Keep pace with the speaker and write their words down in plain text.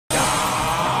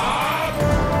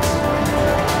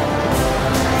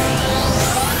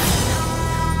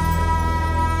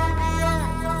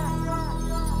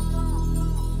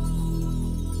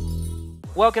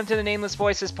Welcome to the Nameless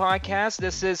Voices podcast.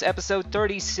 This is episode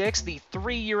 36, the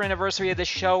 3-year anniversary of the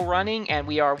show running, and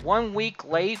we are 1 week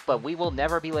late, but we will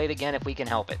never be late again if we can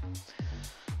help it.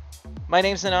 My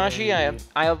name's Nanashi.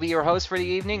 I'll be your host for the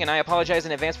evening, and I apologize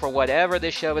in advance for whatever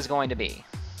this show is going to be.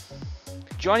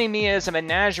 Joining me is a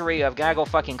menagerie of gaggle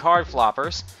fucking card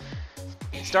floppers.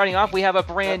 Starting off, we have a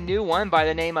brand new one by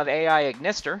the name of AI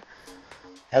Ignister.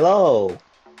 Hello.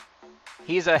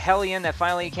 He's a hellion that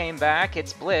finally came back.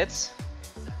 It's Blitz.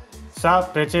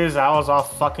 Sup, bitches? I was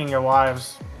off fucking your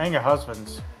wives and your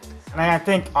husbands. And I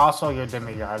think also your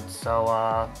demigods.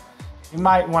 So, you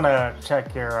might want to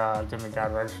check your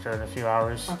demigod register in a few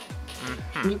hours.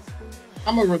 Mm-hmm.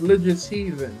 I'm a religious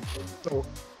heathen. So.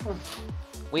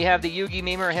 We have the Yugi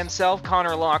memer himself,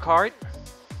 Connor Lockhart.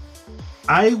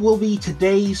 I will be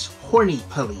today's horny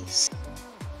police.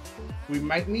 We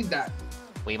might need that.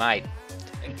 We might.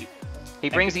 Thank you.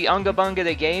 He brings the Unga Bunga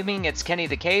to gaming. It's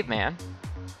KennyTheCaveman.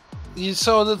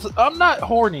 So I'm not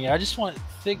horny. I just want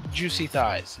thick, juicy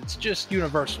thighs. It's just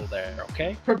universal there,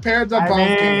 okay? Prepare the I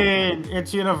bonking. mean,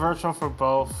 it's universal for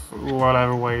both,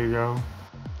 whatever way you go.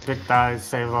 Big thighs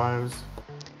save lives.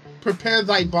 Prepare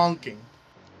thy bonking.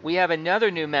 We have another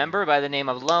new member by the name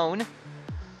of Lone.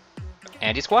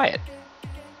 And he's quiet.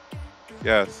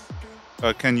 Yes.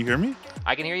 Can you hear me?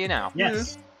 I can hear you now.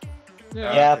 Yes.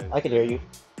 Yeah, okay. I can hear you.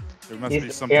 There must be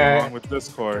something wrong with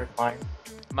Discord.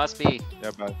 Must be.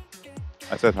 Yeah, but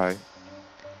I said hi.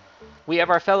 We have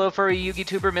our fellow furry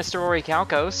YouTuber,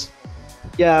 Mr.Orichalcos.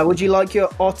 Yeah, would you like your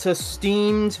otter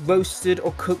steamed, roasted,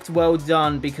 or cooked well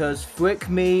done? Because frick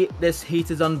me, this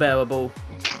heat is unbearable.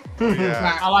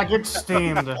 Yeah. I like it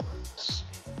steamed.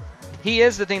 He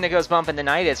is the thing that goes bump in the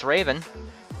night. It's Raven.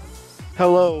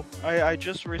 Hello, I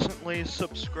just recently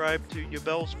subscribed to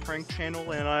Yabel's prank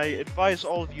channel, and I advise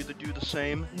all of you to do the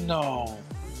same. No.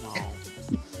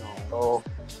 Oh.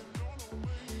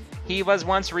 He was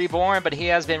once reborn, but he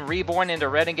has been reborn into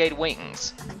renegade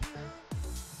wings.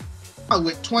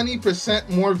 With 20%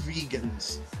 more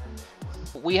vegans.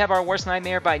 We have our worst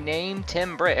nightmare by name,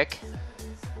 Tim Brick.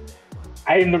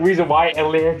 I am the reason why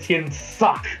Atlanteans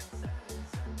suck.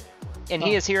 And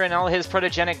he is here in all his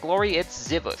protogenic glory. It's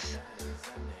Zivuth.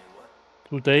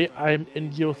 Today I'm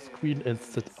in your screen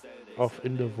instead of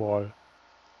in the wall.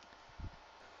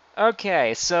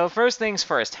 Okay, so first things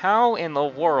first. How in the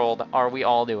world are we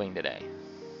all doing today?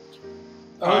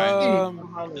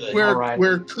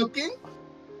 We're cooking.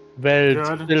 Well,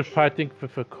 Good. still fighting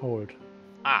with a cold.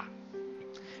 Ah.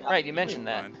 Right, you mentioned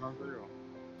that.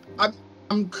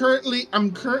 I'm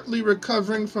currently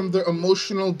recovering from the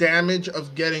emotional damage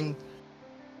of getting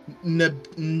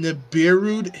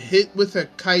Nibiru'd hit with a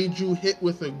kaiju, hit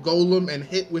with a golem, and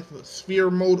hit with a sphere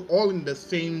mode all in the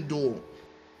same duel.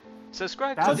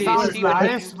 Subscribe to That the sounds Steven-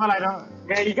 nice, but I don't...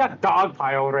 Yeah, you got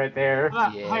dogpiled right there.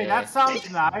 Hey, that sounds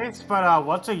nice, but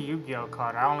what's a Yu-Gi-Oh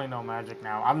card? I only know Magic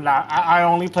now. I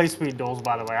only play Speed Duels,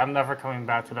 by the way. I'm never coming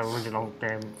back to the original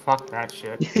game. Fuck that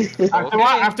shit.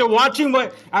 After watching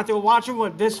what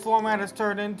this format has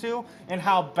turned into and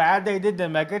how bad they did the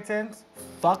Megatons,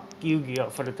 fuck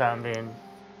Yu-Gi-Oh for the time being.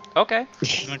 Okay.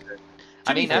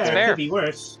 I mean, that's fair. It could be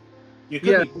worse. You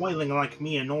could be boiling like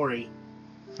me and Nori.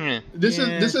 This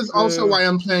is also why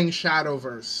I'm playing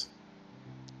Shadowverse.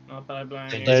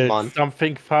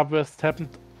 Something far worse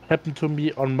happened to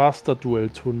me on Master Duel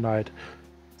tonight.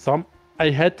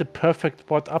 I had the perfect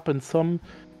board up, and some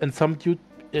dude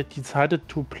decided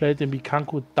to play the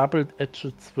Mikanko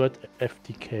double-edged sword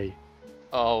FDK.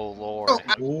 Oh lord.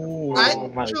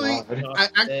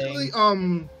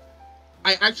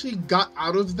 I actually got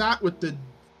out of that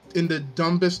in the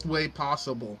dumbest way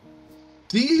possible.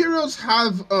 D heroes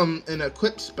have an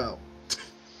equip spell.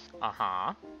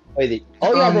 Uh-huh. Wait,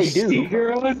 they do.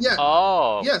 Yeah.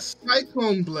 Oh. Yes,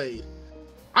 Cyclone Blade.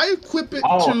 I equip it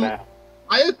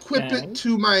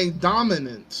to my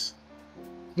dominance.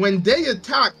 When they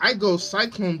attack, I go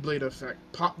Cyclone Blade effect.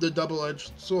 Pop the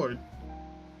double-edged sword.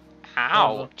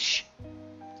 Ouch.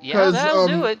 Yeah, that'll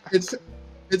do it.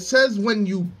 It says when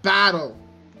you battle,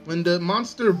 when the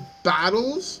monster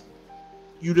battles,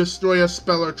 you destroy a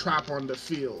spell or trap on the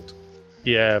field.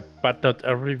 Yeah, but not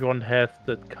everyone has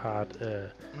that card.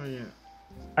 Oh yeah.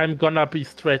 I'm gonna be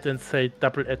straight and say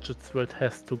double-edged sword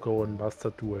has to go in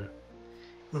Master Duel.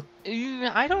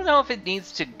 I don't know if it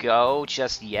needs to go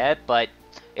just yet, but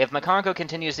if Mikanko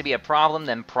continues to be a problem,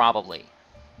 then probably.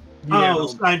 Yeah. Oh,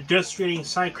 so I'm just reading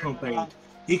Cyclone Blade.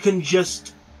 You can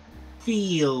just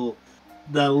feel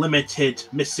the limited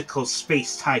mystical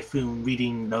space typhoon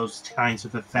reading those kinds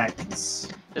of effects.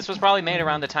 This was probably made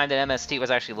around the time that MST was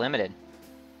actually limited.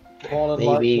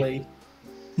 Maybe.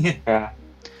 Yeah.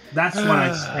 That's what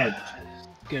I said.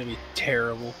 gonna be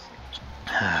terrible.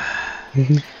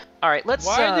 All right, let's.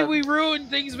 Why did we ruin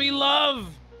things we love?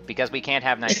 Because we can't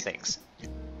have nice things.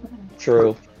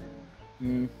 True.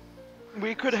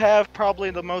 We could have probably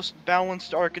the most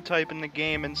balanced archetype in the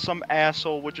game, and some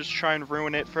asshole would just try and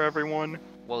ruin it for everyone.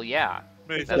 Well, yeah.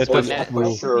 Basically. That's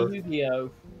what Sure.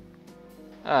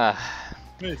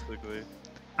 Basically.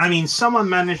 I mean, someone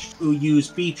managed to use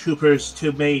B-Troopers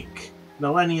to make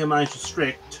Millennium Eyes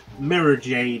Restrict, Mirror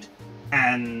Jade,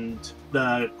 and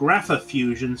the Grapha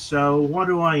Fusion, so what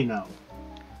do I know?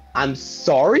 I'm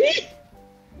sorry?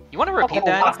 You want to repeat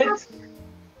that?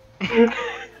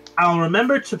 I'll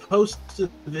remember to post the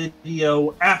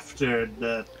video after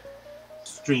the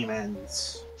stream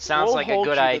ends. Sounds We'll like a hold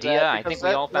good you to idea. that, I think because we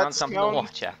all found that something to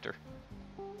watch after.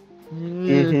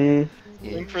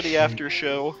 Link for the after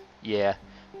show. Yeah.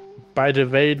 By the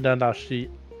way, Nanashi,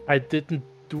 I didn't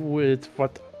do it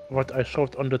what I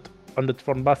showed on the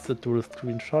Tron Master Duel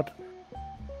screenshot.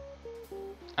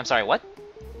 I'm sorry, what?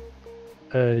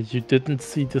 You didn't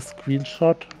see the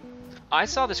screenshot? I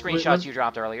saw the screenshots you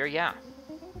dropped earlier, yeah.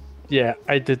 Yeah,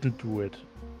 I didn't do it.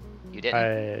 You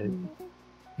didn't?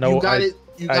 No,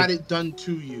 you got it done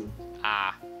to you.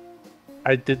 Ah.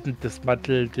 I didn't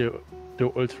dismantle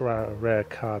the ultra rare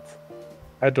cards.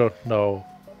 I don't know.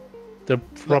 The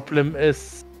problem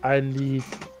is I need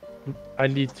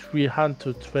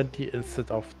 320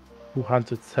 instead of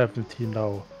 270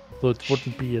 now, so it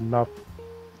wouldn't be enough.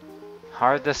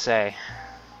 Hard to say.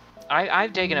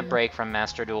 I've taken a break from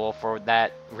Master Duel for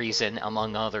that reason,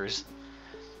 among others.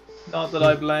 Not that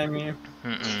I blame you.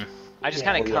 I just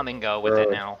kind of come and go with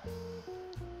it now.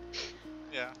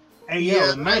 Yeah. Hey,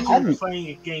 Yeah, imagine playing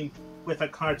a game with a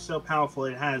card so powerful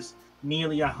it has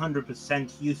nearly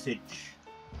 100% usage.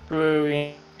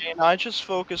 True. And I just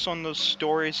focus on the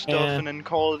story stuff and then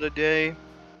call it a day.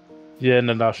 Yeah,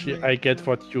 Nanashi, I get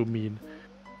what you mean.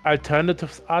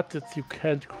 Alternatives are that you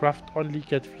can't craft, only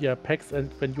get via packs,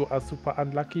 and when you are super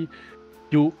unlucky,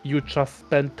 you just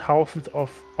spend thousands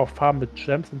of farmed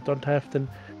gems and don't have them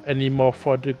anymore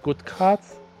for the good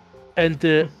cards. And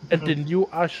the new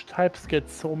archetypes get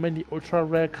so many ultra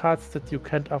rare cards that you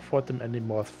can't afford them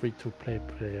anymore as free-to-play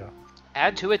player.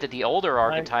 Add to it that the older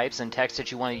archetypes and texts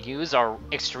that you want to use are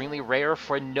extremely rare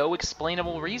for no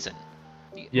explainable reason.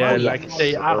 Yeah, like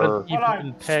they aren't even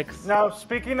in packs. Now,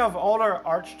 speaking of older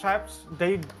archetypes,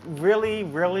 they really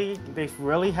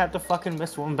had to fucking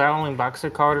miss one battling boxer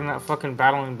card in that fucking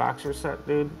battling boxer set,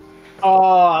 dude. Oh,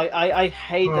 I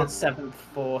hate that 7th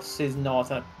Force is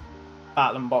not a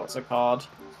battling boxer card.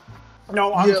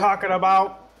 No, I'm talking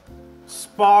about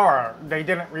Spar. They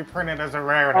didn't reprint it as a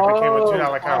rare and it became a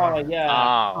 $2 card. Oh,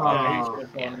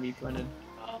 yeah. Reprinted.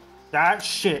 That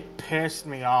shit pissed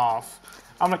me off.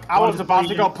 I'm like, I was about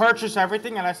to go purchase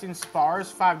everything and I seen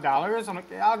Spar's $5. I'm like,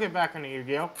 yeah, I'll get back into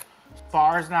Yu-Gi-Oh!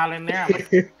 Spar's not in there. I'm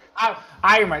like,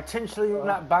 I am intentionally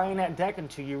not buying that deck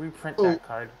until you reprint that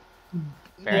card.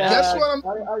 Guess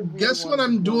what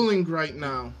I'm dueling right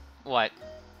now? What?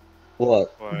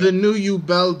 What? The new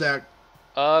Yubel deck.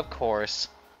 Of course.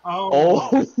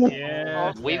 Oh.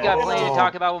 Yeah. We've got plenty to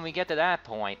talk about when we get to that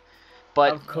point.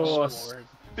 But of course.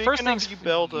 Speaking of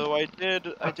Yubel, though, I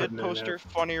did post her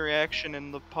funny reaction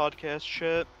in the podcast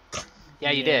chat.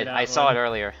 Yeah, you did. I saw it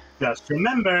earlier. Just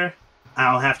remember,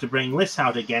 I'll have to bring Liz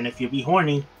out again if you be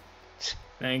horny.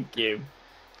 Thank you.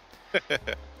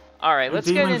 All right,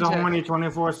 let's get into... Demons on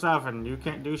 24/7. You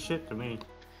can't do shit to me.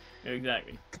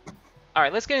 Exactly. All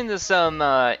right, let's get into some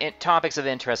topics of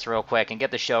interest real quick and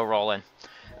get the show rolling.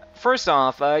 First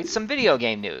off, some video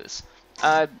game news.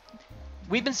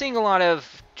 We've been seeing a lot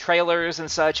of trailers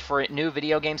and such for new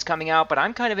video games coming out, but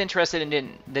I'm kind of interested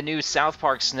in the new South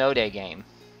Park Snow Day game.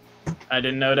 I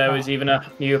didn't know there was even a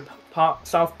new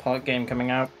South Park game coming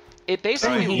out. It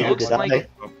basically looks like...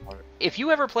 If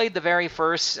you ever played the very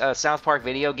first South Park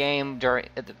video game during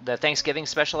the Thanksgiving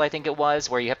special, I think it was,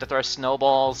 where you have to throw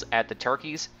snowballs at the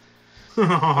turkeys.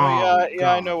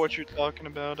 I know what you're talking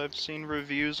about. I've seen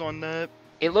reviews on that.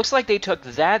 It looks like they took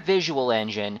that visual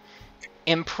engine,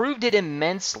 improved it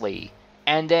immensely,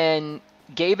 and then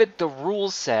gave it the rule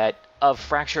set of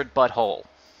Fractured Butthole.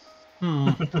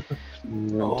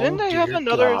 Didn't they have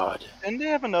another? Didn't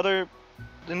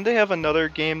they have another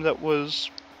game that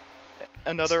was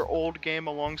another old game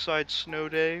alongside Snow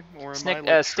Day? Or am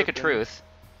I Stick of Truth.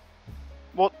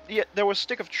 Well, yeah, there was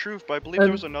Stick of Truth, but I believe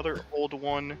there was another old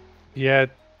one. Yeah.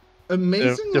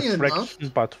 Amazingly the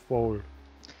Fraction Butthole.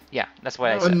 Yeah, that's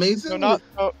what I said. Amazingly.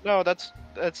 No, that's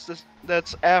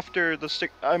after the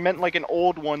stick. I meant like an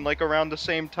old one, like around the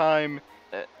same time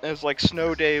as like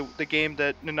Snow Day, the game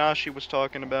that Nanashi was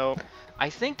talking about. I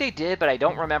think they did, but I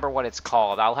don't remember what it's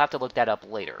called. I'll have to look that up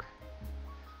later.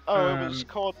 Oh, it was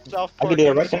called South I Park. can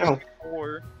do it right now.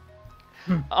 64.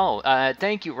 Oh,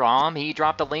 thank you, Rom. He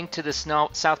dropped a link to the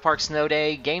South Park Snow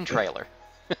Day game trailer.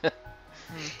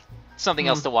 Something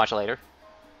else to watch later.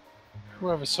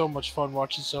 We're having so much fun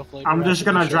watching stuff later. I'm just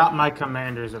gonna drop my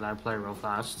commanders that I play real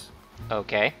fast.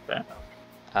 Okay.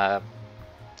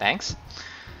 Thanks.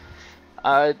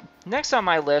 Next on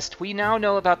my list, we now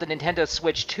know about the Nintendo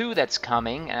Switch 2 that's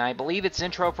coming, and I believe its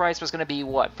intro price was going to be,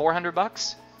 what,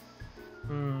 $400?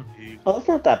 Oh, that's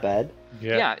not that bad.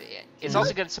 Yeah, it's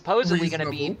also supposedly going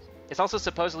to be. It's also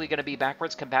supposedly going to be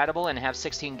backwards compatible and have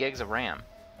 16 gigs of RAM.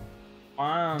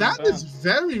 Wow. That is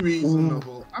very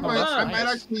reasonable. I might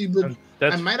actually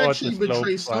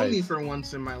betray Sony for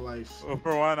once in my life. Well,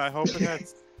 for one, I hope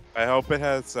it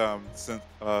has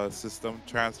system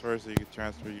transfer so you can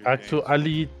transfer your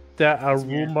Actually, there are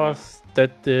rumors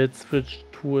that the Switch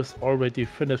 2 is already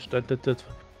finished and that it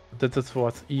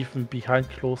was even behind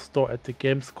closed door at the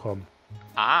Gamescom.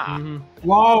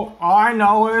 Well, all I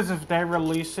know is if they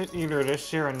release it either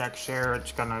this year or next year,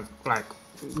 it's gonna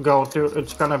go through.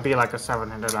 It's gonna be like a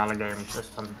 $700 game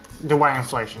system. The way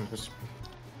inflation is.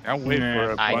 I'm waiting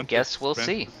for a bunch I guess we'll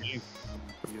see.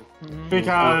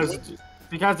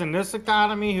 Because in this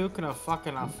economy, who can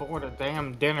fucking afford a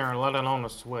damn dinner, let alone a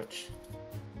Switch?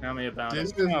 Tell me about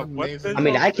it. I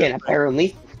mean, I can't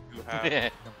apparently.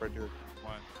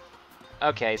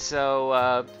 Okay,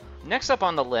 so next up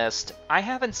on the list, I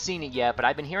haven't seen it yet, but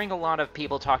I've been hearing a lot of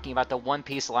people talking about the One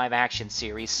Piece live-action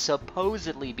series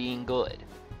supposedly being good.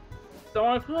 So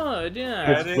I've heard,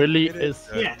 yeah. It really is.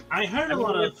 Yeah, I heard a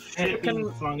lot of shit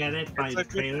being flung at it by the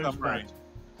trailers, but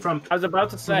I was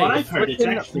about to say, what I've heard, it's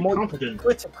actually more competent.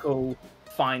 critical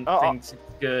thinks it's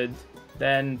good,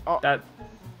 then that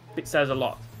it says a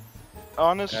lot.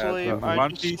 Honestly, as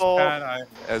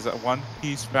a One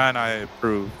Piece fan, I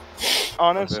approve.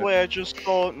 Honestly, I just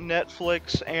saw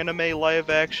Netflix anime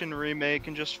live-action remake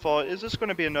and just thought, is this going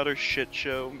to be another shit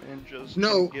show? And just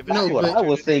give it what I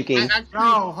was thinking.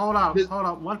 No, hold up.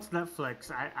 What's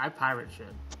Netflix? I pirate shit.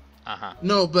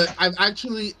 No, but I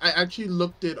actually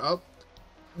looked it up.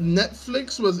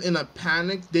 Netflix was in a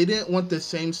panic. They didn't want the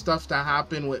same stuff to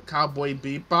happen with Cowboy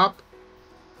Bebop.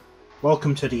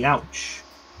 Welcome to the ouch.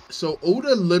 So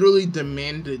Oda literally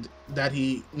demanded that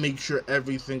he make sure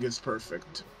everything is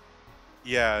perfect.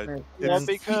 Yeah. Well,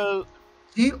 because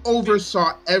he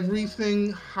oversaw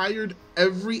everything, hired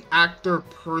every actor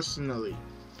personally.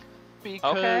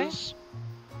 Because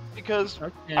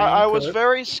I was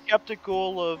very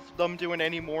skeptical of them doing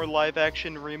any more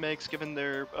live-action remakes given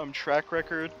their track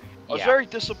record. I was very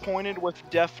disappointed with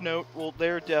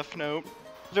their Death Note.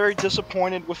 Very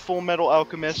disappointed with Full Metal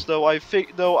Alchemist, though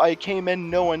I came in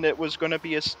knowing it was going to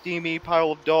be a steamy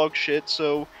pile of dog shit,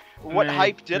 so what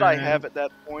hype did I have at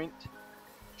that point?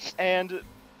 And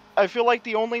I feel like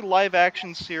the only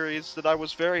live-action series that I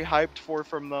was very hyped for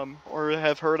from them, or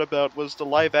have heard about, was the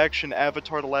live-action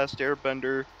Avatar: The Last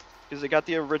Airbender, because they got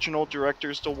the original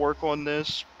directors to work on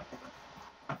this.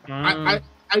 I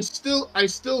still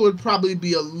would probably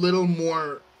be a little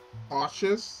more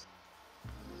cautious.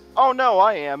 Oh no,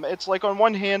 I am. It's like on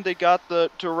one hand they got the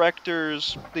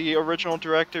original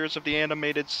directors of the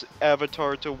animated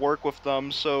Avatar to work with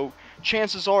them, so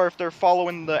chances are if they're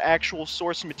following the actual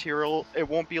source material, it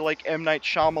won't be like M. Night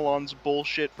Shyamalan's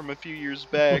bullshit from a few years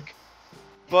back.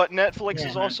 But Netflix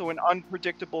is also an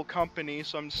unpredictable company,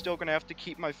 so I'm still gonna have to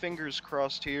keep my fingers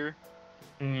crossed here.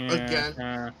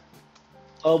 Again.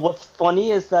 What's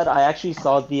funny is that I actually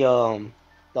saw the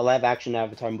live-action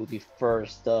Avatar movie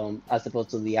first, as opposed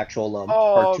to the actual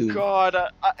cartoon. Oh god,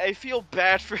 I feel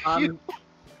bad for you.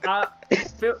 I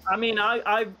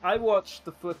watched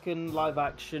the fucking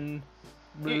live-action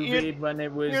movie when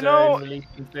it was released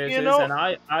in theaters, and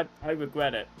I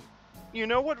regret it. You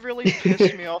know what really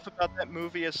pissed me off about that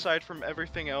movie, aside from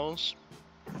everything else?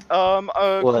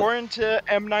 According to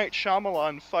M. Night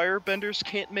Shyamalan, firebenders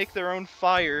can't make their own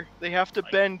fire. They have to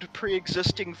bend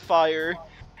pre-existing fire.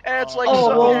 And it's like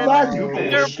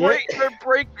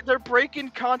they're breaking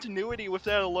continuity with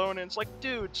that alone, and it's like,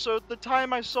 dude, so the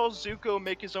time I saw Zuko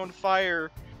make his own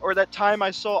fire, or that time I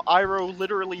saw Iroh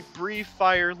literally breathe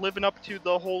fire, living up to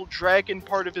the whole dragon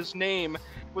part of his name,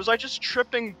 was I just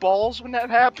tripping balls when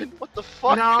that happened? What the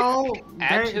fuck? No,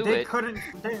 they couldn't.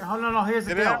 No. Here's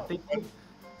the deal.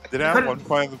 Did at one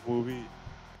point in the movie?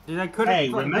 They couldn't. Hey,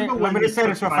 remember when let me say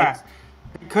this real fast.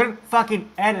 They couldn't fucking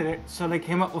edit it, so they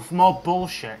came up with more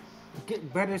bullshit.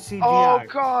 Get better CGI. Oh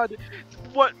god,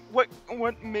 what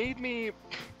made me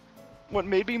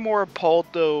more appalled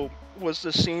though was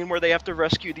the scene where they have to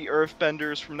rescue the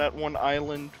Earthbenders from that one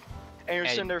island. And you're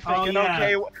sitting there thinking,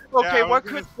 okay,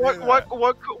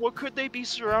 what could they be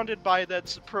surrounded by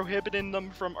that's prohibiting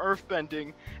them from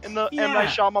earthbending? And M. Night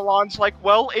Shyamalan's like,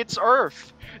 well, it's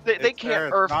Earth. They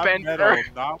can't earthbend Earth.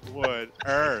 Not wood,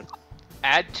 Earth.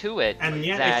 Add to it, and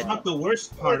yet that... it's not the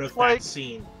worst part of that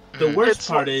scene. The worst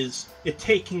part is it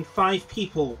taking 5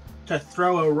 people to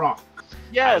throw a rock.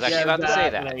 Yes, I was actually about to say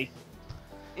that.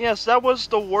 Yes, that was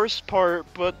the worst part,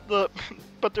 but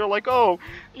they're like, oh,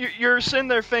 you're sitting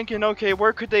there thinking, okay,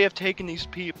 where could they have taken these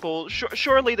people?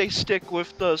 Surely they stick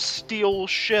with the steel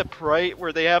ship, right,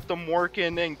 where they have them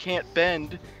working and can't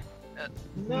bend.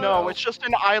 No, it's just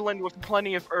an island with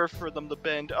plenty of earth for them to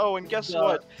bend. Oh, and guess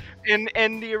what?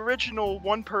 In the original,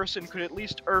 one person could at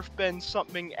least earth bend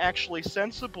something actually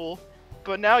sensible,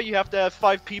 but now you have to have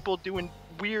 5 people doing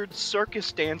weird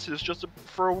circus dances just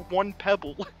for 1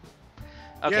 pebble.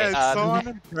 Okay,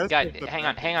 hang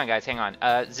on, guys.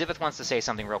 Zivuth wants to say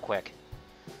something real quick.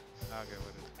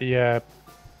 Yeah,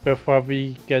 before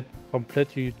we get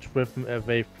completely driven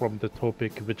away from the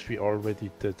topic, which we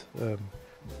already did.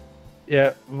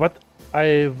 Yeah, what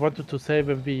I wanted to say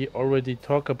when we already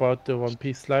talk about the One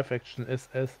Piece live action is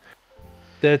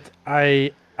that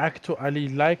I actually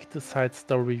like the side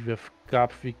story with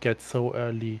Garp we get so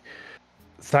early,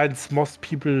 since most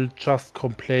people just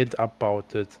complained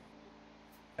about it.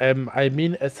 I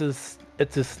mean, it is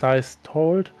nice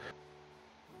told.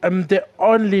 The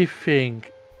only thing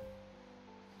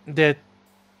that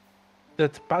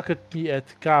bugged me at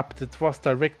Garp, that was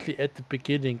directly at the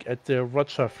beginning, at the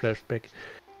Roger flashback,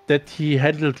 that he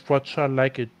handled Roger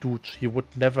like a douche. He would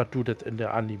never do that in the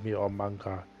anime or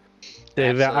manga.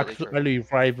 They were actually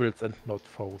rivals and not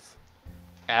foes.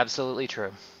 Absolutely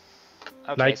true.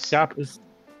 Okay, like Garp is...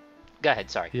 Go ahead,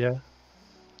 sorry. Yeah,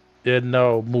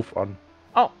 no, move on.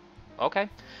 Oh, okay.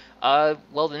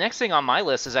 Well, the next thing on my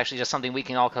list is actually just something we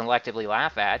can all collectively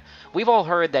laugh at. We've all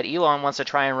heard that Elon wants to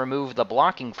try and remove the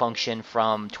blocking function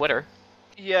from Twitter.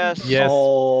 Yes.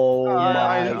 Oh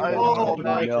my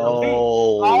god.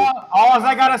 All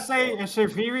I gotta say is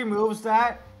if he removes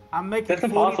that, I'm making That's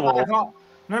impossible.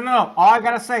 No. All I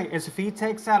gotta say is if he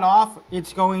takes that off,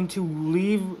 it's going to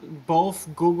leave both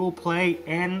Google Play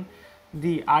and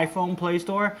the iPhone Play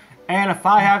Store. And if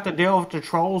I have to deal with the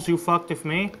trolls who fucked with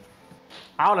me,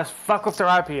 I'll just fuck with their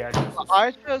IP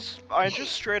address. I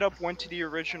just straight up went to the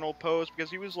original post because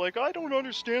he was like, I don't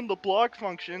understand the block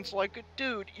function. It's like,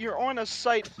 dude, you're on a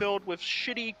site filled with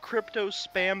shitty crypto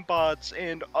spam bots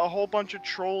and a whole bunch of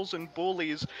trolls and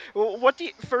bullies.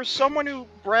 For someone who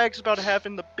brags about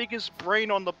having the biggest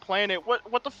brain on the planet,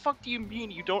 what the fuck do you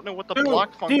mean you don't know what the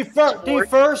block function is?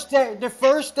 The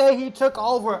first day he took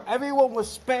over, everyone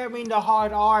was spamming the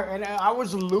hard R and I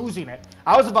was losing it.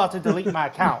 I was about to delete my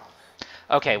account.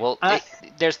 Okay, well,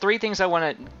 there's 3 things I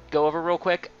want to go over real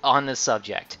quick on this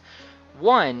subject.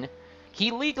 1,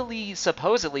 he legally,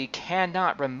 supposedly,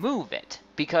 cannot remove it,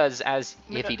 because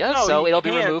if he does so, it'll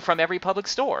be removed from every public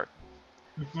store.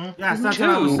 Mm-hmm. Yes, that's what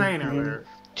I was saying earlier.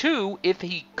 2,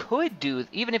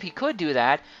 even if he could do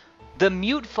that, the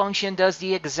mute function does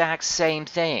the exact same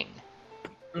thing.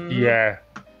 Yeah.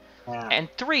 And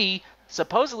 3,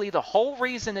 supposedly the whole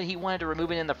reason that he wanted to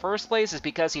remove it in the first place is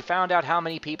because he found out how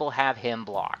many people have him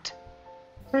blocked.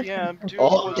 Yeah, dude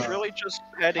was really just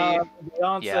petty. The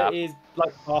answer is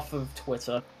like half of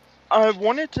Twitter. I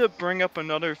wanted to bring up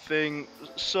another thing.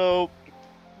 So,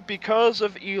 because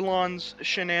of Elon's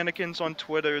shenanigans on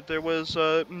Twitter, there was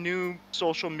a new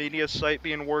social media site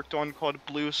being worked on called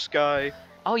Blue Sky.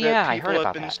 Oh yeah, I heard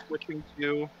about that. People have been switching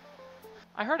to.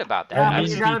 I heard about that. Yeah,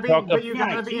 you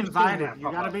gotta be invited.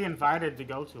 You gotta be invited to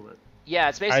go to it. Yeah,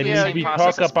 it's basically the same we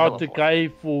process talk as about the Teleport. guy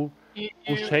who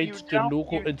changed the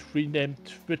logo and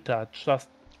renamed Twitter just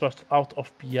out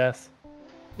of BS.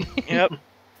 Yep.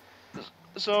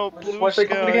 So Blue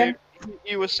Sky,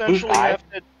 you essentially have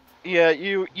to. Yeah,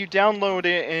 you download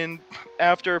it and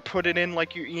after put it in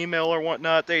like your email or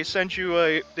whatnot, they send you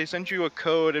a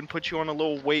code and put you on a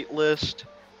little wait list.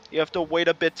 You have to wait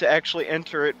a bit to actually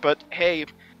enter it, but hey,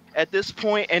 at this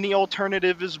point, any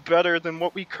alternative is better than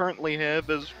what we currently have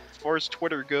as far as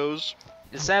Twitter goes.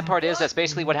 The sad part is that's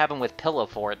basically what happened with Pillow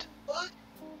Fort.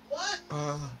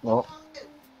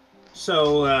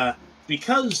 So,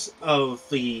 because of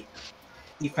the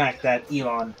fact that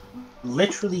Elon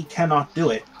literally cannot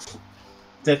do it,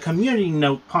 the community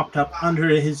note popped up under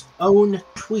his own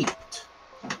tweet.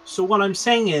 So what I'm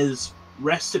saying is,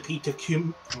 rest in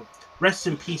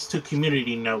peace to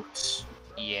community notes.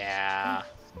 Yeah.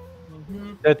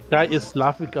 That guy is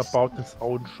laughing about his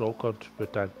own joke on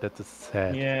Twitter. That is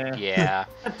sad. Yeah.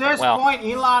 At this point,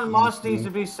 Elon Musk needs to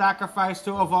be sacrificed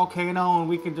to a volcano, and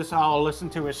we can just all listen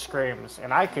to his screams,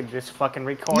 and I could just fucking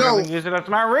record him and use it as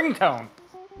my ringtone.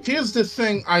 Here's the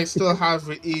thing I still have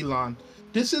with Elon.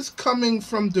 This is coming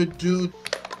from the dude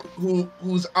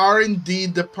whose R&D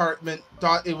department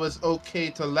thought it was okay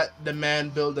to let the man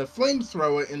build a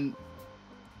flamethrower in.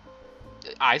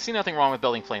 I see nothing wrong with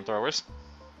building flamethrowers.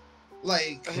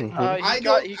 Like, I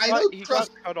got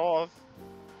cut off.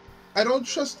 I don't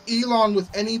trust Elon with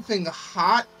anything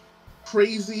hot,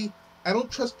 crazy. I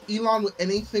don't trust Elon with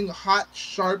anything hot,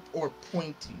 sharp, or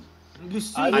pointy. You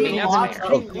see,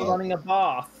 running a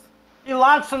bath. He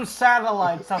launched some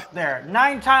satellites up there.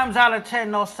 9 times out of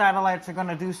 10, those satellites are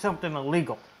gonna do something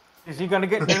illegal. Is he gonna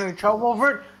get in any trouble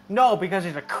over it? No, because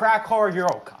he's a crack whore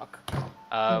Eurocock.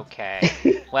 Okay.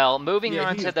 Well, moving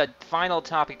on to the final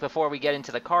topic before we get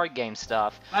into the card game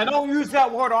stuff. I don't use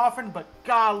that word often, but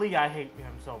golly, I hate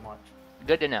him so much.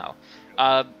 Good to know.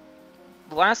 The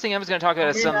last thing I was going to talk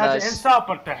about is some... As an insult,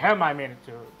 but to him, I mean it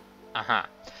too. Uh-huh.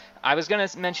 I was going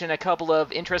to mention a couple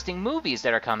of interesting movies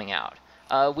that are coming out.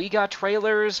 We got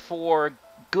trailers for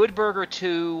Good Burger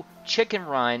 2, Chicken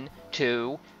Run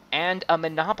 2, and a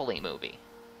Monopoly movie.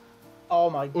 Oh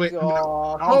my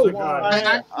god.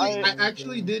 I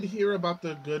actually did hear about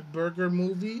the Good Burger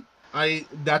movie.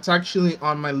 That's actually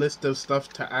on my list of stuff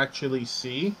to actually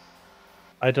see.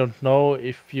 I don't know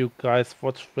if you guys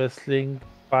watch wrestling,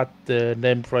 but the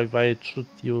name Why should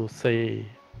you say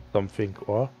something,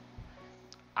 or?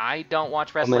 I don't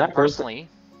watch wrestling personally.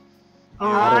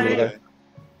 I don't either.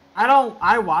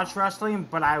 I watch wrestling,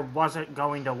 but I wasn't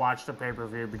going to watch the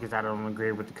pay-per-view because I don't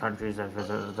agree with the countries that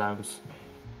visit the times.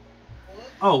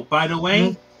 Oh, by the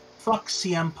way, fuck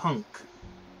CM Punk.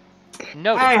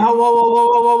 No. Hey,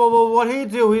 whoa, what'd he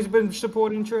do? He's been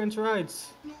supporting trans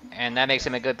rights. And that makes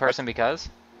him a good person because?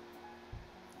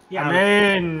 Yeah,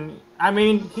 I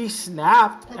mean, he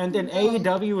snapped, and then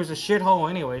AEW is a shithole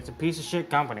anyway. It's a piece of shit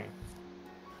company.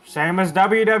 Same as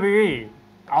WWE.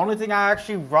 The only thing I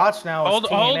actually watch now is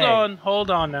TNA. Hold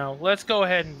on now. Let's go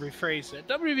ahead and rephrase it.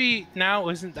 WWE now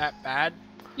isn't that bad.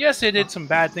 Yes, they did some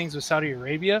bad things with Saudi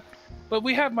Arabia, but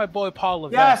we have my boy Paul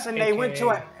Levesque. Yes, and they went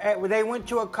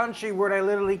to a country where they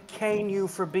literally cane you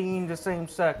for being the same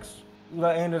sex.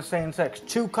 In the same sex.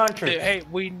 2 countries. Hey,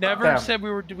 we never said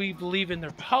we believe in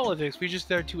their politics. We're just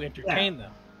there to entertain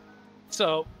them.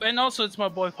 So, and also it's my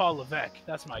boy Paul Levesque.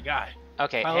 That's my guy.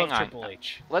 Okay, I hang love on. Triple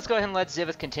H. Let's go ahead and let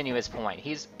Zivuth continue his point.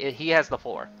 He has the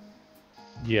floor.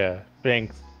 Yeah,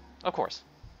 thanks. Of course.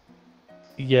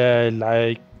 Yeah,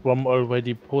 like Rom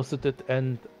already posted it,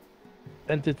 and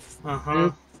it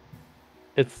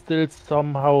still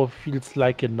somehow feels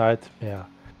like a nightmare.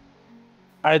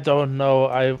 I don't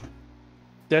know.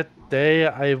 That day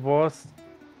I was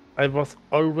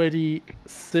already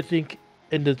sitting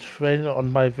in the train on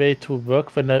my way to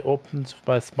work when I opened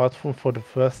my smartphone for the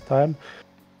first time,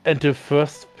 and the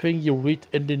first thing you read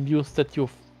in the news that your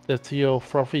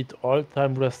favorite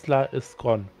all-time wrestler is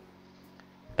gone,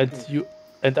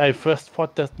 and I first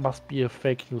thought that must be a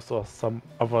fake news or some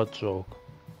other joke.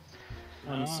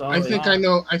 I'm sorry. I think I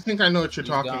know what you're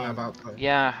talking about. Though.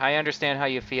 Yeah, I understand how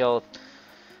you feel.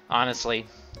 Honestly,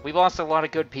 we lost a lot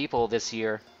of good people this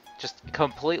year, just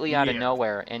completely out of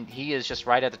nowhere, and he is just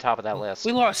right at the top of that list.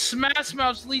 We lost Smash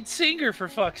Mouth's lead singer, for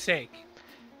fuck's sake.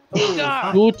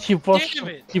 God, dude, he was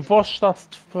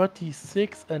just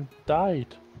 36 and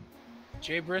died.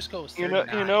 Jay Briscoe was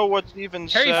 39. You know what's even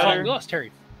Terry sadder? We lost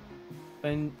Terry.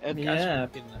 And yeah,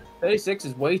 36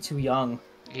 is way too young.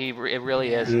 It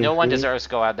really is. No one deserves to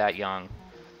go out that young.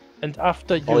 And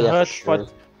after you heard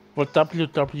what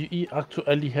WWE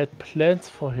actually had plans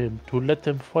for him, to let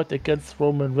him fight against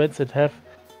Roman Reigns and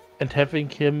having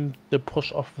him the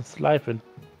push of his life, and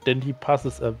then he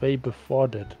passes away before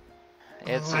that.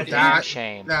 It's a damn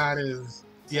shame. That is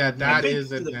a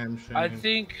damn shame. I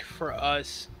think for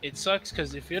us, it sucks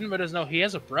because if anybody doesn't know, he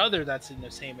has a brother that's in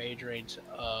the same age range,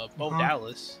 Bo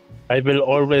Dallas. I will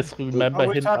always remember him.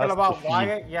 Are we talking about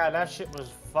Wyatt? Yeah, that shit was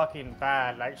fucking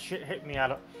bad. Like, shit hit me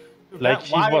out of... Like,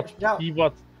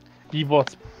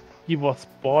 he was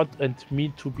born and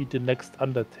meant to be the next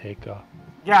Undertaker.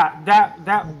 Yeah,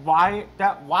 that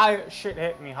Wyatt shit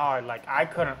hit me hard. Like, I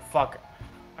couldn't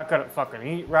fucking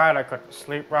eat right. I couldn't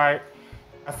sleep right.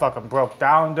 I fucking broke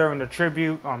down during the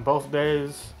tribute on both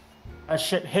days. That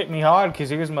shit hit me hard because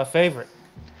he was my favorite.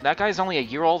 That guy's only a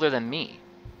year older than me.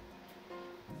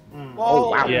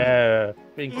 Oh wow! Yeah.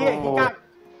 He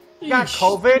got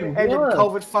COVID, and then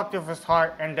COVID fucked up his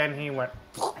heart, and then he went.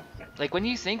 Like, when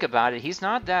you think about it, he's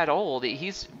not that old.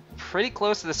 He's pretty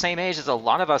close to the same age as a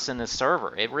lot of us in this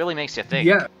server. It really makes you think.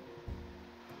 Yeah.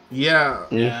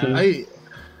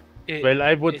 Well,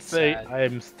 I would say sad.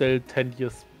 I'm still 10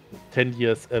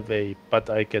 years away, but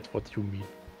I get what you mean.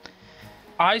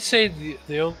 I say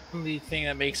the only thing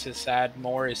that makes it sad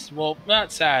more is, well,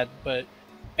 not sad, but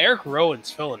Eric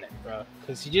Rowan's filling it, bro.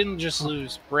 Because he didn't just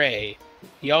lose Bray.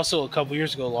 He also, a couple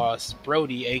years ago, lost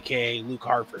Brody, a.k.a. Luke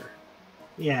Harper.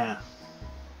 Yeah.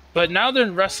 But now they're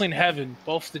in wrestling heaven.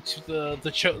 Both the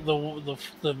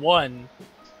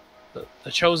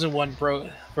chosen one,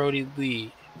 Brody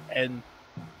Lee, and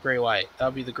Bray Wyatt. That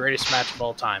would be the greatest match of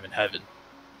all time in heaven.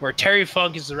 Where Terry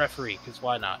Funk is the referee, because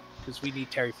why not? Because we need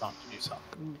Terry Funk to do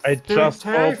something.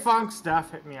 Terry Funk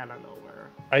stuff hit me out of nowhere.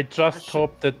 I just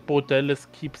hope that Bo Dallas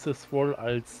keeps his role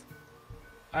as...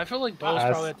 I feel like Bo's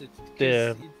probably at the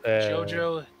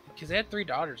JoJo, because they had 3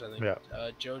 daughters, I think. Yeah.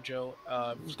 JoJo.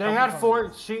 They had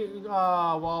 4.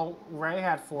 Well, Ray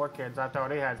had 4 kids. I thought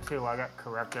he had 2. I got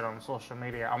corrected on social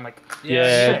media. I'm like,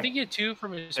 yeah. I think he had 2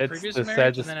 from his previous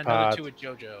marriage, and then another 2 with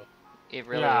JoJo. It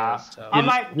really is. So. I'm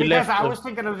like, because I was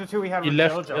thinking of the 2 we had with JoJo.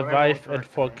 He left a wife and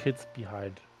 4 kids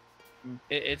behind.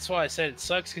 It's why I said it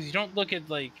sucks, because you don't look at,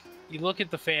 like, you look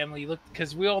at the family,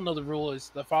 because we all know the rule is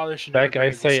the father should never Like I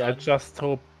say, I just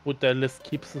hope Bo Dallas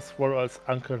keeps his role as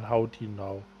Uncle Howdy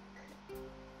now.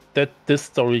 That this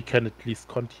story can at least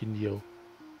continue.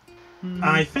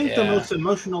 I think the most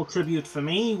emotional tribute for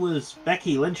me was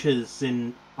Becky Lynch's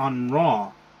on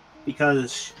Raw,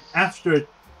 because after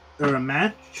her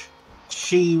match,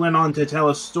 she went on to tell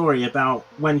a story about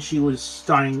when she was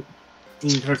starting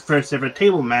in her first ever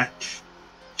table match.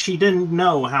 She didn't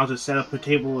know how to set up a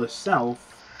table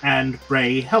herself, and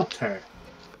Bray helped her.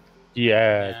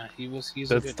 Yeah, he's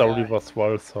that story was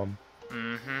wholesome.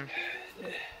 Mm-hmm.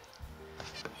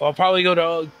 Well, I'll probably go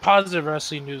to positive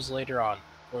wrestling news later on,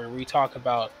 where we talk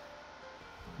about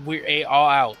we're all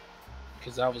out,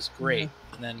 because that was great,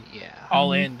 and then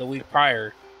All In the week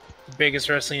prior, the biggest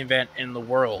wrestling event in the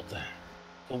world.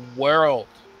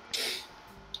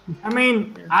 I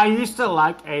mean, I used to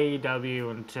like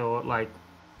AEW until like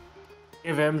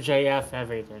give MJF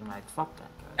everything. Like, fuck that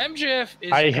guy. MJF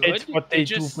is I good. hate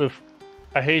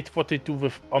what they do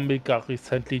with Omega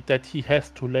recently, that he has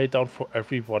to lay down for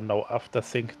everyone now after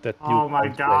seeing that new Oh my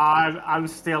contract. god, I'm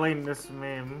stealing this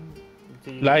meme.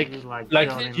 You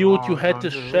had the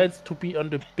chance to be on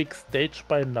the big stage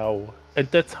by now, and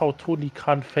that's how Tony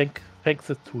Khan thanks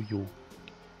it to you.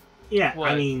 Yeah,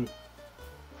 I mean,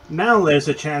 now there's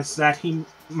a chance that he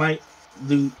might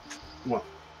lose. Well,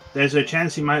 there's a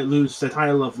chance he might lose the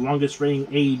title of longest reigning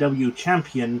AEW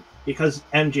champion because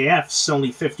MJF's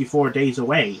only 54 days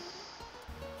away.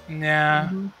 Nah.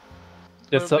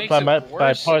 That's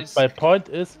my point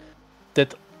is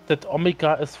that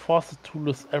Omega is forced to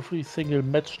lose every single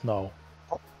match now.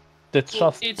 That's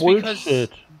just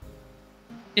bullshit.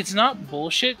 It's not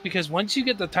bullshit, because once you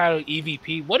get the title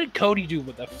EVP, what did Cody do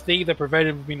with the thing that prevented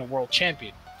him from being a world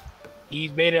champion? He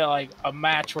made it like a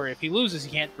match where if he loses,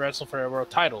 he can't wrestle for a world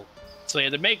title. So he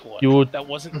had to make one. That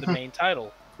wasn't the main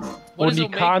title. What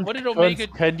did Omega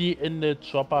Kenny in the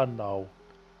chopper now?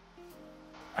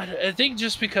 I think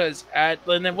just because and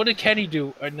then what did Kenny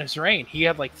do in his reign? He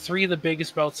had like 3 of the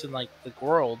biggest belts in like the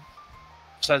world,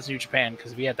 besides New Japan.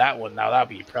 Because if he had that one, now that'd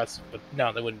be impressive. But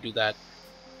no, they wouldn't do that.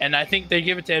 And I think they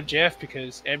give it to MJF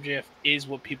because MJF is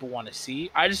what people want to see.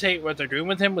 I just hate what they're doing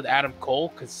with him with Adam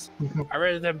Cole, because I'd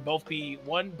rather them both be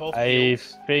both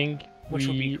heels, which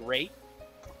would be great.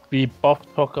 We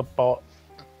both talk about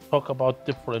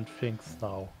different things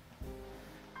now.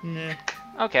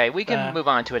 Okay, we can move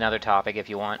on to another topic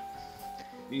if you want.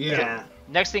 Yeah.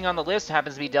 Next thing on the list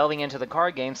happens to be delving into the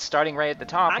card games, starting right at the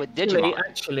top with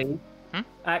Digimon.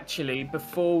 Actually,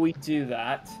 before we do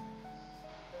that,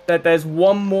 there's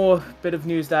one more bit of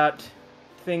news that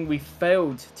we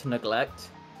failed to neglect.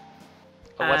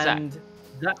 Oh, what's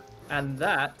that? And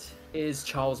that is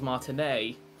Charles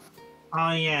Martinet.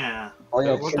 Oh yeah.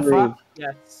 What the fuck?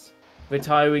 Yes.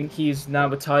 Retiring. He's now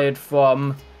retired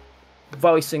from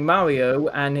voicing Mario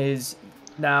and is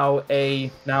now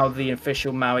the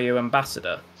official Mario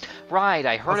ambassador. Right,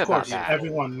 I heard about that.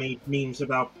 Everyone made memes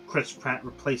about Chris Pratt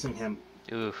replacing him.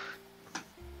 Oof.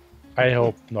 I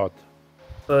hope not.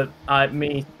 But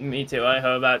me too. I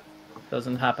hope that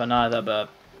doesn't happen either. But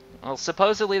well,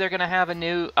 supposedly they're gonna have a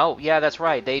new. Oh yeah, that's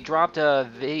right. They dropped a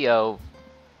video.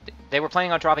 They were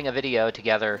planning on dropping a video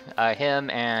together. Him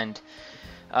and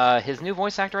his new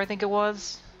voice actor, I think it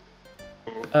was.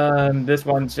 This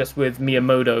one's just with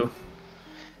Miyamoto.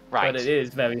 Right. But it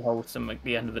is very wholesome at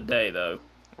the end of the day, though.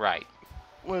 Right.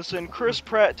 Listen, Chris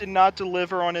Pratt did not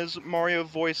deliver on his Mario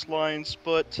voice lines,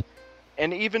 but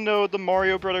And even though the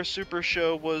Mario Brothers Super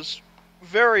Show was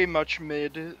very much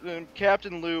mid,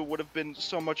 Captain Lou would have been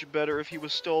so much better if he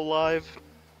was still alive.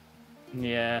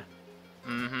 Yeah.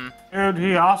 Mm-hmm. And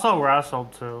he also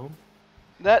wrestled too.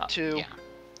 That too.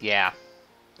 Yeah.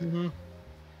 Mm-hmm.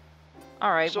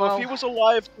 All right. So well, if he was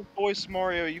alive to voice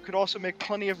Mario, you could also make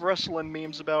plenty of wrestling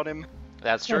memes about him.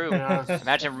 That's true. Yes.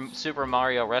 Imagine Super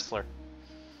Mario Wrestler.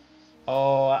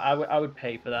 Oh, I would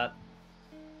pay for that.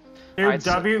 Dude,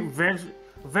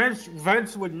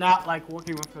 Vince would not like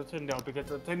working with Nintendo because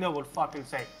Nintendo would fucking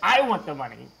say, "I want the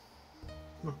money."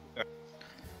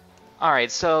 All right,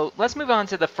 so let's move on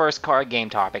to the first card game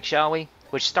topic, shall we?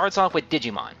 Which starts off with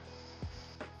Digimon.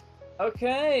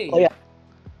 Okay. Oh yeah.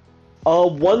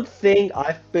 One thing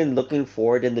I've been looking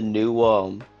forward in the new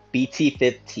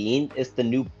BT15 is the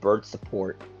new bird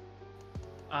support.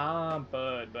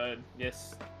 Bird,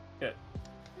 yes. Good.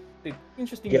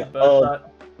 Interesting Yeah, with bird,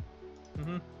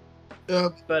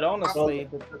 but honestly,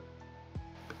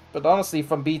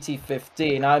 from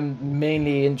BT15, I'm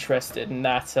mainly interested in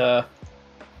that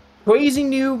crazy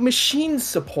new machine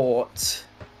support.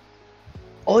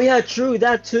 Oh yeah, true,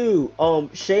 that too.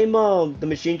 Shame the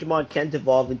Machinedramon can't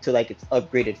evolve into like its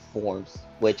upgraded forms,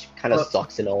 which kind of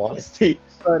sucks in all honesty.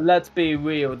 But let's be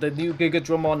real, the new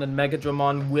Gigadramon and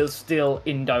Megadramon will still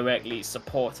indirectly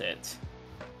support it.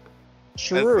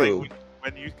 True.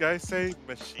 When you guys say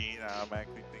machine, I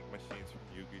automatically think machines from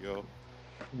Yu-Gi-Oh!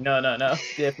 No.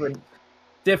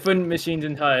 Different machines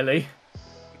entirely.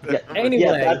 Yeah, anyway.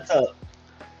 Yeah, that's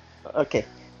okay.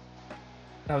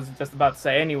 I was just about to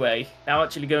say anyway. Now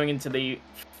actually going into the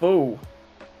full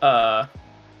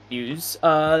news.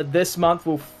 This month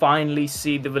we'll finally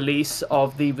see the release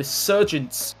of the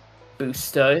Resurgence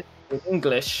booster in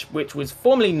English, which was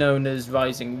formerly known as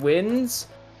Rising Winds,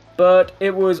 but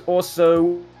it was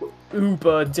also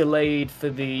uber delayed for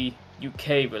the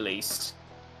UK release.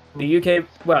 The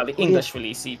English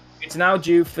release. It's now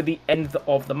due for the end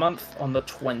of the month on the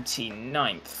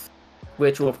 29th,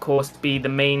 which will of course be the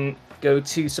main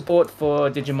go-to support for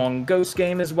Digimon Ghost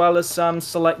Game, as well as some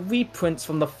select reprints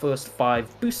from the first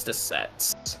 5 booster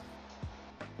sets.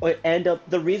 And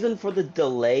the reason for the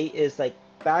delay is like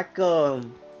back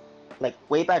like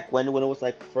way back when it was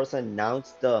like first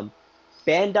announced,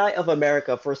 Bandai of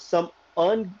America for some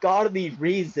ungodly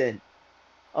reason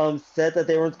said that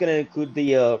they weren't going to include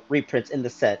the reprints in the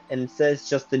set, and it says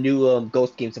just the new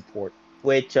Ghost Game support,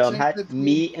 which had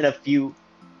me and a few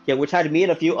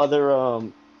other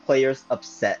players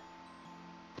upset.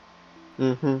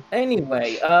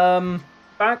 Anyway,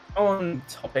 back on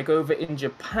topic, over in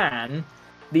Japan,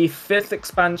 the 5th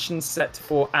expansion set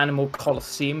for Animal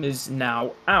Colosseum is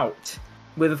now out,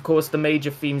 with of course the major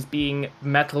themes being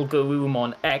Metal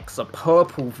Garurumon X, a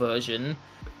purple version,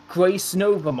 Grey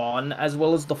Snowbomon, as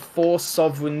well as the 4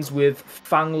 sovereigns with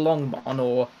Fanglongmon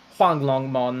or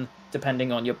Huanglongmon,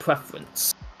 depending on your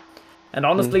preference. And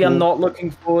honestly, I'm not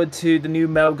looking forward to the new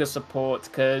Melga support,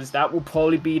 because that will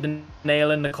probably be the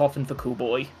nail in the coffin for Cool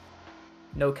Boy.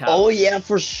 No cap. Oh yeah,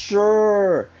 for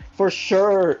sure.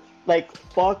 Like,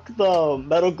 fuck the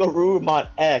Metal Garurumon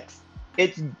X.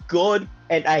 It's good,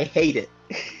 and I hate it.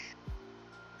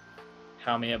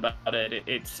 Tell me about it.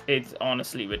 It's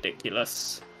honestly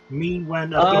ridiculous. Me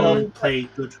when I play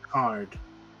good card.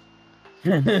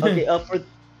 Okay,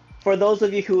 for those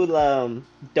of you who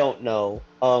don't know,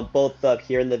 both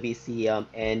here in the VC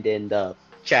and in the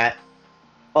chat,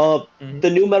 the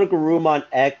new Metal Garurumon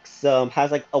X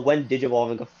has like a when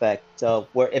digivolving effect,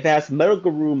 where if it has Metal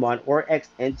Garurumon or X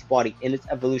antibody in its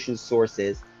evolution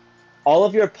sources, all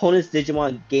of your opponent's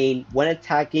Digimon gain when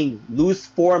attacking lose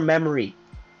 4 memory.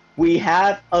 We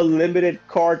have a limited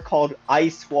card called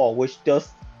Ice Wall, which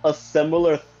does a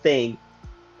similar thing,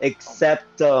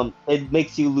 except it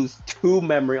makes you lose 2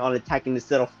 memory on attacking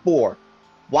instead of 4.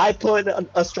 Why put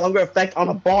a stronger effect on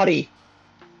a body?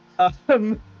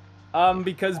 Because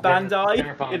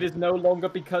Bandai, it is no longer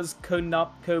because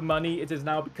Konapco money, it is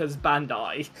now because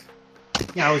Bandai.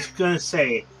 Yeah, I was gonna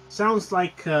say, sounds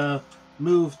like a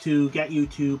move to get you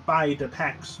to buy the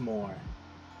packs more.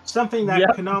 Something that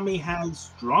Konami has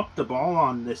dropped the ball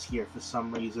on this year for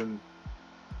some reason.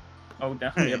 Oh,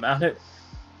 definitely about it.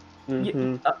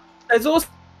 There's also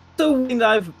something that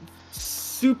I've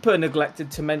super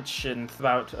neglected to mention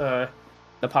throughout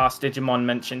the past Digimon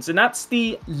mentions, and that's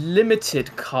the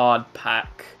limited card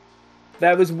pack.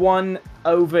 There was one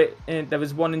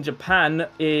in Japan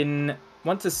in, I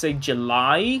want to say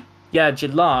July? Yeah,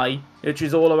 July, which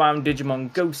is all around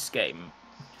Digimon Ghost Game.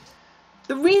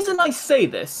 The reason I say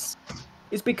this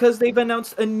is because they've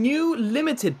announced a new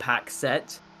limited pack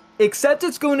set, except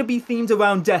it's going to be themed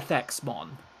around Death Exmon.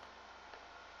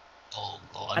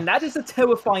 And that is a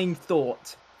terrifying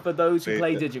thought for those who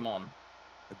play Digimon.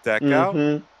 Deck out?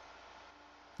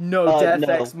 No, Death no.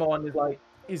 Exmon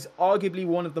is arguably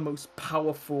one of the most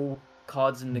powerful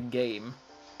cards in the game.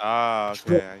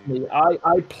 Okay.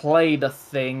 I played a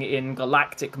thing in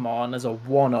Galacticmon as a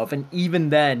one-of, and even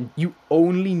then, you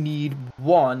only need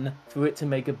one for it to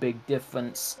make a big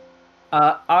difference.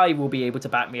 I will be able to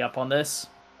back me up on this.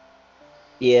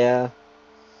 Yeah.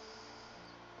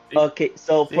 Okay,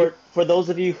 so for those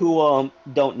of you who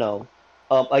don't know,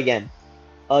 again,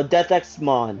 Death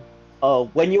Exmon,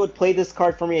 when you would play this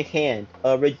card from your hand,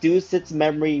 reduce the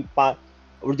memory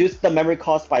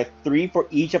cost by 3 for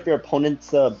each of your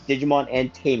opponent's Digimon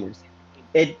and Tamers.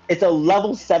 It's a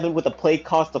level 7 with a play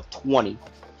cost of 20.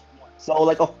 So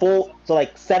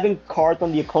like 7 cards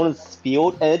on the opponent's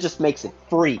field, and it just makes it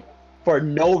free for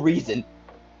no reason.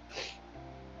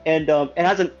 And it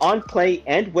has an on-play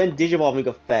and when Digivolving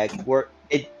effect, where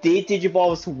it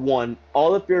Digivolves 1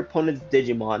 all of your opponent's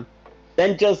Digimon,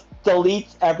 then just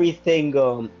deletes everything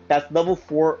that's level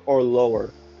 4 or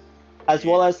lower, as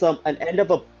well as an end of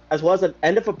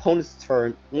opponent's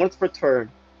turn. Once per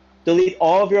turn, delete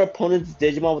all of your opponent's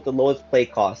Digimon with the lowest play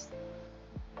cost.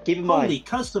 Keep in mind. Holy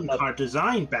custom card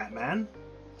design, Batman.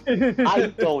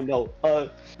 I don't know. The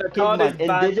card is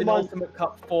banned in Ultimate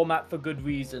Cup format for good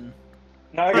reason.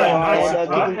 Whenever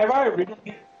I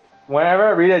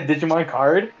read a Digimon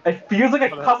card, it feels like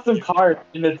a custom card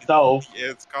in itself.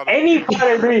 Any card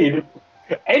I read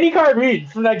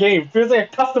from that game feels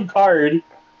like a custom card.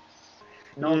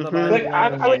 Like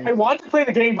I want to play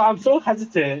the game, but I'm so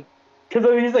hesitant because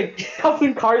of these like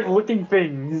custom card looking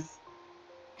things.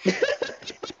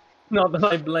 Not that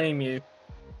I blame you.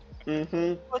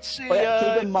 Let's see,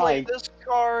 keep in mind, play this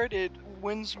card, it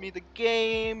wins me the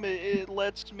game, it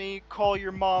lets me call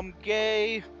your mom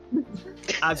gay.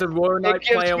 As a Royal Knight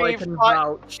player, I can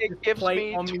vouch.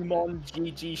 Play Omnimon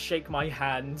GG, shake my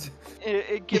hand.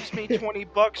 It gives me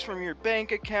 $20 from your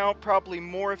bank account, probably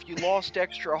more if you lost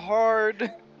extra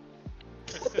hard.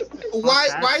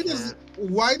 Why does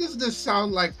this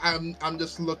sound like I'm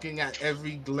just looking at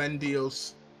every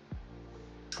Glendios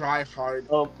try hard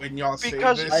when y'all say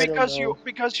this?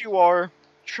 Because you are.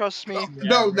 Trust me.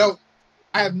 No.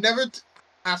 I have never.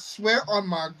 I swear on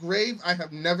my grave, I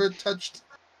have never touched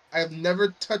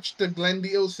the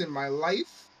Glendios in my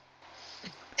life.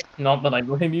 Not that I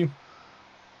blame you.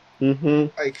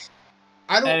 Like,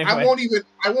 I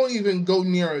won't even go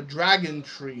near a dragon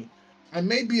tree. I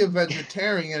may be a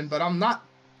vegetarian, but I'm not.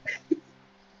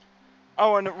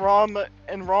 Oh,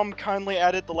 and Rom kindly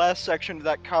added the last section to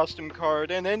that costume card,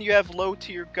 and then you have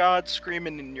low-tier god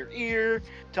screaming in your ear,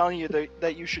 telling you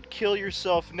that you should kill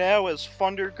yourself now as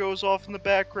thunder goes off in the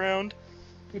background.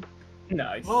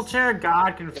 Nice. Low-tier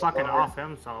god can fucking off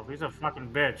himself. He's a fucking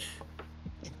bitch.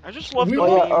 I just love the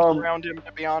memes around him,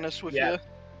 to be honest with you.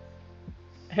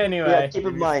 Anyway, keep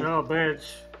in mind. Oh, bitch.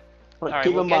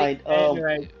 Keep in mind.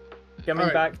 Anyway, coming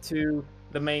back to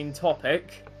the main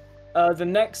topic. The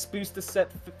next booster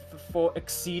set for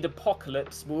Exceed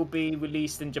Apocalypse will be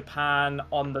released in Japan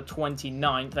on the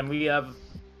 29th, and we have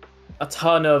a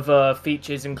ton of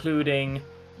features, including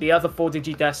the other 4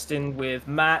 Digidestined with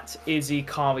Matt, Izzy,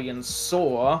 Kari, and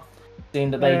Sora, seeing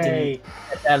that they didn't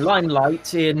get their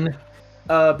limelight in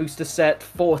booster set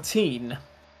 14,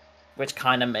 which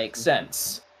kind of makes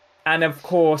sense. And of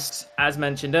course, as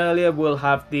mentioned earlier, we'll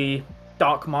have the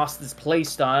Dark Master's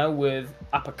playstyle with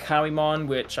Apakarimon,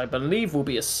 which I believe will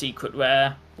be a secret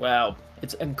rare. Well,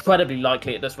 it's incredibly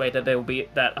likely at this rate that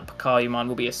Apakarimon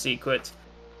will be a secret.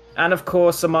 And of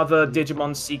course, some other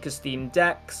Digimon Seekers themed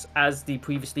decks, as the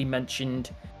previously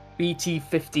mentioned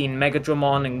BT-15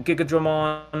 Megadramon and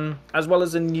Gigadramon, as well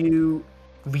as a new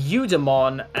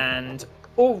Ryudamon and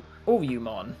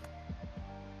Oryumon.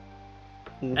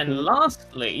 And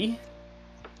lastly,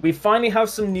 we finally have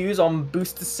some news on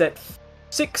booster set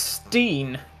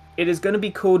 16. It is going to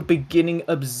be called Beginning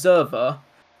Observer,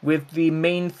 with the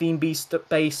main theme based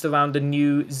around the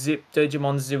new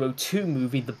Digimon 02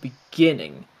 movie, The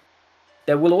Beginning.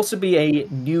 There will also be a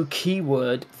new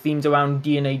keyword themed around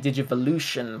DNA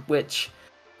Digivolution, which,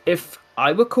 if I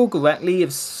recall correctly,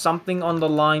 is something on the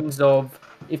lines of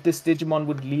if this Digimon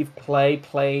would leave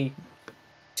play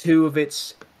 2 of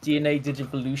its DNA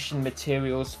Digivolution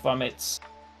materials from its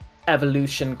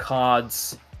evolution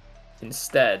cards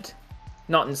instead.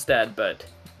 Not instead, but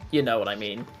you know what I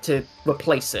mean. To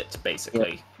replace it,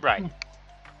 basically. Yep. Right.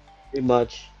 Pretty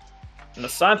much. And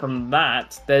aside from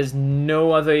that, there's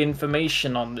no other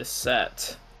information on this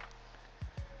set.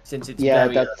 Since it's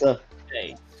very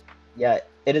early. Yeah,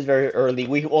 it is very early.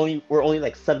 We're only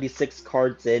like 76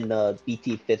 cards in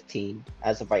BT-15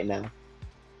 as of right now.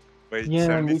 Wait, Yeah,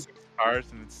 76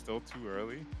 cards and it's still too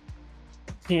early?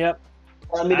 Yep.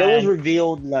 I mean, it was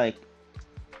revealed like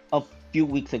a few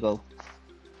weeks ago.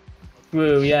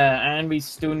 True, yeah, and we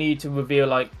still need to reveal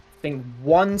like I think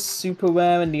one super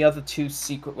rare and the other two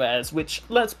secret rares. Which,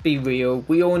 let's be real,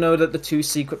 we all know that the two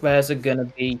secret rares are gonna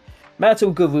be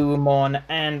Metal Garurumon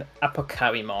and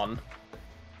Apocarimon.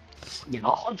 Yeah,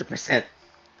 100%.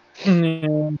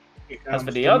 As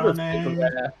for the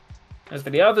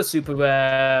other super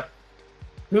rare,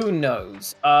 who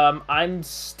knows? I'm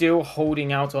still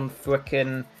holding out on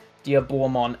frickin'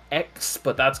 Diaboromon X,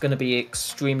 but that's going to be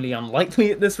extremely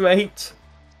unlikely at this rate.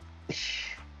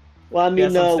 Well, I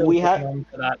mean, we had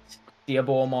that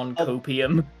Diaboromon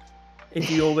copium, if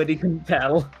you already can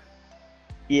tell.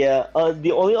 Yeah,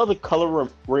 the only other color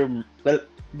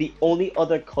the only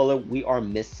other color we are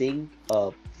missing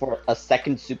for a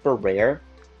second super rare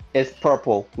is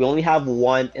purple. We only have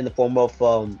one in the form of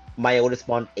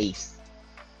Myotismon Ace.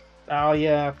 Oh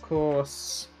yeah, of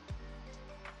course.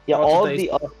 Yeah, all the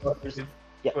other colors.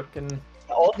 Yeah,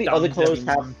 all the other colors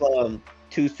have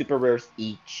two super rares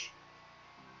each.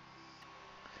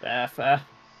 Fair.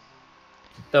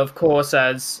 Though of course,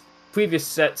 as previous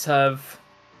sets have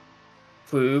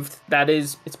proved,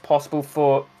 it's possible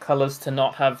for colors to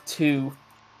not have two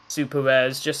super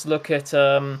rares. Just look at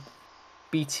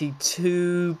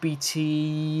BT2,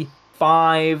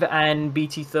 BT5, and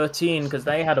BT13 because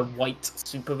they had a white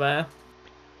super rare.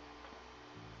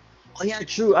 Oh yeah,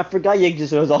 true. I forgot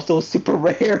Yggdrasil was also super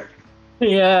rare.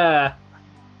 Yeah.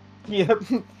 Yep.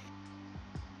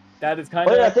 That is kind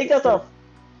of. I think that's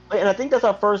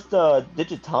our first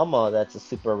Digitama that's a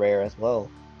super rare as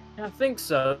well. I think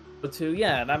so too.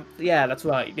 Yeah, that's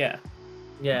right. Yeah,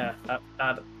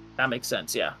 that makes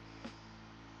sense. Yeah.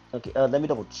 Okay, let me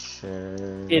double check.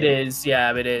 It is.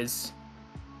 Yeah, it is.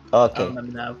 Okay.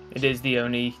 No, it is the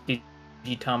only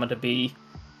Digitama to be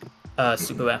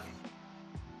super rare.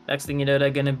 Next thing you know,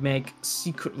 they're gonna make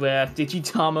secret rare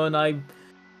Digitama,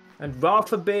 and God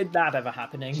forbid that ever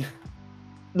happening.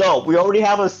 No, we already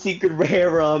have a secret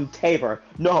rare Tamer.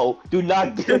 No, do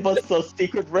not give us a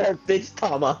secret rare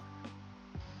Digitama.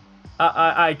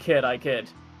 I kid.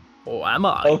 Or am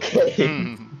I?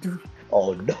 Okay.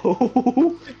 Oh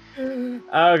no.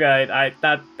 Okay,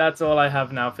 that's all I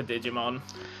have now for Digimon.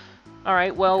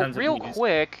 Alright, well, real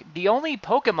quick, the only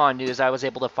Pokemon news I was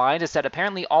able to find is that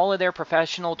apparently all of their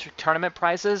professional tournament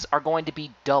prizes are going to be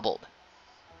doubled.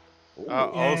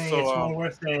 Also, it's more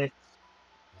worth it.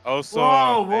 Also,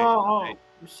 whoa.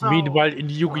 So, meanwhile, in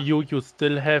Yu-Gi-Oh, you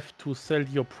still have to sell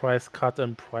your prize card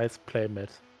and prize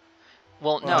playmat.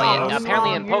 Well, no,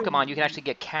 apparently in Pokemon you can actually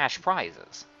get cash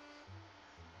prizes.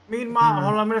 Meanwhile,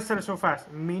 hold on, I'm gonna say this real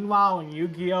fast. Meanwhile, in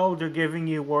Yu-Gi-Oh, they're giving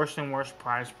you worse and worse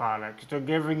prize products. They're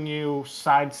giving you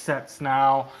side sets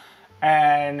now,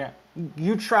 and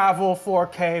you travel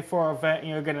 4K for an event, and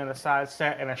you're getting a side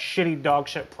set and a shitty dog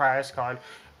shit prize card,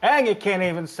 and you can't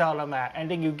even sell them at. And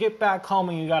then you get back home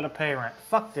and you gotta pay rent.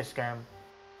 Fuck this game.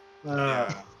 Well,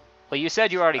 you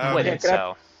said you already quit it,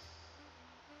 so.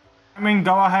 I mean,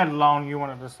 go ahead, Lone. You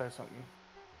wanted to say something.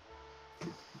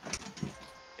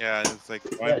 Yeah, it's like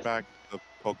going back to the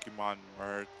Pokemon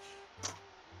merch.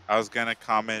 I was gonna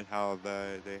comment how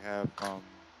they have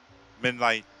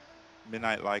Midnight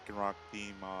Lycanroc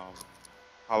theme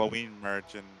Halloween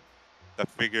merch, and the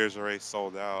figures already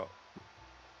sold out.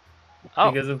 Oh,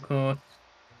 because of course.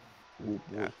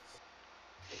 Yeah.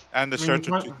 And the shirts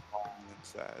are too small and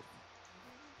sad.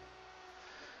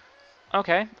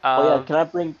 Okay. Oh yeah,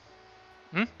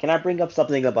 can I bring up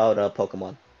something about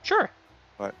Pokemon? Sure.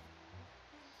 What?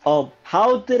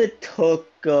 How did it took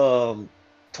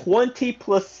 20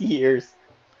 plus years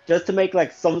just to make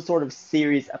like some sort of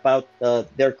series about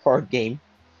their card game?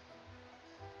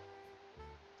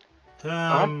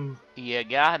 You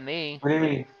got me. What do you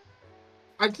mean?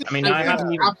 I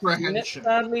haven't even seen it,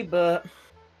 sadly, but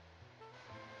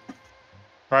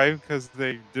Probably because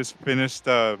they just finished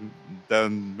the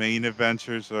main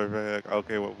adventure, so they're like,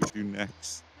 okay, what we do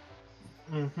next?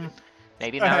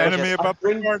 Maybe an now anime about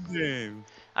the card game.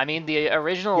 I mean, the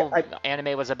original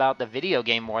anime was about the video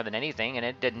game more than anything, and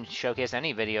it didn't showcase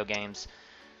any video games.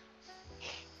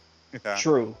 Yeah.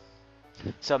 True.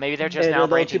 So maybe they're just now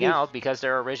branching out because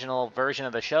their original version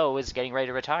of the show is getting ready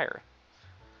to retire.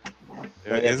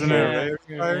 Yeah, isn't it ready to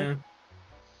retire?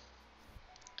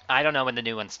 I don't know when the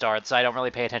new one starts, so I don't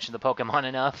really pay attention to Pokemon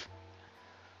enough.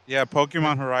 Yeah,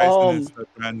 Pokemon Horizon is a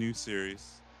brand new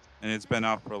series, and it's been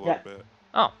out for a little bit.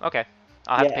 Oh, okay.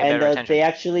 I'll have to pay better attention. They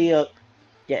actually,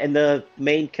 and the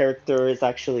main character is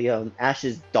actually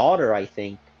Ash's daughter, I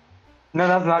think. No,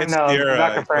 that's not. It's no, Kira, that's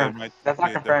not confirmed. That's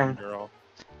not confirmed.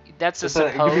 That's a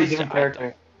supposed.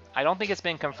 I don't think it's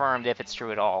been confirmed if it's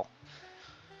true at all.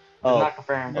 Oh, not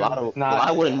confirmed. Well,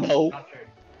 I wouldn't know.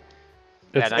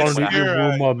 It's only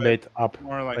a rumor made up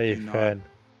by a fan.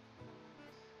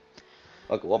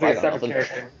 Okay, well, I got nothing.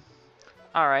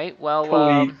 All right,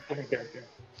 well,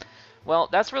 well,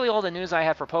 that's really all the news I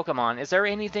have for Pokemon. Is there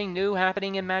anything new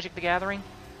happening in Magic the Gathering?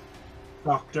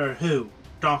 Doctor Who.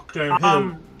 Doctor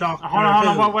Who. Doctor Hold on,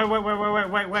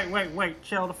 Who. wait,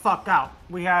 chill the fuck out.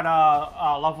 We had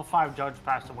a level 5 judge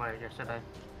pass away yesterday.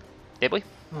 Did we?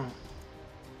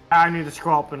 I need to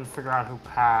scroll up and figure out who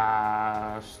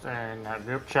passed in that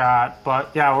group chat. But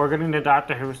yeah, we're getting the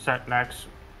Doctor Who set next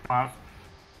month.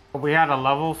 We had a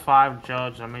level 5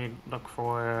 judge. Let me look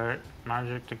for it.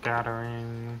 Magic the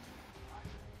Gathering.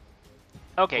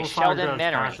 Okay, level Sheldon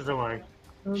passes Menery.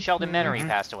 away. Sheldon Menery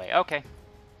passed away. Okay.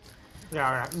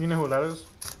 Yeah, you know who that is?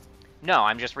 No,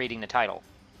 I'm just reading the title.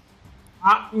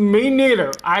 Me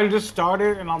neither. I just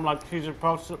started and I'm like, he's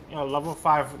supposed to, level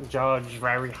 5 judge,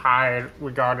 very high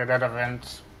regarded at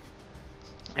events.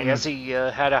 I guess he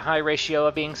had a high ratio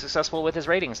of being successful with his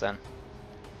ratings then.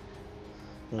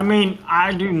 I mean,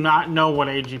 I do not know what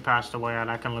age he passed away at.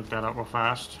 I can look that up real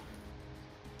fast.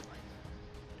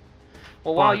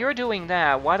 Well, while you're doing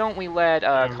that, why don't we let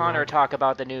Connor talk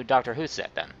about the new Doctor Who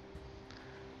set then?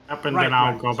 Up and then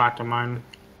I'll go back to mine.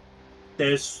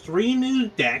 There's 3 new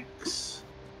decks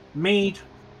made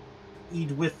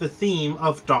with the theme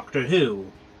of Doctor Who.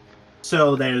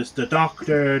 So there's the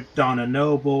Doctor, Donna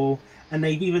Noble, and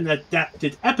they've even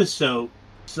adapted episodes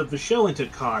of the show into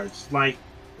cards, like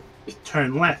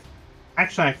Turn Left.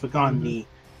 Actually, I've forgotten the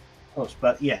post,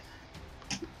 but yeah.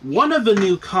 One of the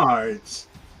new cards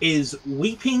is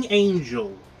Weeping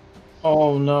Angel.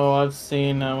 Oh no, I've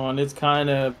seen that one. It's kind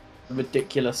of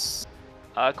ridiculous.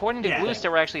 According to Gloose, there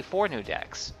were actually 4 new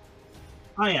decks.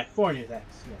 Oh yeah, 4 new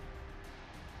decks, yeah.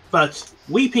 But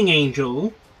Weeping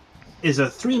Angel is a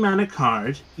 3-mana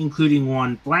card, including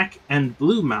 1 black and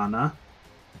blue mana.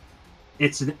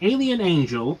 It's an alien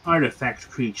angel artifact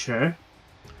creature.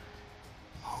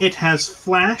 It has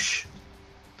Flash,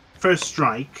 First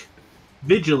Strike,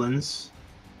 Vigilance,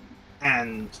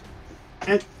 and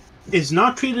it is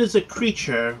not treated as a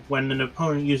creature when an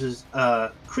opponent uses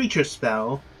a creature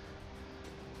spell.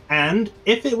 And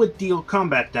if it would deal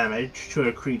combat damage to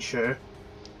a creature,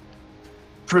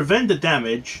 prevent the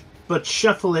damage, but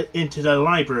shuffle it into the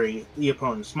library, the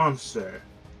opponent's monster.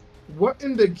 What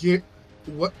in the gear?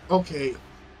 What? Okay,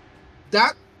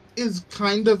 that is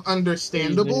kind of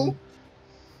understandable.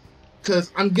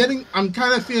 Because I'm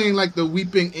kind of feeling like the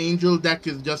Weeping Angel deck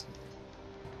is just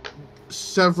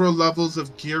several levels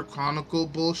of Gear Chronicle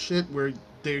bullshit where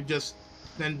they're just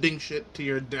sending shit to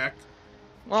your deck.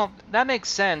 Well, that makes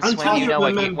sense when you know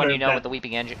what the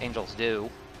Weeping Angels do.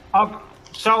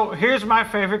 So here's my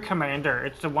favorite commander.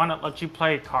 It's the one that lets you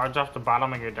play cards off the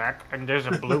bottom of your deck, and there's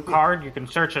a blue card. You can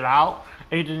search it out,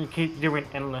 and you can keep doing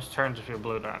endless turns with your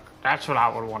blue deck. That's what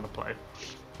I would want to play.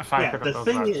 If I could have those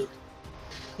decks.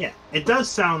 Yeah, it does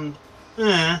sound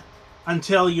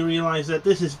until you realize that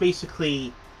this is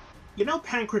basically,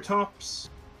 Pancratops?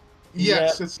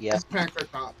 Yes, it's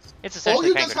Pancratops. It's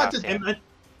essentially Pancratops.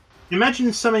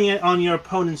 Imagine summoning it on your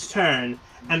opponent's turn,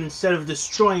 and instead of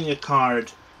destroying a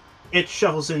card, it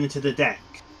shuffles it into the deck.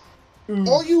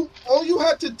 All you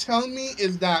had to tell me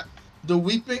is that the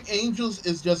Weeping Angels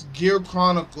is just Gear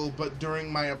Chronicle, but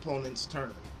during my opponent's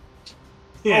turn.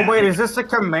 Yeah. Oh wait, is this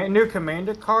a new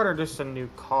commander card or just a new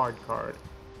card?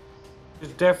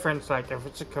 There's difference. Like if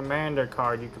it's a commander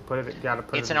card, you can put it. You gotta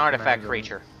put it. It's an artifact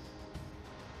creature.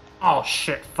 Oh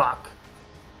shit! Fuck.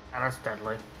 Yeah, that's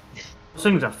deadly. Those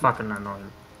things are fucking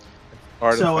annoying.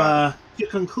 So, to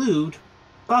conclude,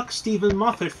 fuck Stephen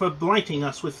Moffat for blighting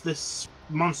us with this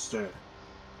monster.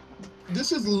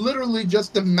 This is literally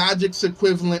just the Magic's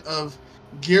equivalent of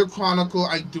Gear Chronicle.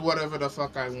 I do whatever the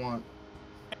fuck I want.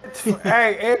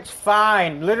 Hey, it's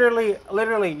fine.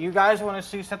 Literally, you guys want to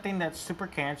see something that's super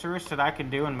cancerous that I can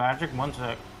do in Magic? One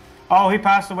sec. Oh, he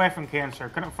passed away from cancer.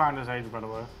 Couldn't find his age, by the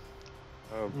way.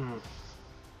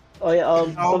 Oh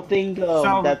yeah, something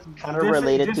that's kind of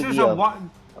related to the...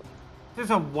 This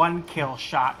is a 1-kill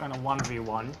shot and a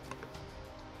 1v1.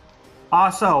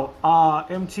 Also,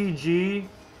 MTG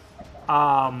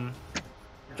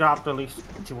dropped at least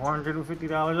 $250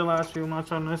 the last few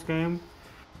months on this game.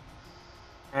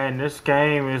 And this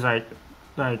game is like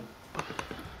I'm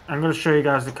gonna show you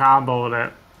guys the combo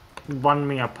that won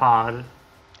me a pod.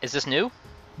 Is this new?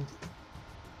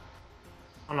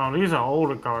 Oh no, these are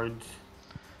older cards.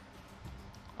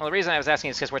 Well, the reason I was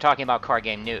asking is because we're talking about card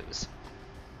game news.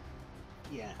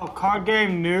 Yeah. Oh, card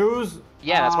game news?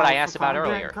 Yeah, that's what I asked about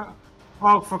earlier.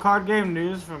 Well, for card game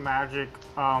news for Magic,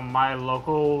 my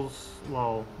locals,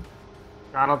 well,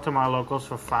 shout out to my locals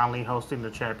for finally hosting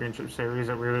the championship series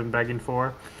that we've been begging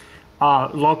for.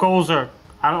 Locals are,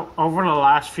 over the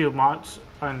last few months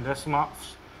and this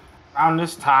month, around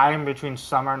this time between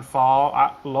summer and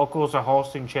fall, locals are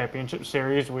hosting championship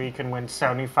series where you can win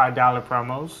 $75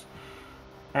 promos.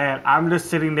 And I'm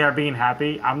just sitting there being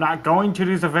happy. I'm not going to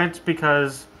these events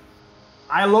because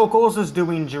my locals is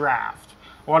doing draft.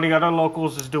 One of the other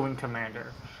locals is doing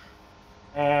Commander.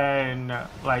 And,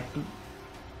 like,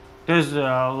 there's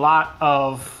a lot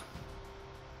of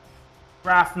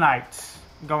draft nights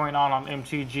going on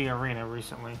MTG Arena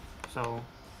recently. So.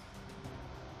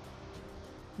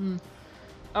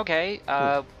 Okay,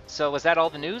 so was that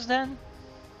all the news then?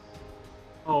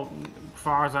 Oh, as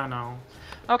far as I know.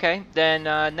 Okay, then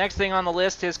next thing on the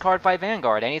list is Card Fight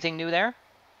Vanguard. Anything new there?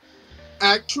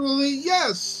 Actually,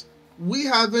 yes. We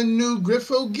have a new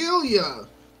Griffogilia.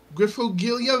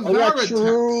 Griffogilia Varatex.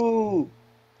 True.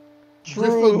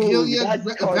 Griffogilia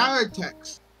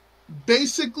Varatex.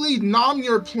 Basically, nom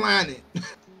your planet.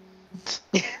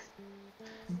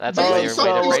 That's a weird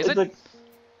way to phrase it.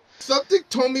 Something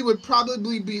Tommy would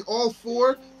probably be all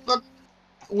for, but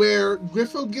where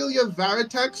Griffogilia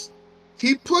Varatex,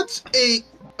 he puts a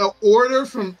order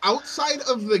from outside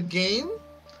of the game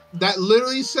that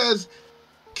literally says,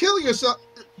 kill yourself,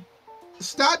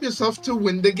 stab yourself to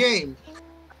win the game.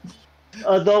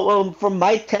 Though from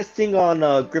my testing on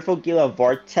Griffogilia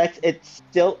Vortex, it's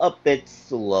still a bit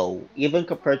slow, even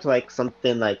compared to like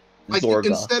something like Zorga.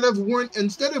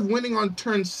 Instead of winning on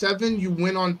turn 7, you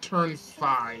win on turn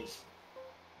 5.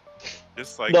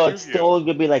 Just like no, it's still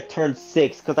gonna be like turn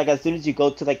 6, because like as soon as you go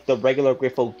to like the regular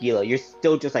Griffogilia, you're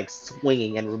still just like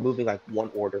swinging and removing like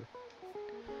one order.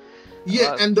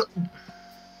 Yeah,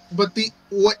 but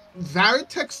what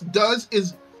Varatex does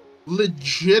is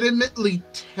legitimately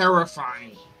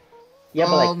terrifying. Yeah,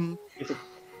 but like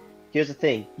here's the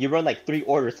thing: you run like 3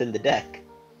 orders in the deck.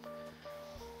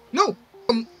 No,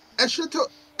 Eshato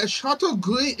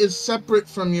Gui is separate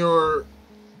from your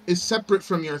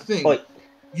thing. Oh,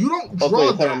 you don't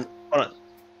draw that. Hold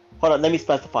on. Let me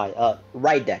specify.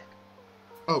 Right deck.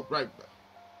 Oh, right.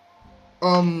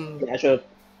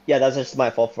 Yeah, that's just my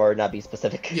fault for not being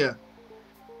specific. Yeah.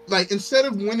 Like, instead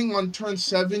of winning on turn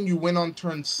 7, you win on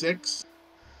turn 6.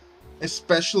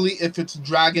 Especially if it's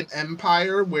Dragon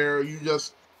Empire, where you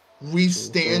just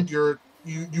restand your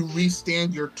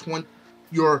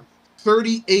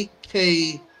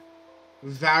 38k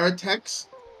Varatex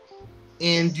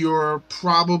and your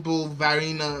probable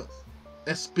Varina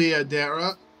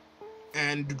Espiadera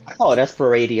and that's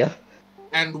Paradia.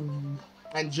 And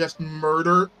just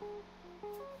murder.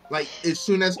 Like, as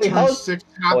soon as turn 6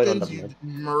 happens, you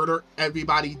murder,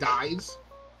 everybody dies.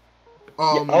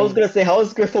 I was gonna say, how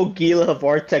is Griffogilia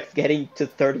Vortex getting to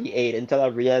 38 until I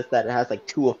realized that it has like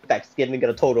 2 effects, giving it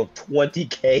a total of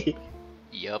 20k?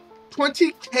 Yep.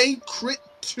 20k crit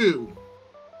 2.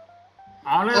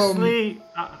 Honestly,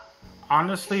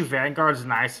 Vanguard's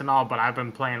nice and all, but I've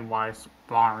been playing Weiss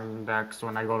barring decks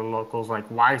when I go to locals. Like,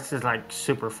 Weiss is like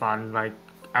super fun. Like,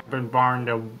 I've been barring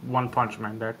the One Punch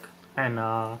Man deck. And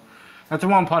that's a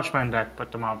One Punch Man deck,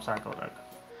 but the Mob Psycho deck.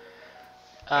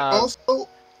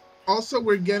 Also,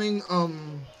 we're getting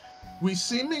we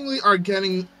seemingly are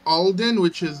getting Alden,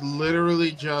 which is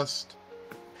literally just,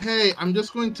 hey, I'm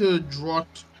just going to draw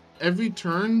every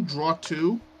turn, draw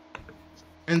 2,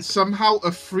 and somehow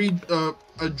a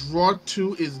draw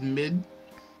 2 is mid.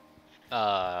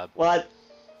 What?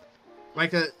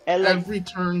 Like every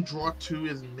turn, draw 2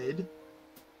 is mid.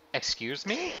 Excuse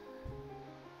me?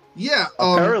 Yeah.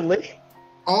 Apparently.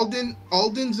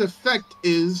 Alden's effect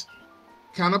is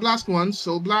Counterblast 1,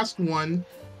 Soul Blast 1,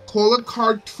 call a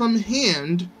card from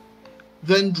hand,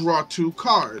 then draw 2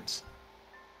 cards.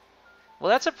 Well,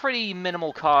 that's a pretty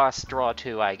minimal cost draw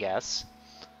 2, I guess.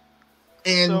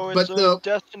 And so it's a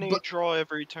Destiny draw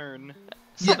every turn.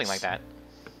 Something like that.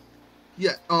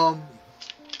 Yeah.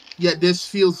 Yeah. This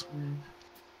feels.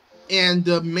 And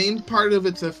the main part of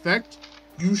its effect,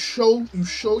 you show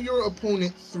your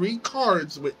opponent 3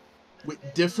 cards with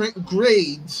different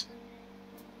grades.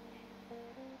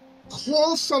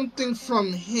 Call something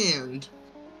from hand,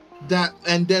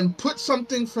 and then put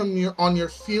something from on your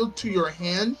field to your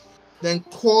hand. Then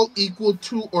call equal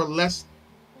to or less.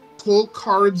 Call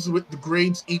cards with the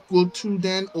grades equal to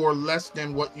then or less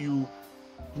than what you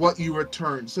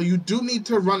return. So you do need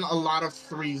to run a lot of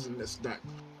 3s in this deck.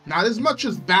 Not as much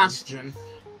as Bastion,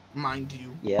 mind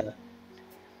you. Yeah.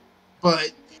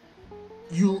 But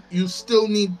you still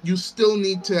need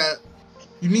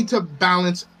to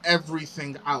balance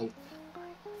everything out.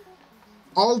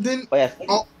 Alden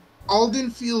Alden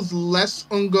feels less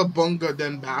unga bunga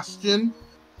than Bastion.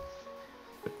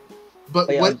 But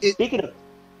speaking of,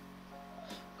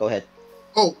 go ahead.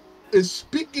 Oh,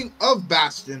 speaking of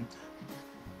Bastion,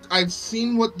 I've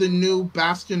seen what the new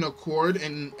Bastion Accord,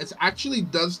 and it actually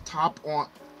does top on.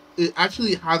 It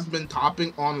actually has been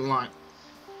topping online.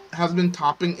 Has been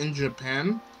topping in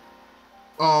Japan.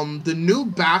 The new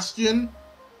Bastion,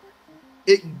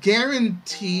 it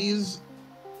guarantees,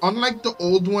 unlike the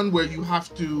old one where you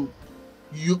have to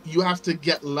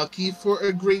get lucky for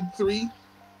a grade 3.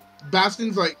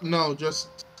 Bastion's like, no,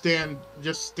 just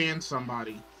stand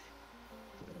somebody.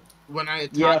 When I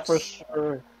attack, yeah, for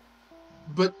sure.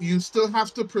 But you still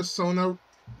have to persona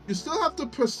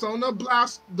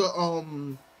blast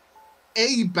the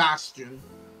A Bastion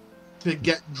to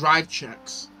get drive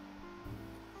checks.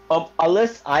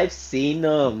 Unless I've seen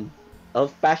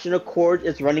of Bastion Accord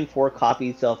is running 4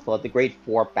 copies of the grade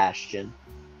 4 Bastion.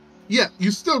 Yeah,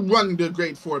 you still run the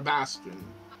grade 4 Bastion.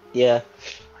 Yeah.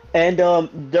 And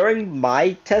during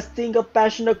my testing of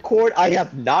Bastion Accord, I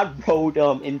have not rode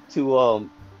into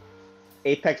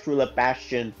Apex Ruler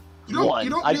Bastion. You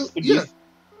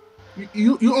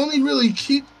only really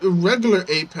keep a regular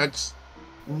Apex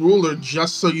Ruler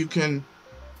just so you can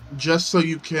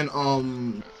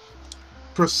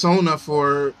persona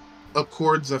for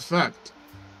Accord's effect.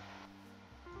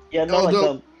 Yeah,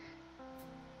 no,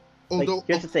 although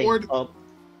here's the thing.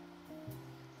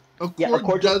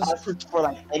 Accord does for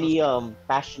like any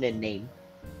passionate name.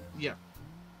 Yeah.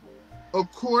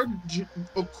 Accord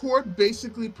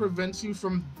basically prevents you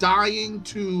from dying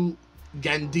to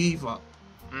Gandiva.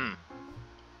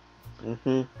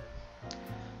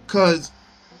 Because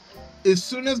as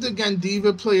soon as the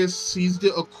Gandiva player sees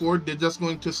the Accord, they're just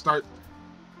going to start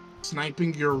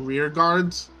sniping your rear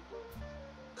guards.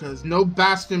 Because no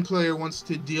Bastion player wants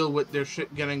to deal with their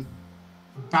shit getting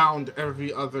bound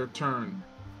every other turn.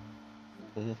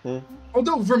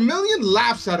 Although Vermilion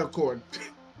laughs at Accord.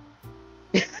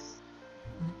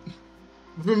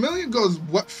 Vermilion goes,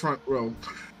 what front row?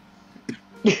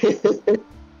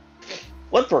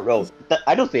 What front row?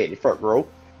 I don't see any front row.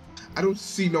 I don't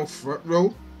see no front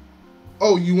row.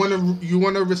 Oh, you wanna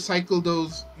recycle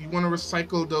those? You wanna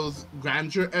recycle those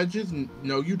grandeur edges?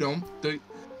 No, you don't.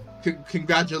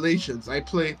 Congratulations. I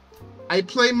play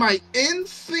my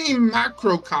in-theme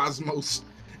Macrocosmos,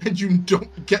 and you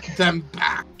don't get them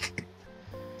back.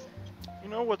 You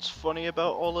know what's funny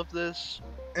about all of this?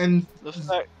 And the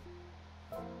fact.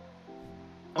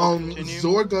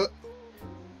 Zorga.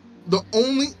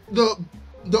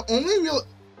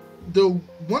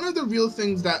 One of the real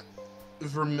things that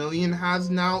Vermilion has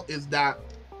now is that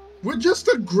we're just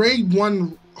a grade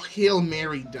 1 Hail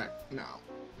Mary deck now.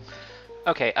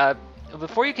 Okay,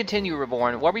 before you continue,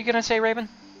 Reborn, what were you gonna say, Raven?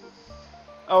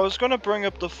 I was gonna bring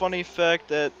up the funny fact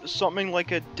that something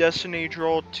like a Destiny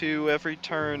draw 2 every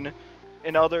turn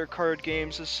in other card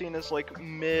games is seen as like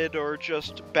mid or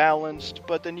just balanced,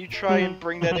 but then you try and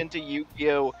bring that into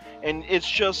Yu-Gi-Oh! And it's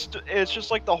just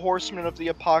like the Horsemen of the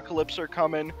Apocalypse are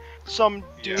coming. Some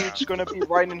dude's gonna be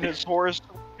riding his horse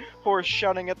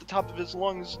shouting at the top of his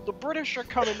lungs, "The British are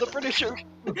coming, the British are..."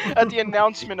 at the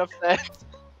announcement of that.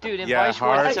 Dude, in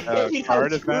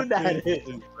hard advantage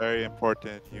is very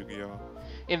important in Yu-Gi-Oh!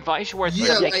 In Weisschwartz,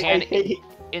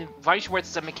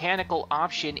 it's a mechanical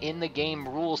option in the game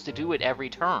rules to do it every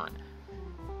turn.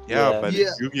 Yeah, but in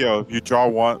Yu-Gi-Oh! If you draw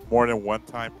more than one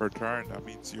time per turn, that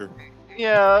means you're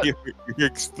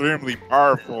extremely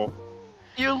powerful.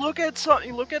 You look at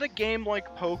a game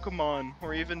like Pokemon,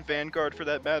 or even Vanguard for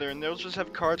that matter, and they'll just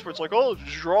have cards where it's like, oh,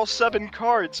 draw 7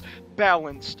 cards,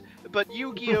 balanced. But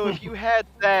Yu-Gi-Oh! If you had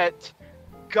that,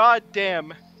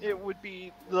 goddamn, it would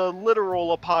be the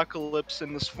literal apocalypse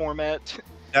in this format.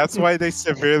 That's why they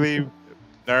severely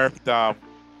nerfed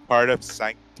Part of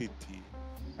Sanctity,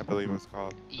 I believe it was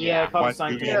called. Yeah, Part of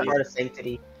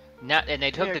Sanctity. And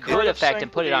they took the good effect and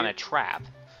put it on a trap.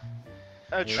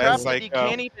 A trap that you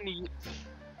can't even...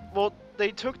 Well,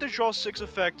 they took the draw 6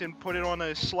 effect and put it on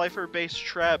a Slifer-based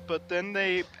trap, but then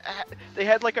they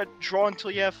had like a draw until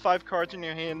you have 5 cards in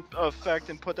your hand effect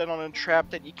and put that on a trap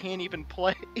that you can't even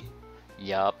play.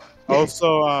 Yup.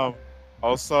 Also on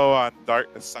Silent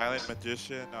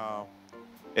Magician,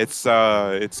 its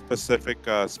specific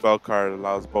spell card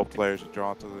allows both players to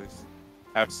draw into this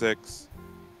F6.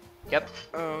 Yep.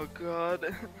 Oh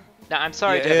god. No, I'm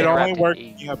sorry to it interrupt. only works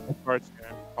when you have both cards in your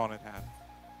opponent hand.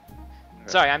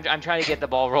 Sorry, I'm trying to get the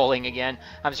ball rolling again.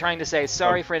 I'm trying to say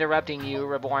sorry for interrupting you,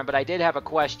 Reborn, but I did have a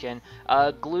question.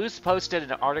 Gloos posted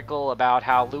an article about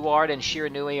how Luard and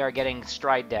Shiranui are getting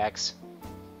stride decks.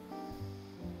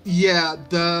 Yeah,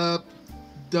 the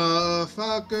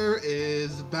fucker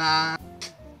is back.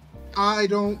 I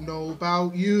don't know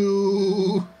about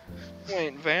you.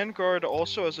 Wait, Vanguard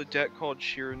also has a deck called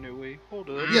Shiranui. Hold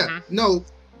up. Yeah, no.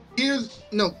 Because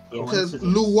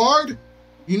Luard,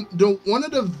 one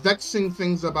of the vexing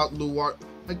things about Luard,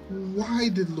 like, why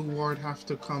did Luard have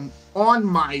to come on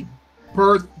my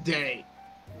birthday?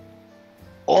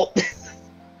 Oh.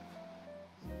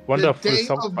 Wonderful the day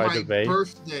song, of by my the way. Is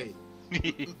birthday.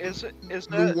 that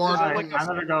I'm like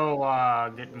gonna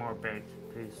go get more baked,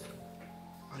 please.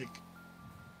 Like,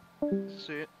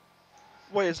 see?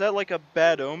 Wait, is that like a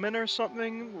bad omen or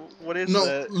something? What is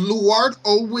that? Luard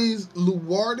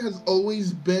has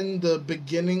always been the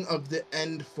beginning of the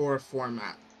end for a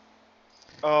format.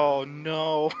 Oh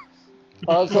no.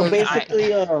 So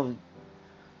basically,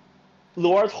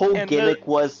 Luard's whole gimmick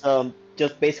was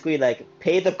just basically like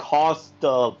pay the cost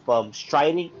of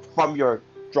striding from your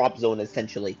drop zone,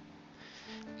 essentially.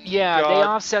 Yeah, they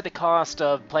offset the cost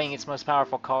of playing its most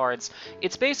powerful cards.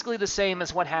 It's basically the same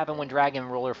as what happened when Dragon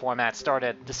Ruler format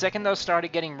started. The second those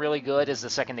started getting really good is the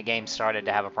second the game started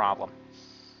to have a problem.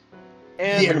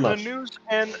 And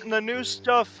the new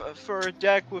stuff for a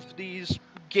deck with these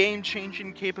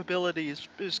game-changing capabilities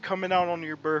is coming out on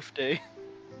your birthday.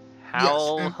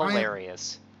 How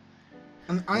hilarious.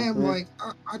 And I am like,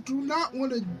 I do not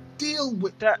want to deal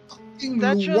with that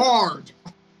Luard.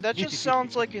 That just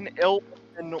sounds like an elf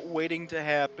waiting to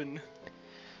happen.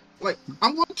 Like,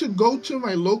 I'm going to go to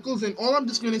my locals and all I'm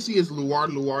just going to see is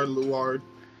Luard.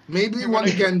 Maybe one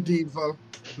again, Diva.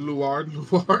 Luard.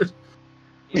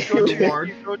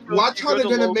 Watch how they're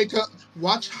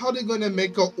gonna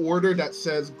make a order that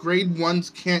says grade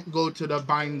 1s can't go to the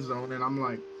bind zone, and I'm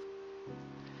like,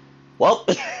 well.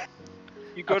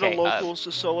 You go to locals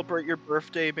to celebrate your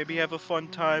birthday, maybe have a fun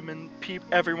time, and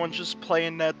everyone's just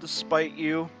playing that despite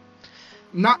you.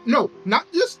 Not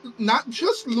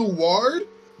just Luard,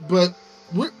 but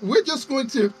we're just going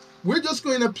to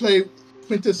play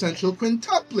quintessential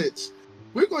quintuplets.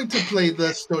 We're going to play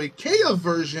the Stoicheia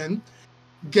version.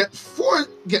 Get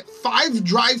 5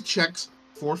 drive checks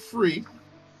for free.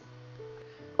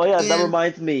 Oh yeah, that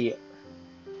reminds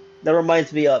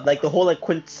me of like the whole like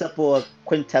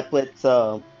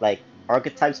quintuplets like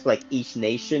archetypes for like each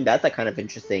nation. That's like kind of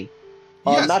interesting.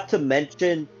 Yes. Not to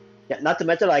mention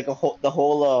like the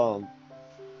whole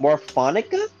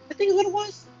Morphonica, I think is what it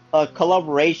was.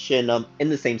 Collaboration in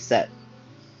the same set.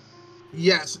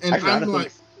 Yes, and actually, I'm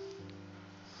like,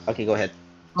 okay, go ahead.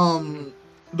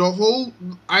 The whole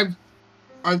I've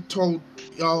told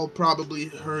y'all probably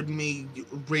heard me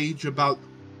rage about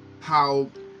how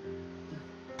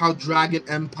Dragon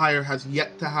Empire has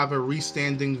yet to have a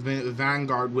restanding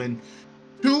Vanguard when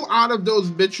 2 out of those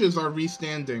bitches are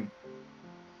restanding.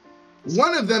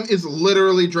 One of them is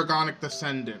literally Dragonic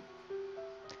Descendant.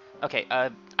 Okay,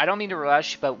 I don't mean to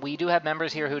rush, but we do have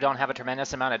members here who don't have a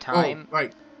tremendous amount of time. Oh,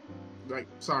 right,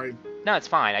 sorry. No, it's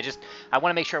fine. I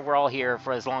want to make sure we're all here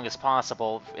for as long as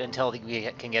possible until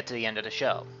we can get to the end of the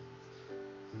show.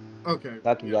 Okay.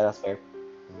 Yeah, that's fair.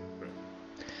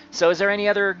 So is there any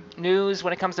other news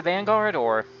when it comes to Vanguard,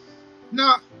 or?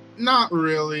 Not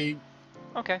really.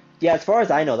 Okay. Yeah, as far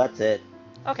as I know, that's it.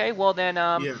 Okay, well then,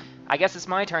 I guess it's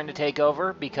my turn to take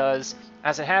over, because,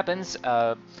 as it happens,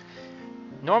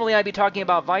 normally I'd be talking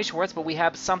about Weisschwartz, but we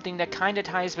have something that kind of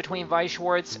ties between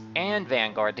Weisschwartz and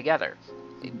Vanguard together.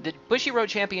 The Bushiroad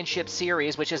Championship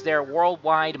Series, which is their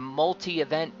worldwide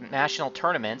multi-event national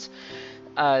tournament,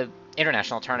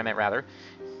 international tournament rather,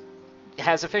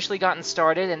 has officially gotten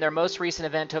started, and their most recent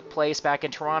event took place back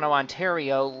in Toronto,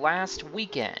 Ontario last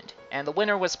weekend. And the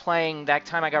winner was playing, that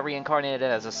time I got reincarnated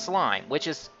as a slime, which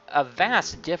is a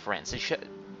vast difference.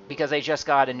 Because they just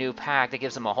got a new pack that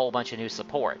gives them a whole bunch of new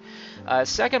support.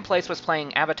 Second place was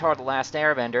playing Avatar The Last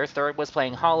Airbender, third was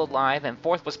playing Hollowed Live, and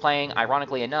fourth was playing,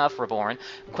 ironically enough, Reborn,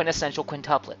 Quintessential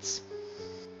Quintuplets.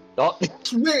 I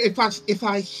swear, if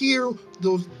I hear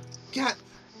those... God,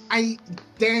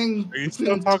 dang... Are you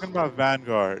still talking about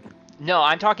Vanguard? No,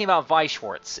 I'm talking about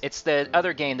Weisschwartz. It's the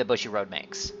other game that Bushiroad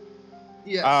makes.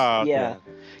 Yes. Okay. Yeah.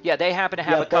 Yeah, they happen to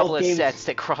have a couple of sets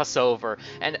that cross over.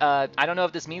 And I don't know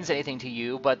if this means anything to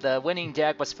you, but the winning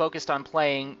deck was focused on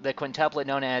playing the quintuplet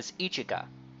known as Ichika.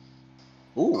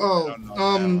 Ooh. Oh,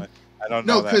 I don't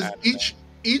know because each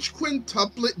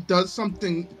quintuplet does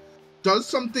something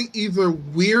either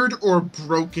weird or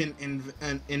broken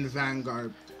in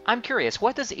Vanguard. I'm curious,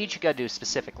 what does Ichika do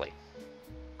specifically?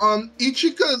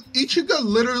 Ichika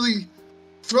literally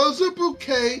throws a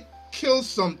bouquet, kills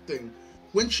something.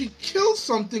 When she kills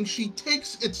something, she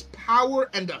takes its power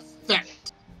and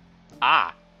effect.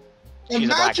 Ah. She's a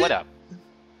Black Widow.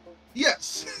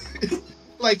 Yes.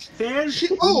 Like, balance.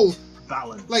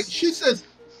 Like, she says,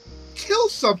 kill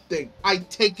something, I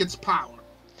take its power.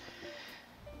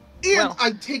 And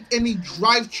I take any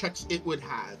drive checks it would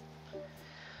have.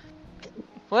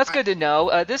 Well, that's good to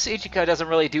know. This Ichiko doesn't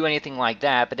really do anything like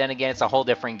that, but then again, it's a whole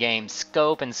different game.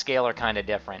 Scope and scale are kind of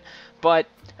different. But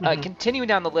continuing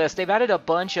down the list, they've added a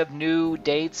bunch of new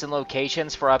dates and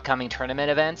locations for upcoming tournament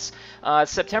events.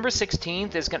 September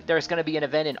 16th, there's going to be an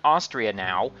event in Austria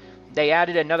now. They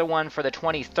added another one for the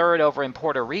 23rd over in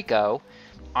Puerto Rico.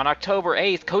 On October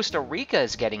 8th, Costa Rica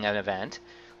is getting an event.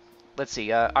 Let's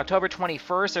see, October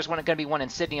 21st, there's going to be one in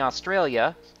Sydney,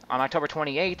 Australia. On October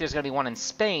 28th, there's going to be one in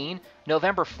Spain.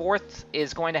 November 4th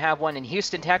is going to have one in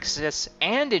Houston, Texas,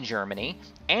 and in Germany,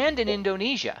 and in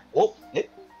Indonesia. Oh,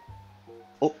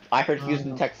 I heard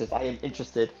Houston, Texas. I am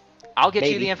interested. I'll get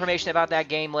you the information about that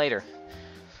game later.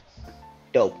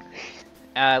 Dope.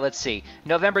 Let's see.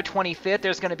 November 25th,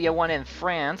 there's going to be a one in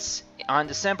France. On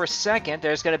December 2nd,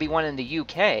 there's going to be one in the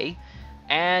UK.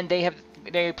 And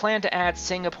they plan to add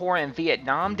Singapore and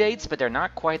Vietnam dates, but they're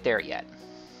not quite there yet.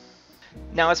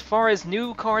 Now, as far as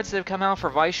new cards that have come out for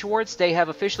Vice Schwartz, they have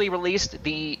officially released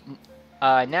the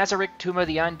Nazarick Tomb of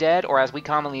the Undead, or as we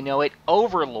commonly know it,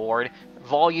 Overlord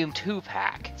Volume 2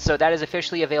 pack. So that is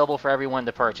officially available for everyone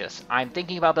to purchase. I'm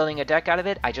thinking about building a deck out of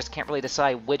it. I just can't really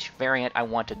decide which variant I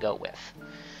want to go with.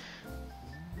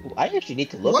 I actually need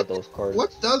to look at those cards.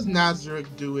 What does Nazarick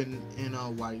do in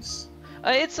Weiss?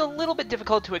 It's a little bit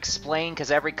difficult to explain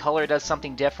because every color does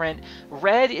something different.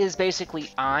 Red is basically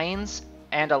Ainz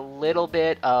and a little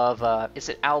bit of, is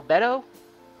it Albedo?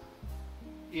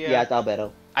 Yeah, it's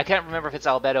Albedo. I can't remember if it's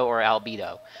Albedo or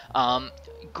Albedo.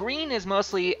 Green is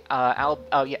mostly,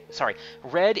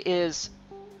 Red is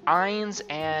Ainz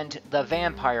and the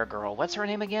vampire girl. What's her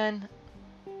name again?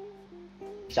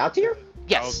 Shoutier?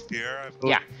 Yes.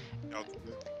 Yeah.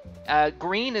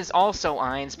 Green is also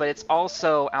Ainz, but it's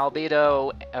also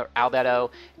Albedo,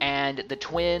 and the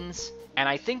twins, and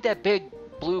I think that big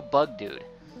blue bug dude.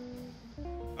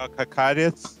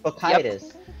 Cocytus?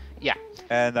 Cocytus. Yep. Yeah.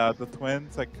 And the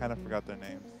twins, I kind of forgot their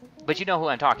names. But you know who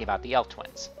I'm talking about, the elf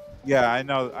twins. Yeah, I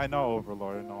know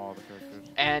Overlord, I know all the characters.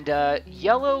 And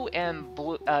yellow and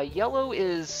blue, yellow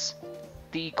is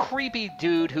the creepy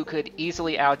dude who could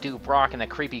easily outdo Brock in the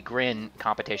creepy grin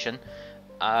competition.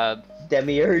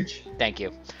 Demiurge. Thank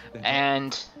you.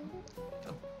 And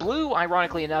blue,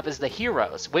 ironically enough, is the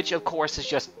heroes, which of course is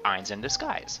just Ainz in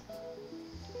disguise.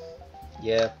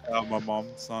 Yeah. My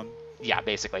mom's son. Yeah,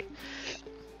 basically.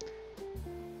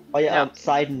 Oh yeah. Now,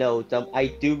 side note, I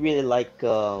do really like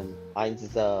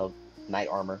Ainz's knight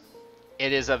armor.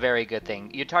 It is a very good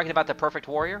thing. You're talking about the Perfect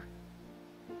Warrior?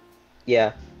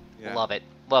 Yeah. Love it.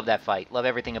 Love that fight. Love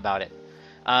everything about it.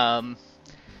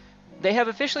 They have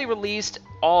officially released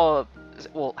have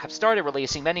started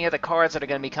releasing many of the cards that are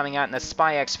going to be coming out in the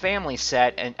Spy X family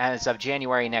set as of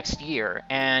January next year.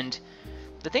 And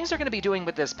the things they're going to be doing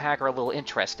with this pack are a little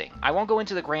interesting. I won't go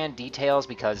into the grand details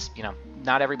because,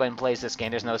 not everyone plays this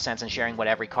game. There's no sense in sharing what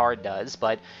every card does,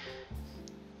 but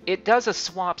it does a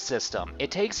swap system. It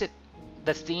takes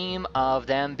the theme of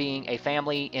them being a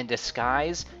family in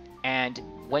disguise, and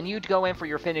when you go in for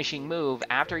your finishing move,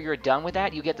 after you're done with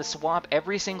that, you get to swap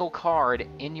every single card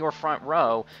in your front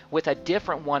row with a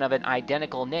different one of an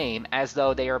identical name, as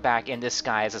though they are back in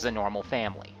disguise as a normal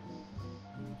family.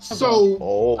 So,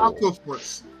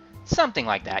 Aquaforce. Something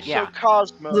like that, yeah. So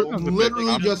Cosmo.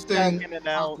 Literally just saying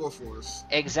Aquaforce.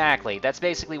 Exactly. That's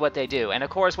basically what they do. And of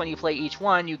course, when you play each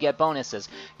one, you get bonuses.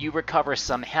 You recover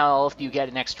some health, you get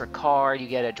an extra card, you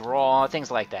get a draw,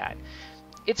 things like that.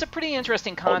 It's a pretty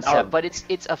interesting concept, but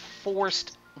it's a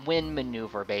forced win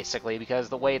maneuver, basically, because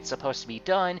the way it's supposed to be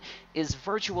done is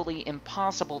virtually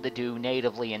impossible to do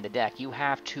natively in the deck. You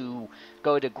have to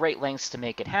go to great lengths to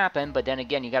make it happen, but then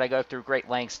again, you gotta go through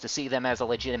great lengths to see them as a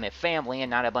legitimate family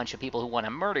and not a bunch of people who want to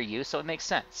murder you, so it makes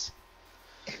sense.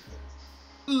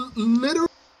 Literally,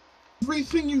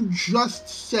 everything you just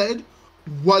said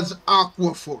was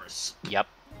Aquaforce. Yep.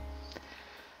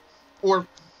 Or...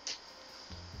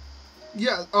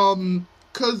 Yeah,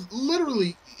 because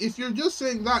literally, if you're just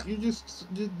saying that,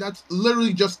 that's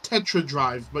literally just Tetra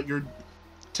Drive, but you're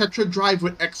Tetra Drive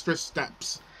with extra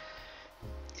steps.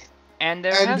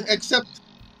 Except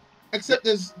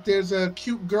there's a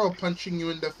cute girl punching you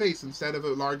in the face instead of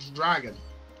a large dragon.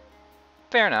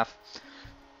 Fair enough.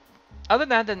 Other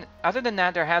than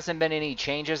that, there hasn't been any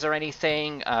changes or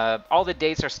anything. All the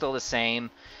dates are still the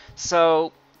same,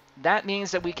 so that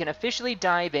means that we can officially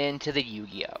dive into the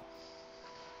Yu-Gi-Oh!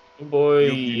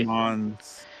 Boy.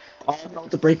 Oh,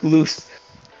 to break loose.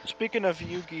 Speaking of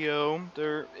Yu-Gi-Oh,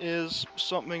 there is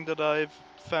something that I've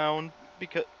found,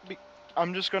 because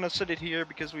I'm just gonna set it here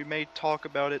because we may talk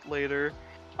about it later.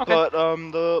 Okay. But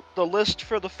the list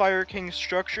for the Fire King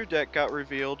structure deck got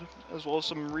revealed, as well as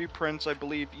some reprints, I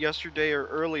believe, yesterday or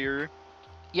earlier.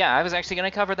 Yeah, I was actually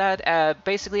going to cover that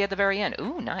basically at the very end.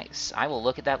 Ooh, nice. I will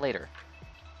look at that later.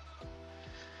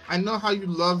 I know how you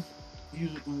love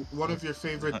one of your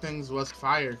favorite things was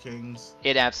Fire Kings.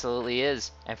 It absolutely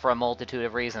is, and for a multitude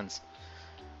of reasons.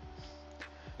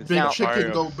 Big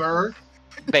chicken go burr.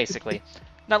 Basically.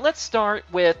 Now let's start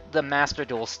with the Master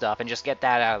Duel stuff and just get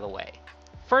that out of the way.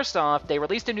 First off, they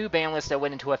released a new ban list that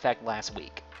went into effect last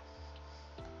week.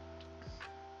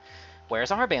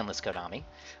 Where's our ban list, Konami?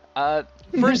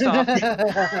 First off...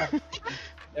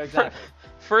 Exactly.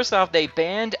 First off, they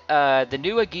banned the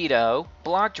new Agido,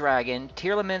 Block Dragon,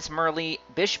 Tearlaments Merly,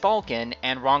 Bish Balkan,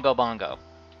 and Rongo Bongo.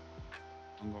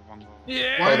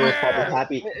 Yeah.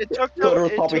 Toto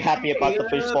was probably happy about the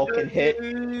Bish Balkan hit.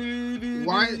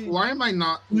 Why am I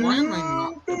not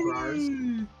surprised?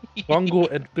 Bongo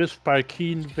and Bish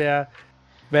Balkan were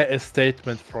a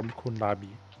statement from Konami.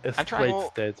 A straight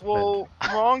statement. Well,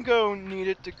 Rongo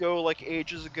needed to go like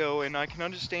ages ago, and I can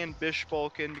understand Bish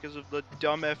Balkan because of the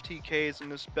dumb FTKs in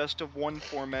this best of one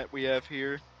format we have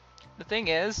here. The thing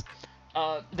is,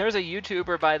 there's a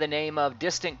YouTuber by the name of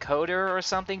Distant Coder or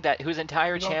something whose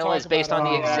entire channel is based on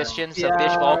the existence of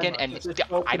Bish Balkan, and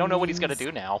I don't know what he's gonna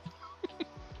do now.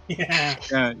 Yeah.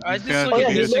 I just look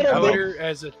at Distant Coder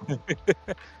as a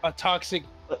toxic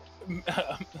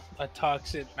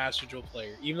Master Duel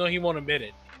player, even though he won't admit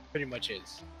it. Pretty much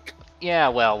is. Yeah,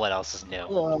 well, what else is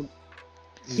new?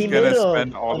 He made a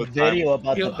video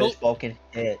about the Bish Balkan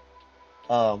hit.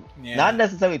 Not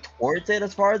necessarily towards it,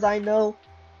 as far as I know.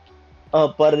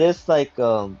 But it is like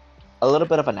a little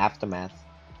bit of an aftermath.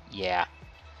 Yeah.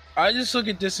 I just look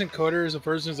at Distant Coder as a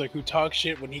person who's like who talks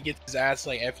shit when he gets his ass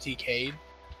like FTK'd,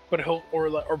 but he'll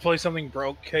or play something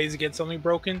broke, plays against something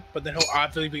broken, but then he'll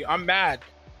obviously be, I'm mad.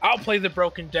 I'll play the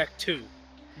broken deck too.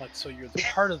 I'm like, so you're the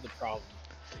part of the problem.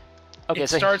 Okay, it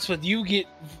starts with you get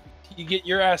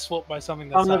your ass whooped by something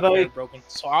that's not fair and broken,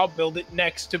 so I'll build it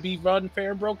next to be run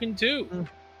fair and broken too,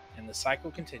 and the cycle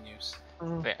continues.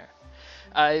 Fair.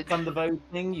 From the very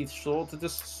thing you swore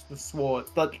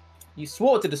to you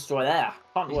swore to destroy there.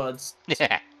 Fun words.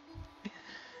 Yeah.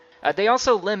 They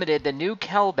also limited the new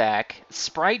Kelbeck,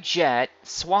 Sprite Jet,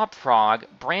 Swap Frog,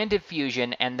 Branded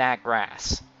Fusion, and That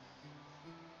Grass.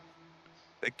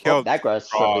 They killed that grass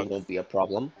certainly won't be a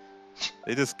problem.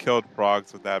 They just killed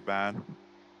frogs with that ban.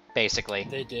 Basically.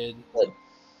 They did.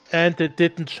 And they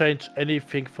didn't change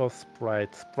anything for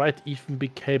Sprite. Sprite even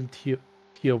became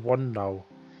tier 1 now.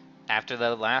 After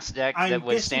the last deck that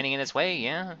was standing in its way,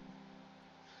 yeah.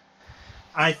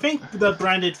 I think the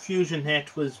Branded Fusion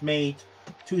hit was made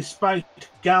to spite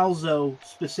Galzo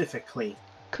specifically.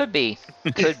 Could be.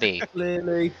 Could be.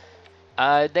 Clearly.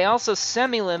 They also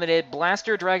semi-limited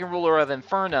Blaster Dragon Ruler of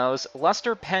Infernos,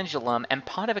 Luster Pendulum, and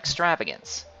Pot of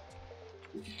Extravagance.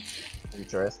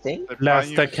 Interesting.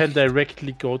 Blaster can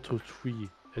directly go to 3.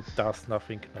 It does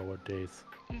nothing nowadays.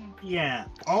 Yeah,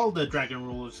 all the Dragon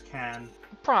Rulers can.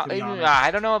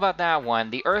 I don't know about that one.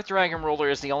 The Earth Dragon Ruler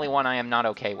is the only one I am not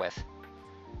okay with.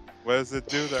 What does it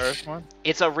do, the Earth one?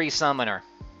 It's a resummoner.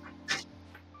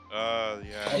 Yeah.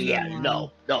 Oh yeah,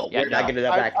 no, yeah, we're not getting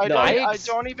that back.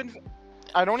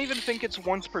 I don't even think it's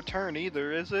once per turn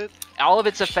either, is it? All of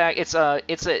its effect, it's a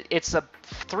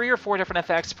 3 or 4 different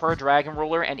effects per Dragon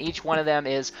Ruler, and each one of them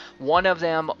is one of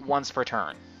them once per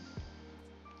turn.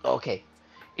 Okay.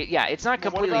 It's not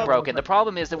completely broken. The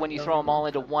problem is that when you throw them all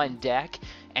into one deck,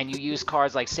 and you use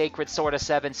cards like Sacred Sword of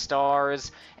 7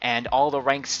 Stars, and all the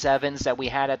rank 7s that we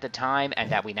had at the time,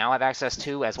 and that we now have access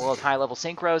to, as well as high-level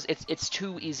Synchros, it's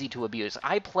too easy to abuse.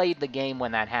 I played the game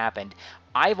when that happened.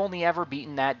 I've only ever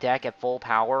beaten that deck at full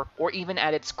power, or even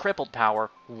at its crippled power,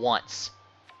 once.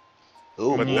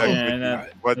 Ooh,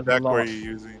 what deck were you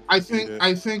using? I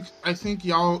think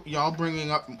y'all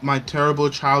bringing up my terrible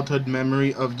childhood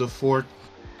memory of the four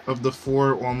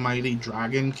almighty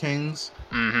Dragon Kings.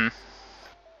 Mm-hmm.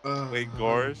 Wait,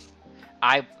 Gores?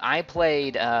 I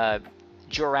played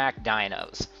Jurak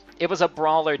Dinos. It was a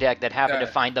brawler deck that happened to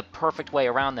find the perfect way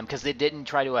around them because it didn't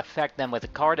try to affect them with the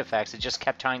card effects. It just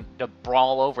kept trying to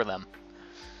brawl over them.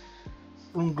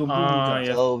 So, in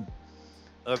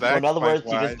other words,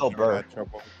 you just go burr.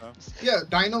 Yeah,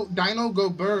 Dino go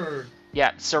burr.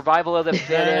 Yeah, Survival of the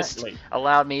Fittest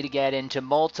allowed me to get into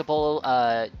multiple,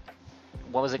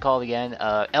 what was it called again?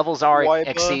 Evilzar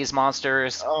Xyz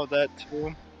monsters. Oh, that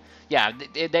too. Yeah,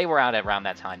 they were out around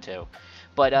that time too.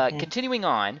 But continuing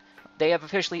on, they have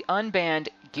officially unbanned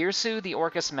Girsu, the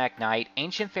Orcus Mech Knight,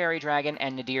 Ancient Fairy Dragon,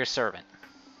 and Nadir's Servant.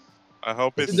 I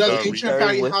hope it's Does Ancient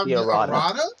Fairy have the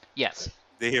errata? Yes.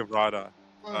 The errata.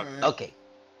 Okay.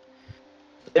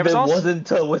 If it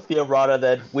wasn't with the errata,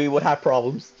 then we would have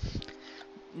problems.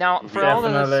 Now, for all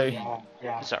of those,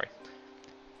 sorry.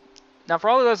 Now, for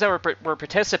all of those that were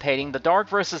participating, the Dark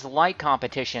versus Light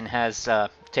competition has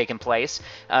taken place.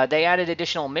 They added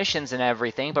additional missions and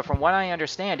everything, but from what I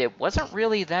understand, it wasn't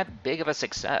really that big of a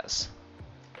success.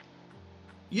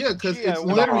 Yeah, because it's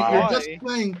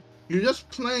literally you're just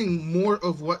playing more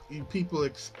of what people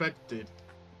expected.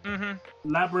 Mm-hmm.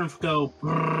 Labyrinth go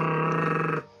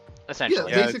brrrr. Essentially.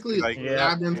 Yeah, basically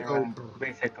Labyrinth go brrrr.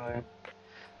 Basically.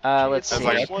 Let's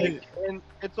see.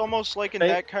 It's almost like in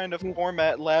that kind of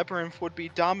format, Labyrinth would be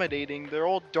dominating. They're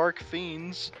all dark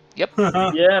fiends. Yep.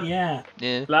 Yeah.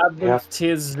 Labyrinth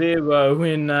tier 0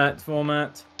 in that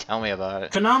format. Tell me about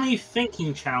it. Konami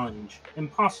thinking challenge.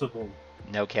 Impossible.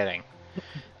 No kidding.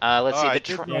 Let's see. I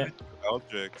did run into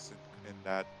Eldrix in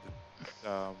that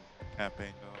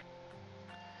campaign, though.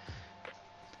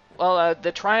 Well,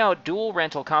 the tryout dual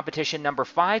rental competition number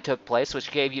 5 took place,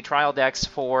 which gave you trial decks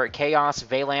for Chaos,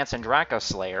 Valance, and Draco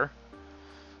Slayer.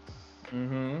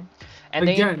 Mm-hmm. And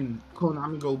again,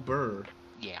 Konami go burr.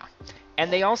 Yeah.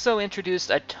 And they also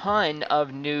introduced a ton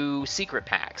of new secret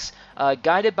packs.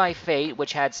 Guided by Fate,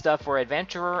 which had stuff for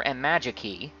Adventurer and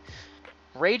Magic-Key.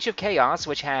 Rage of Chaos,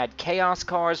 which had Chaos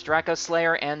cards, Draco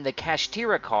Slayer, and the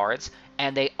Kashtira cards,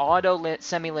 and they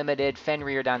semi-limited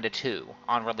Fenrir down to 2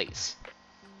 on release.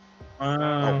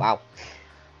 Oh, wow.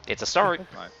 It's a start.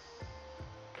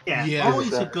 Yeah,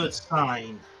 always a good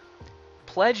sign.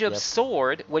 Pledge of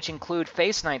Sword, which include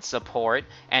Face Knight support,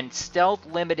 and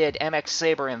stealth-limited MX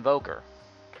Saber Invoker.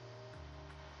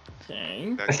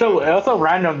 Okay. So it was so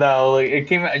random though. Like it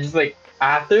came out just like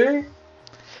after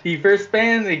he first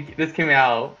banned. This came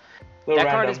out. That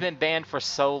card has been banned for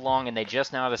so long, and they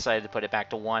just now decided to put it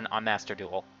back to 1 on Master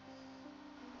Duel.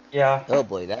 Yeah. Oh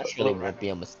boy, that really would be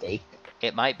a mistake.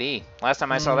 It might be. Last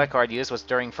time I saw that card used was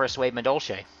during First Wave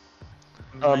Madolche.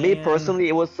 Me personally,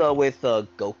 it was with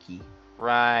Goki.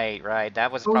 Right.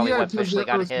 That was probably what officially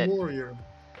got hit. Warrior.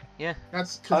 Yeah.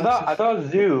 That's. I thought it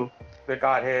was Zoo that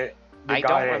got hit. I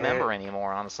don't remember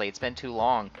anymore, honestly. It's been too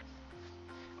long.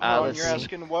 You're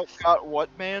asking what got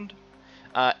what banned?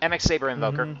 MX Saber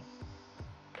Invoker.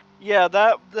 Yeah,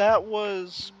 that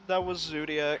was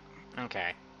Zodiac.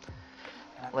 Okay.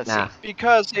 Let's see.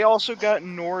 Because they also got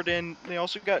Norden. They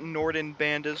also got Norden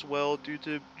banned as well due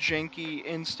to janky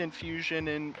instant fusion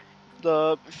and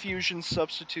the fusion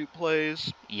substitute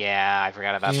plays. Yeah, I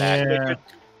forgot about that.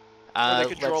 They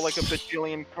could draw like a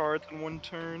bajillion cards in one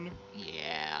turn.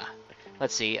 Yeah.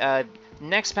 Let's see.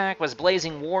 Next pack was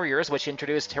Blazing Warriors, which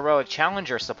introduced Heroic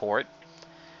Challenger support.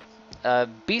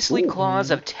 Beastly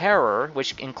Claws of Terror,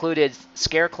 which included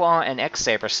Scareclaw and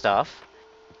X-Saber stuff.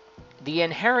 The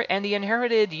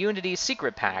Inherited Unity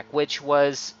Secret Pack, which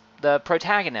was the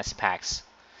Protagonist packs.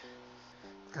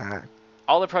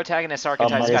 All the Protagonist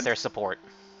archetypes got their support.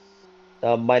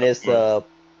 Minus Go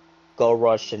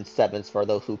Rush and 7s for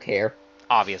those who care.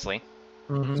 Obviously.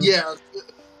 Mm-hmm. Yeah.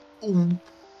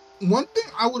 One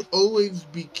thing I would always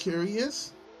be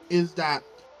curious is that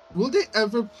will they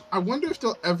ever... I wonder if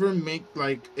they'll ever make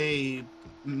like a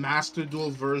Master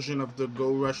Duel version of the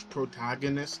Go Rush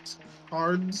Protagonist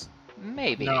cards.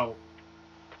 Maybe. No.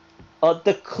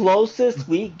 The closest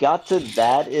we got to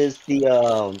that is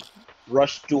the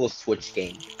Rush Duel Switch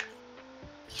game.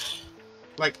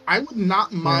 Like I would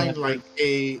not mind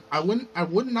I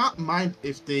would not mind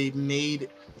if they made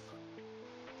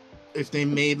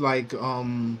like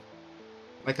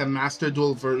a Master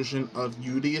Duel version of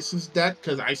Udius's deck,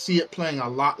 because I see it playing a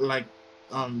lot like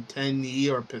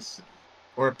 10E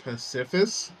or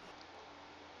Pacifist.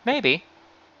 Maybe.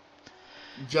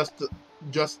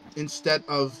 Just instead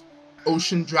of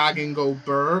Ocean Dragon go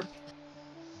burr,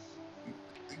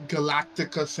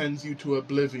 Galactica sends you to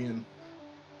oblivion.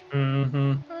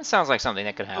 Mm-hmm. That sounds like something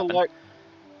that could happen.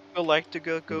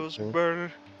 Galactica goes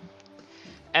burr.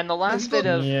 And the last bit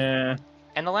of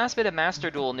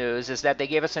Master Duel news is that they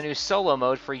gave us a new solo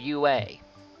mode for UA.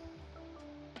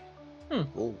 Yeah.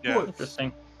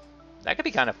 Interesting. That could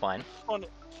be kind of fun.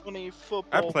 Funny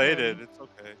football. I played it. It's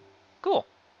okay. Cool.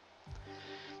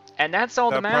 And that's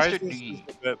all the Master Duel. A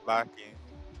bit lacking.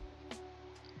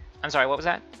 I'm sorry, what was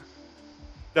that?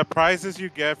 The prizes you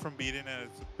get from beating it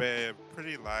is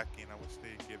pretty lacking. I wish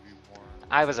they'd give you more.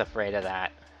 I was afraid of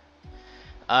that.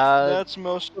 That's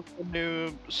most of the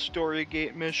new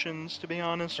Storygate missions, to be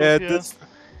honest with you.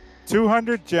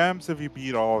 200 gems if you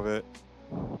beat all of it.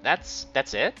 That's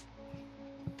it?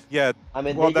 Yeah. I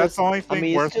mean, that's the only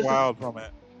thing worthwhile from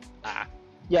it.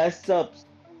 Yeah, it's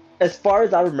as far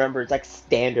as I remember, it's like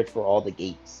standard for all the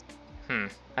gates.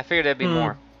 I figured there'd be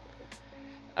more.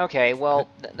 Okay, well,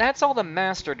 that's all the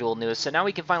Master Duel news, so now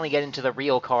we can finally get into the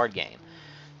real card game.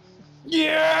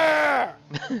 Yeah!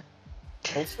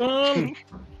 Awesome!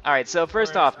 Alright, so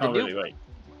first off,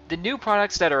 the new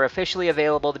products that are officially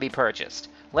available to be purchased.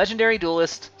 Legendary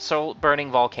Duelist, Soul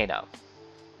Burning Volcano.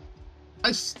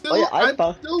 I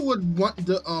still would want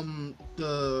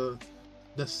the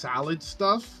salad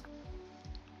stuff.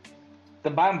 The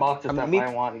buying boxes that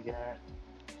I want to get.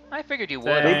 I figured you would.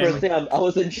 I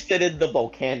was interested in the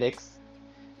volcanics.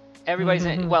 Everybody's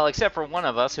well, except for one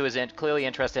of us who is clearly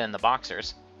interested in the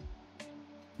boxers.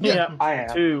 Yeah, I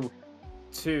am.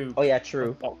 Two. Oh yeah,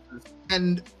 true.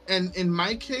 And in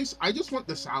my case, I just want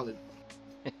the salad.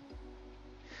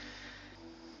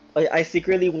 I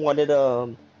secretly wanted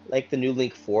like the new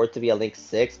Link 4 to be a Link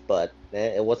 6, but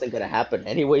it wasn't gonna happen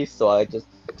anyway, so I just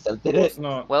accepted it.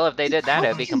 Well, if they did that,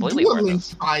 it'd be completely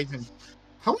worthless.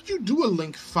 How would you do a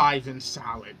Link 5 in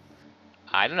salad?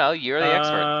 I don't know. You're the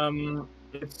expert.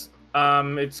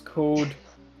 It's called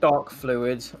Dark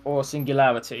Fluid or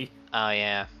Singularity. Oh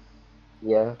yeah.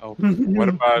 Yeah. Oh, what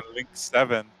about Link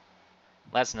 7?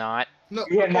 Let's not. No.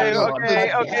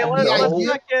 Okay.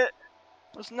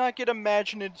 Let's not get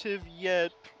imaginative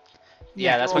yet.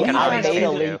 Yeah, that's what Konami's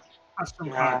going to do. Custom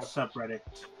card subreddit.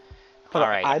 All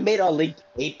right. I made a Link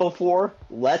 8 before.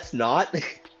 Let's not.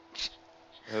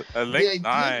 A Link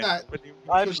 9.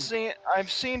 I've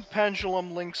seen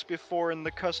pendulum links before in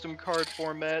the custom card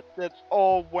format that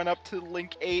all went up to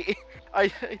Link 8.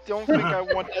 I don't think I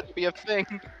want that to be a thing.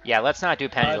 Yeah, let's not do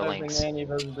pendulum links.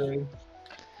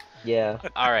 Yeah.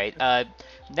 All right.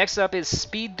 Next up is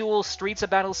Speed Duel Streets of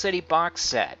Battle City box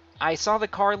set. I saw the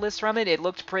card list from it. It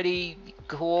looked pretty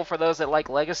cool for those that like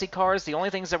legacy cards. The only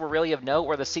things that were really of note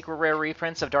were the secret rare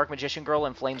reprints of Dark Magician Girl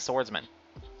and Flame Swordsman.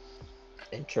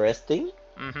 Interesting.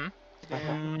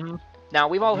 Mm-hmm. Now,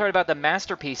 we've all heard about the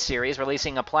Masterpiece series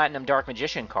releasing a Platinum Dark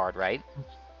Magician card, right?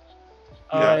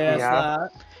 Oh, yeah.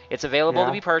 It's available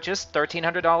to be purchased,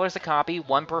 $1,300 a copy,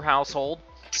 one per household.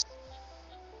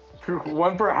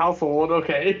 One per household,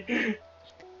 okay.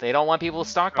 They don't want people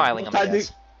stockpiling them, I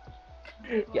guess.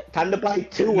 Yeah, time to buy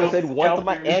two within one to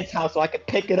my aunt's house so I can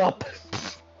pick it up.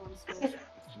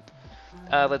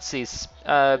 Let's see.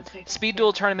 Speed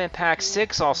Duel Tournament Pack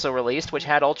 6 also released, which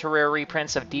had ultra-rare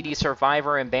reprints of DD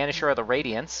Survivor and Banisher of the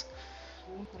Radiance.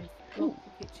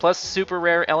 Plus super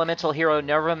rare Elemental Hero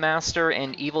Nerva Master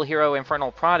and Evil Hero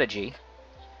Infernal Prodigy.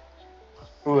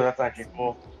 Ooh, that's actually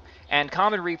cool. And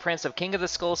common reprints of King of the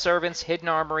Skull Servants, Hidden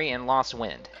Armory, and Lost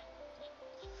Wind.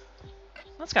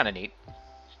 That's kind of neat.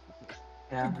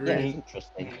 Yeah,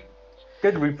 interesting.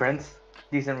 Good reprints.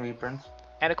 Decent reprints.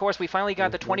 And of course, we finally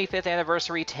got the 25th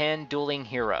Anniversary 10 Dueling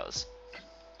Heroes.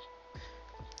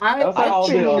 I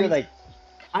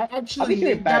actually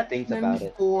need that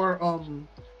 10 for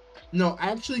no,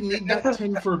 I actually need that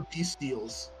 10 for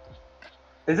Bestials.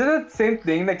 Is it the same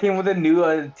thing that came with a new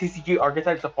TCG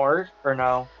archetype support, or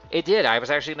no? It did. I was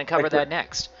actually going to cover that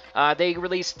next. They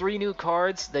released 3 new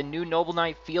cards: the new Noble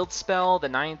Knight Field Spell,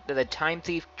 the Time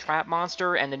Thief Trap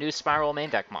Monster, and the new Spiral Main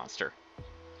Deck Monster.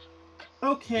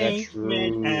 Okay,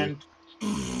 mid and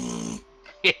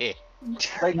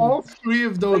like all 3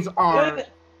 of those are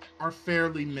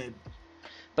fairly mid.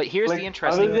 But here's the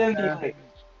interesting.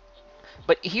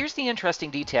 But here's the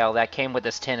interesting detail that came with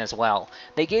this tin as well.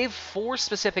 They gave 4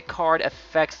 specific card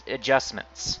effect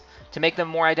adjustments to make them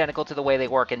more identical to the way they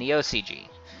work in the OCG.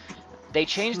 They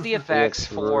changed the effects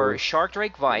for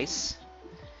Sharkdrake Vice,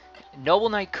 Noble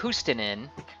Knight Kustinin,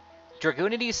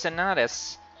 Dragoonity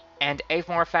Sonatus, and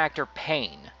Amor Factor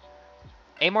Pain.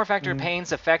 Amor Factor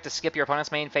Pain's effect to skip your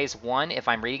opponent's main phase 1, if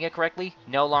I'm reading it correctly,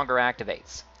 no longer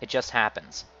activates. It just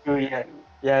happens. Oh yeah.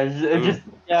 Yeah, it just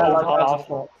like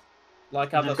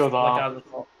other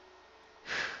thought.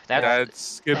 That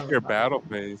skips your battle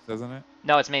phase, doesn't it?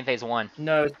 No, it's main phase 1.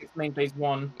 No, it's main phase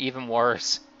 1. Even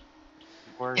worse.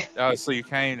 So you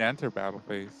can't even enter battle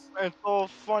phase. It's all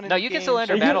fun. No, you can still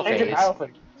enter battle phase.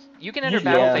 You can enter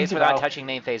battle phase without touching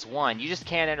main phase 1. You just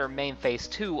can't enter main phase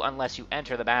 2 unless you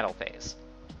enter the battle phase.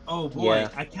 Oh boy,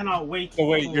 I cannot wait. Oh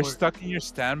wait, you're stuck in your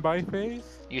standby phase?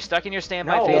 You're stuck in your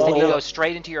standby phase and you go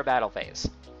straight into your battle phase.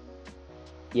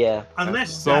 Yeah.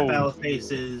 Unless that battle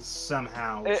phase is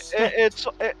somehow.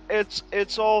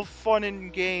 It's all fun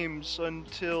and games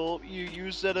until you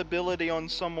use that ability on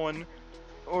someone,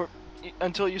 or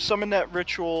until you summon that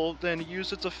ritual, then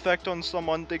use its effect on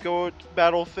someone. They go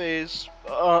battle phase.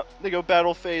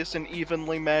 And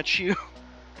evenly match you.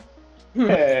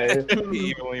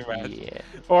 Evenly match. Yeah.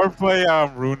 Or play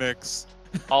Runix.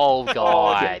 Oh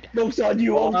god. No, son,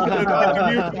 you won't.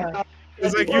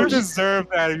 It's like you deserve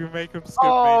that if you make him skip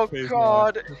main phase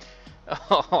god.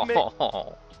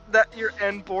 Oh. that your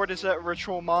end board is that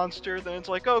ritual monster, then it's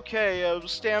like, okay,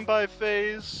 standby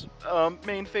phase,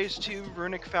 main phase 2,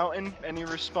 runic fountain. Any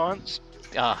response?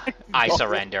 I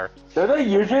surrender. Don't they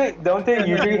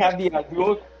usually have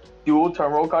the dual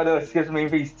terminal card that skips main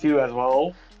phase 2 as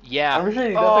well? Yeah. I'm sure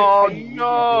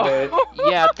no.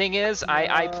 Yeah, thing is,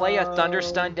 I play a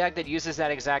Thunderstun deck that uses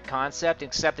that exact concept,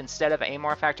 except instead of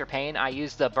Amor Factor Pain, I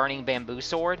use the Burning Bamboo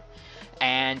Sword.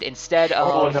 And instead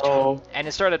of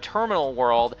Terminal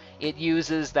World, it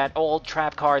uses that old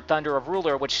trap card Thunder of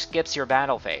Ruler, which skips your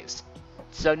battle phase.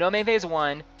 So no main phase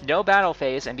 1, no battle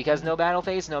phase, and because no battle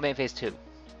phase, no main phase 2.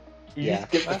 You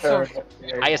skip the turn.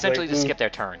 I essentially just skip their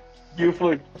turn.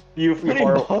 Beautifully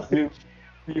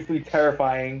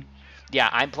terrifying. Yeah,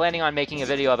 I'm planning on making a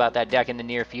video about that deck in the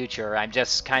near future. I'm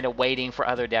just kind of waiting for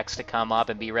other decks to come up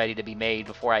and be ready to be made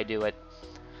before I do it.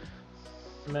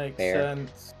 Makes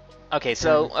sense. Okay,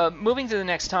 so moving to the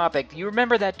next topic, you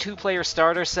remember that 2-player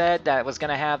starter set that was going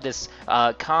to have this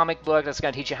comic book that's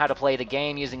going to teach you how to play the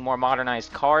game using more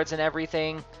modernized cards and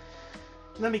everything?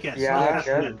 Let me guess.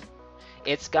 Yeah,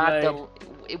 it's got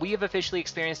we have officially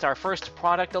experienced our first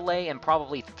product delay in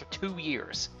probably 2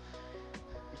 years.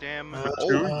 Damn.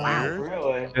 Wow,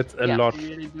 really? It's a lot.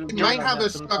 We might have a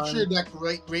structure deck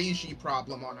Reiji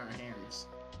problem on our hands.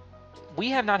 We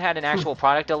have not had an actual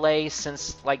product delay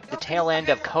since like the tail end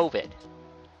of COVID.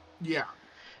 Yeah.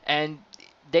 And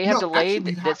they have delayed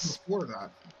this before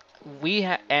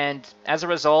that. And as a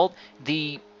result,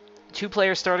 the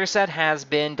 2-player starter set has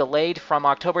been delayed from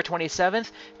October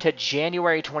 27th to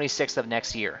January 26th of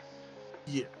next year.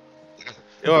 Yeah.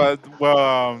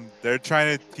 Well, they're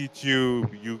trying to teach you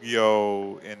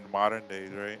Yu-Gi-Oh! In modern days,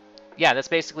 right? Yeah, that's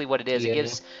basically what it is. Yeah. It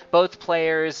gives both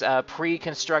players a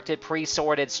pre-constructed,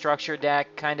 pre-sorted structure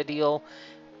deck kind of deal.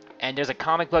 And there's a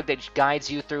comic book that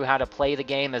guides you through how to play the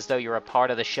game as though you're a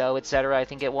part of the show, etc. I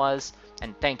think it was.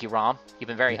 And thank you, Rom. You've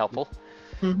been very helpful.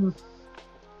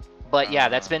 But yeah,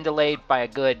 that's been delayed by a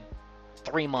good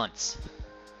 3 months.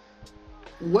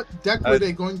 What deck were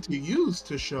they going to use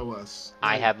to show us?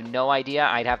 I have no idea.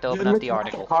 I'd have to open up the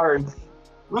article. Cards.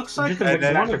 Looks like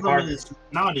one of them is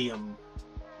Nadium.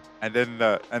 And then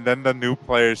the new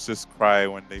players just cry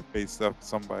when they face up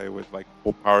somebody with like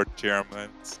full power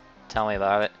Chairmans. Tell me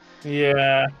about it.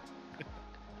 Yeah.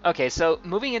 Okay, so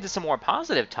moving into some more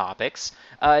positive topics,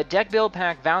 Deck Build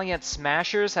Pack Valiant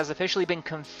Smashers has officially been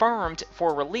confirmed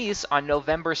for release on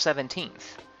November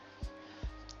 17th.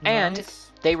 And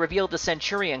they revealed the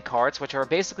Centurion cards, which are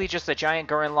basically just a giant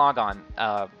Gurren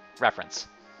Lagann reference.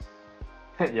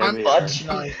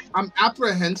 I'm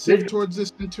apprehensive towards the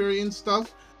Centurion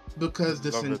stuff because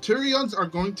the Centurions are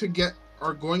going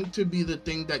to be the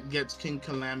thing that gets King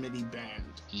Calamity banned.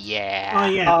 Yeah. Oh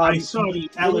yeah, I saw the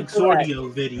Alex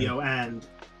Zordio video and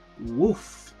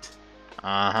woofed.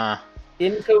 Uh-huh.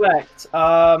 Incorrect.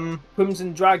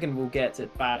 Crimson Dragon will get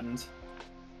it banned.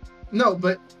 No,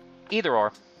 but either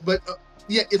or. But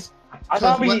yeah, it's I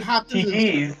thought what happens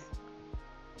is,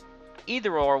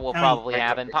 either or will probably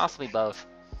happen, possibly both.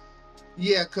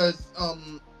 Yeah, because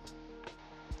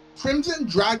Crimson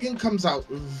Dragon comes out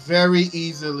very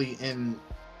easily in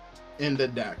the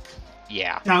deck.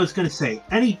 Yeah. I was gonna say,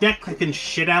 any deck that can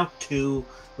shit out to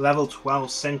level 12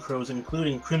 Synchros,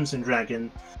 including Crimson Dragon,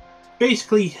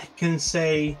 basically can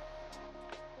say,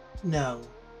 no,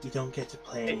 you don't get to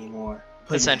play anymore.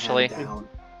 Put essentially. your hand down.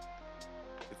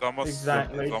 It's almost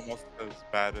exactly. It's almost as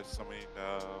bad as somebody.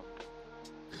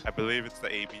 I believe it's the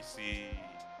ABC.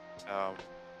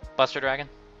 Buster Dragon.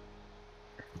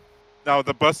 No,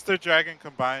 the Buster Dragon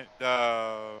combined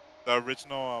the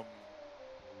original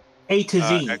A to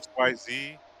Z.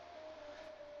 XYZ.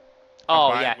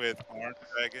 Oh yeah. With Armed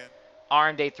Dragon.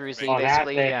 Armed A through Z,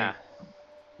 basically. Yeah.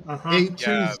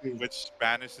 Yeah, which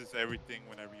banishes everything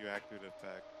whenever you activate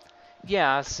attack.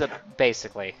 Yeah, so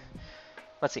basically.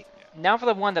 Let's see. Now for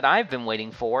the one that I've been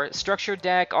waiting for. Structured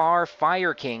Deck R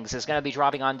Fire Kings is going to be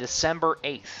dropping on December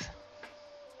 8th.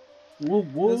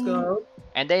 Let's go.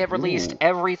 And they have released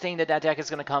everything that deck is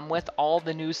going to come with. All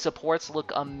the new supports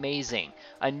look amazing.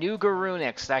 A new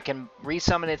Garunix that can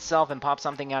resummon itself and pop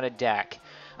something out of deck.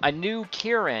 A new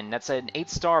Kirin that's an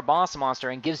 8-star boss monster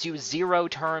and gives you 0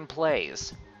 turn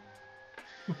plays.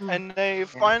 And they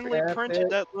finally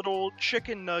printed that little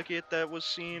chicken nugget that was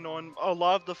seen on a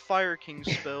lot of the Fire King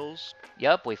spells.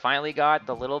 Yep, we finally got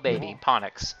the little baby,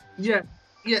 Ponix. Yeah,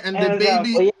 and the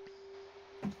baby...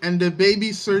 And the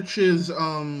baby searches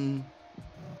the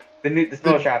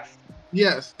spell traps.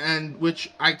 Yes, and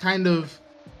which I kind of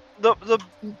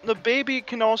the baby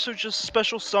can also just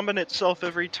special summon itself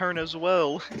every turn as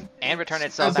well. And return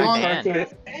itself back to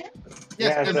end.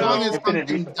 Yes, as long as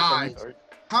something dies.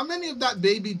 How many of that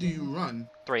baby do you run?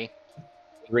 3.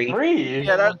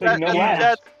 Yeah,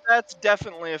 that's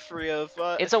definitely a free of.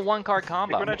 It's a 1-card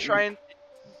combo. You're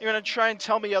gonna try and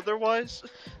tell me otherwise?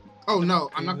 Oh no,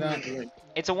 I'm not gonna do it.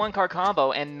 It's a 1-card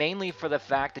combo, and mainly for the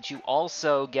fact that you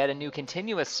also get a new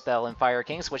continuous spell in Fire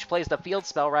Kings, which plays the field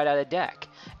spell right out of deck,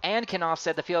 and can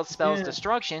offset the field spell's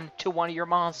destruction to one of your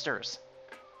monsters.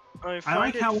 I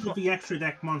like how one of the extra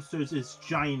deck monsters is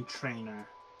Giant Trainer.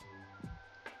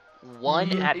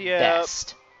 1 at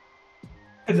best.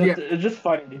 It's just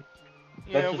funny.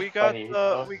 Yeah, we got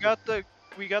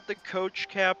the coach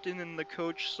captain and the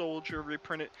coach soldier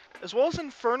reprinted, as well as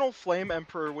Infernal Flame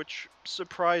Emperor, which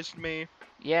surprised me.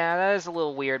 Yeah, that is a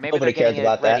little weird. Maybe Nobody they're getting cares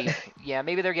it about ready. that. Yeah,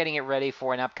 maybe they're getting it ready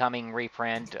for an upcoming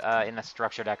reprint in a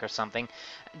structure deck or something.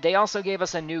 They also gave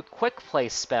us a new quick play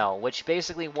spell, which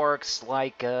basically works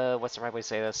like what's the right way to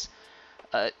say this?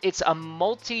 It's a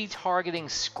multi-targeting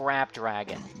scrap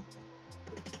dragon.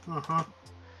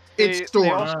 It's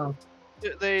Storm.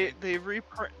 They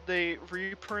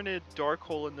reprinted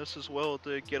Dark-Hole in this as well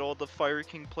to get all the Fire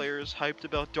King players hyped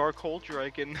about Dark-Hole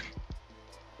Dragon.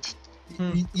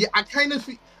 Yeah, I kind of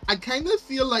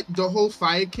feel like the whole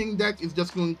Fire King deck is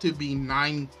just going to be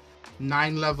 9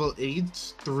 level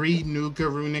 8s, 3 new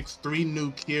Garunix, 3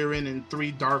 new Kirin, and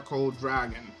 3 Dark-Hole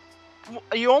Dragon.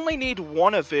 You only need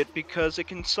one of it because it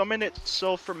can summon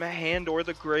itself from a hand or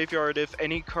the graveyard if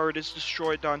any card is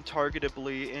destroyed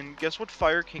non-targetably, and guess what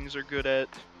Fire Kings are good at?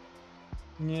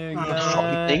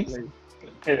 Yeah,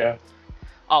 Yeah.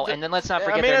 Oh, and then let's not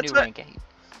forget their new rank 8.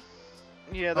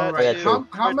 Yeah, that's right.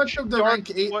 How much of the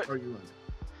rank 8 are you in?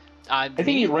 I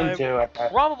think you run 2.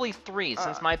 Probably 3,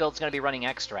 since my build's going to be running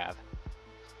Extrav.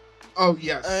 Oh,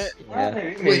 yes.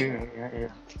 Yeah.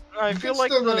 I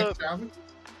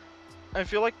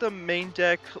feel like the main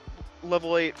deck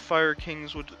level 8 Fire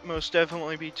Kings would most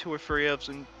definitely be 2 of free ofs,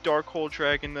 and Dark-Hole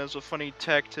Dragon as a funny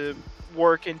tech to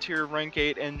work into your rank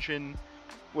 8 engine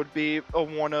would be a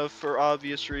 1 of for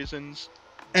obvious reasons.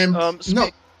 And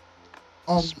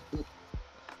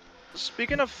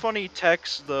speaking of funny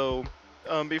techs though,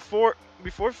 before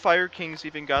Fire Kings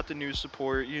even got the new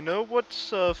support, you know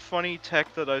what's a funny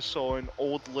tech that I saw in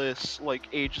old lists like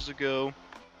ages ago?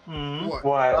 What? What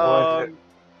was it?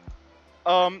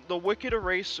 The Wicked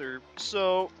Eraser.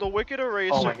 So the Wicked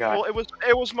Eraser. Oh my God. Well,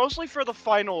 it was mostly for the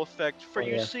final effect.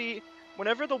 See,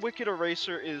 whenever the Wicked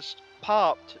Eraser is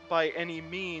popped by any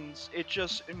means, it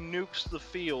just nukes the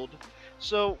field.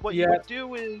 So what you would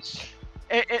do is,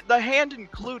 the hand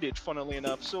included, funnily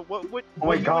enough. So what you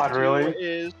would do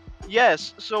is,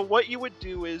 yes. So what you would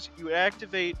do is you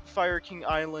activate Fire King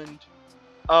Island,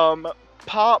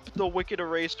 pop the Wicked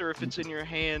Eraser if it's in your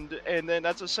hand, and then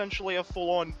that's essentially a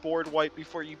full-on board wipe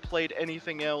before you played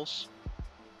anything else.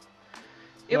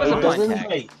 It was a fun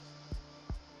tag.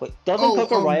 Wait, doesn't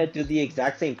Kokoraya do the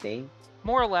exact same thing?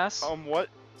 More or less.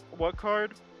 What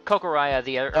card? Kokoraya,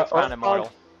 the Earthbound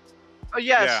Immortal.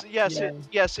 Yes,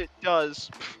 it does.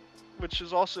 Which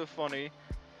is also funny.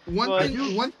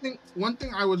 One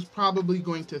thing I was probably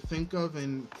going to think of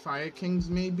in Fire Kings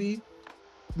maybe.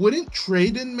 Wouldn't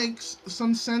trade-in make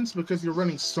some sense because you're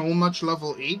running so much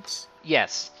level 8?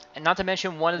 Yes, and not to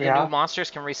mention one of the new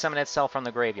monsters can resummon itself from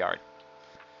the graveyard.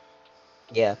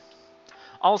 Yeah.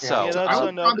 Also, I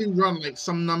would probably run like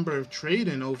some number of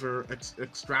trade-in over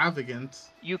Extravagant.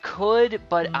 You could,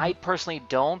 but I personally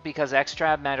don't because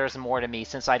Extrav matters more to me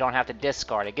since I don't have to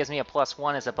discard. It gives me a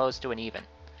 +1 as opposed to an even.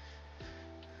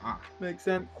 Makes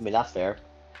sense. I mean, that's fair.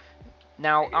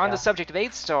 Now, on the subject of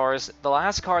 8 stars, the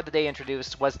last card that they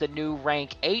introduced was the new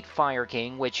rank 8 Fire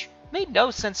King, which made no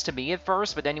sense to me at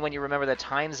first, but then when you remember the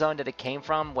time zone that it came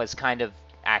from was kind of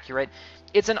accurate.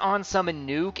 It's an on-summon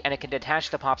nuke, and it can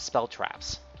detach to pop spell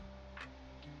traps.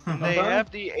 They have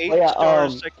the 8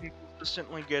 stars that can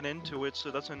consistently get into it,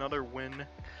 so that's another win.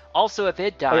 Also, if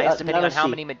it dies, depending on how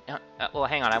many... well,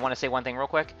 hang on, I want to say one thing real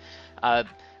quick.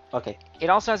 Okay. It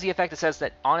also has the effect that says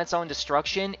that on its own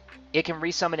destruction, it can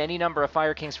resummon any number of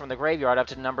Fire Kings from the graveyard up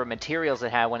to the number of materials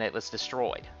it had when it was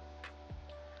destroyed.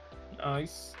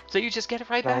 Nice. So you just get it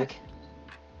right back.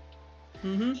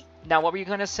 Now, what were you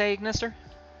going to say, Ignister?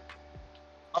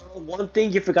 One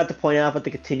thing you forgot to point out about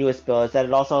the continuous spell is that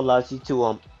it also allows you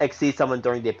to exceed someone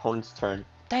during the opponent's turn.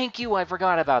 Thank you, I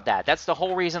forgot about that. That's the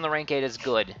whole reason the rank 8 is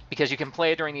good, because you can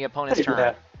play it during the opponent's turn.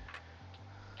 Yeah.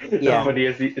 The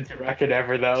funniest interaction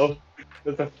ever, though.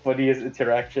 That's the funniest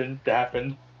interaction to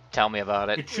happen. Tell me about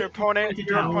it. Your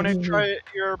opponent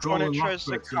tries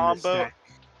to combo.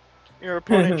 Your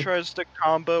opponent tries to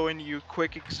combo and you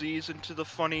quick exes into the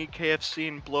funny KFC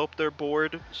and blow up their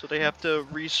board, so they have to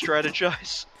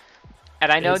re-strategize.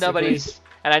 And I know nobody's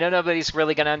And I know nobody's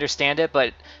really going to understand it,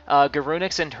 but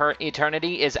Garunix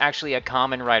Eternity is actually a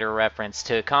Kamen Rider reference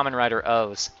to Kamen Rider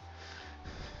O's.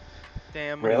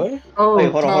 Damn. Really? Oh,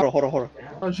 wait, hold on.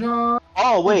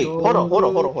 Oh, wait, hold on.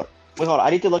 Wait, hold on. I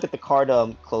need to look at the card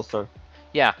closer.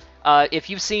 Yeah. If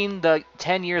you've seen the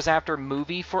 10 years after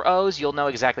movie for O's, you'll know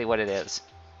exactly what it is.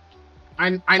 I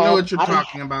know what you're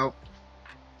talking about.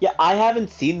 Yeah, I haven't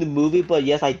seen the movie, but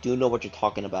yes, I do know what you're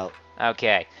talking about.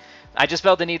 Okay. I just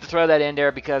felt the need to throw that in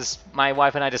there because my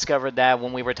wife and I discovered that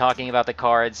when we were talking about the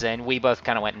cards, and we both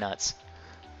kind of went nuts.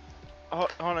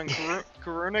 Hold on,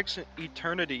 Garunix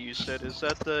Eternity, you said. Is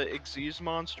that the Xyz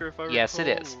monster, if I recall? Yes, it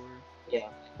is. Or... Yeah.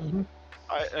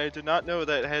 I did not know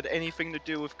that had anything to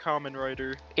do with Kamen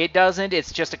Rider. It doesn't.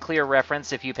 It's just a clear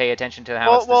reference if you pay attention to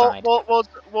how it's designed. Well,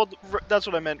 that's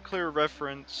what I meant. Clear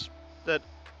reference. That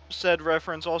said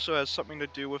reference also has something to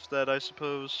do with that, I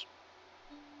suppose.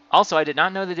 Also, I did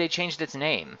not know that they changed its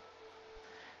name.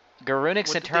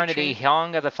 Garunix Eternity,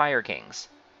 Hyang of the Fire Kings.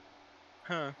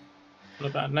 Huh. What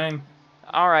a bad name.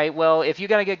 Alright, well, if you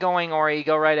gotta get going, Ori,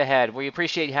 go right ahead. We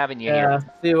appreciate having you here.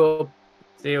 See you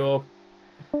all.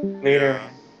 Later.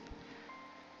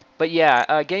 But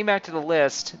yeah, getting back to the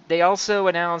list, they also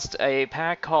announced a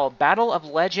pack called Battle of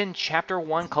Legend Chapter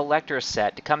 1 Collector's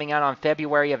Set coming out on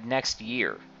February of next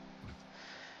year.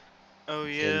 Oh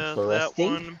yeah, that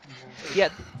one. Yeah,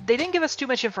 they didn't give us too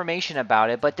much information about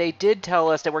it, but they did tell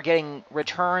us that we're getting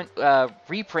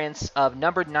reprints of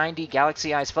numbered 90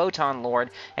 Galaxy Eyes Photon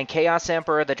Lord and Chaos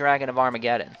Emperor the Dragon of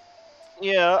Armageddon.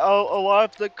 Yeah, a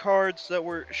lot of the cards that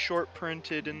were short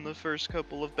printed in the first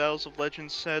couple of Battles of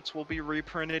Legends sets will be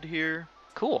reprinted here.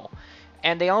 Cool.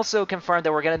 And they also confirmed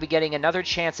that we're going to be getting another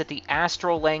chance at the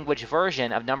Astral Language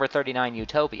version of number 39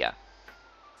 Utopia.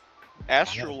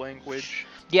 Astral Language?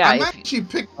 Yeah, I might actually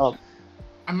pick that up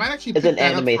from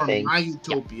my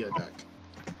Utopia deck.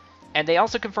 And they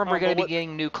also confirmed we're going to be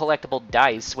getting new collectible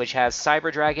dice, which has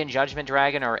Cyber Dragon, Judgment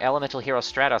Dragon, or Elemental Hero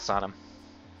Stratos on them.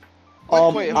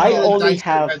 Wait, I only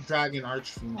have Dragon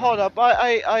Archfiend. Hold up,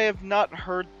 I have not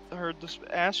heard this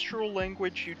Astral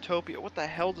Language Utopia. What the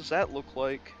hell does that look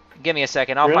like? Give me a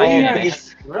second, I'll find you.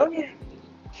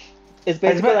 It's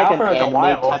basically like an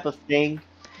anime type of thing.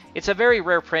 It's a very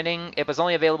rare printing. It was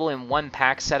only available in one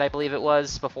pack set, I believe it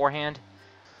was, beforehand.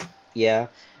 Yeah.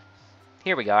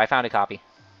 Here we go, I found a copy.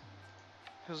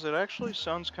 Because it actually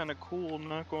sounds kind of cool, I'm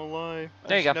not gonna lie.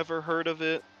 There you go. I've never heard of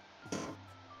it.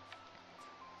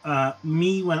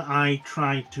 Me when I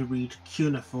tried to read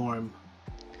cuneiform.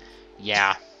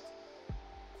 Yeah.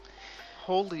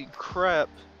 Holy crap.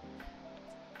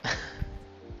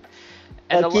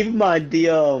 Keep in mind,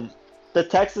 the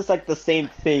text is like the same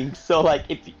thing, so like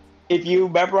if you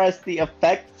memorize the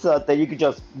effects, then you can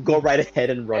just go right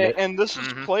ahead and run it. And this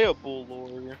is playable,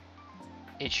 Lord.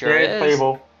 It sure is.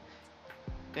 Playable.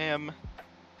 Damn.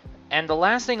 And the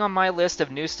last thing on my list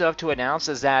of new stuff to announce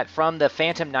is that from the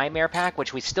Phantom Nightmare pack,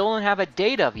 which we still don't have a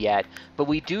date of yet, but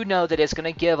we do know that it's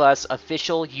going to give us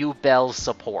official U-Bell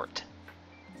support.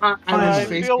 I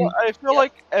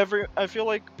feel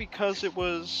like because it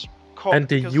was called, and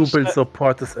the U-Bell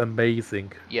support is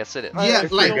amazing. Yes, it is. Yeah,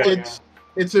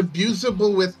 it's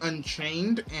abusable with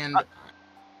Unchained, and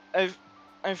I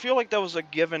feel like that was a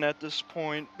given at this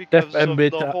point because of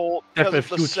the whole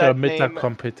future meta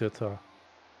competitor.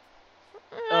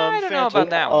 I don't know about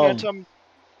that one.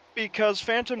 Because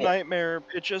Phantom Nightmare,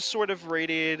 it just sort of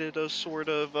radiated a sort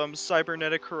of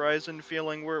Cybernetic Horizon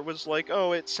feeling where it was like,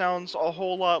 oh, it sounds a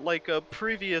whole lot like a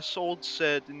previous old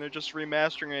set, and they're just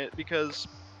remastering it because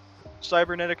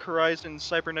Cybernetic Horizon,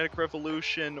 Cybernetic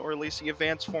Revolution, or at least the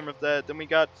advanced form of that, then we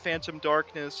got Phantom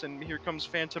Darkness, and here comes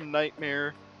Phantom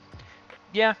Nightmare.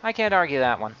 Yeah, I can't argue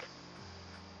that one.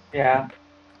 Yeah.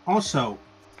 Also,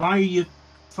 Fire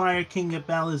King of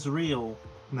Bell is real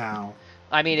now.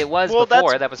 I mean, it was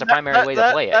before. That was the primary way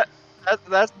to play it.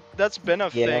 That's been a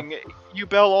thing.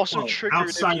 U-Bell also triggered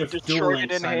if you destroyed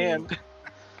it in hand.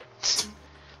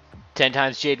 10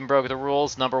 times Jaden broke the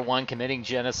rules. Number 1, committing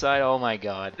genocide. Oh my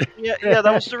god. Yeah,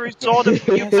 that was the result of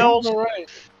U-Bell's.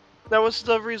 That was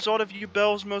the result of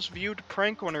U-Bell's most viewed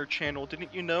prank on her channel.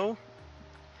 Didn't you know?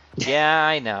 Yeah,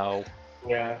 I know.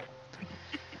 Yeah.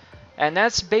 And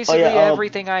that's basically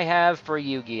everything I have for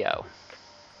Yu-Gi-Oh!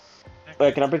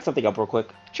 Wait, can I bring something up real quick?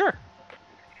 Sure.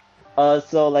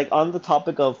 So like on the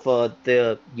topic of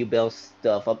the U-Bell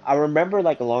stuff, I remember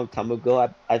like a long time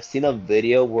ago, I've seen a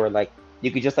video where like you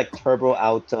could just like turbo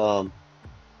out the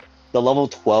level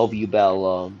 12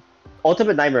 U-Bell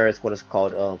Ultimate Nightmare is what it's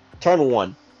called, turn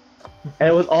 1, and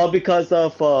it was all because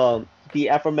of the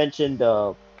aforementioned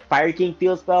Fire King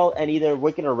field spell and either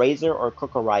Wicked Eraser or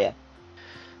Kokoraya.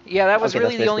 Yeah, that was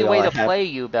really the only way to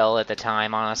play Yubel at the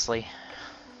time, honestly.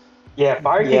 Yeah,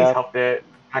 Fire Kings helped it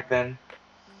back then.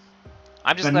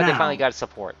 I'm just glad they finally got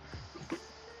support.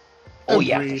 Oh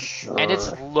yeah, for sure. And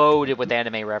it's loaded with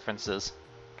anime references.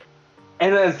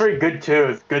 And it's very good too.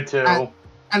 It's good too.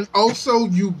 And also,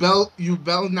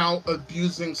 Yubel now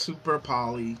abusing Super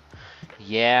Poly.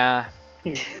 Yeah.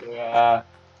 Yeah.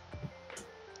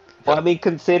 Well, I mean,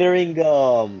 considering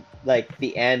like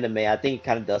the anime, I think it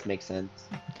kind of does make sense.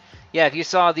 Yeah, if you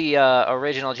saw the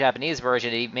original Japanese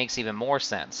version, it makes even more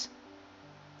sense.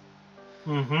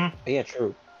 Mm-hmm. Yeah,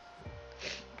 true.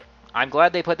 I'm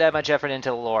glad they put that much effort into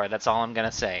the lore. That's all I'm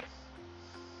gonna say.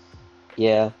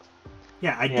 Yeah.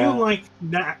 Yeah, I do like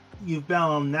that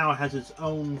Yubel now has its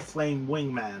own flame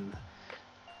wingman.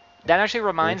 That actually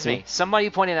reminds me.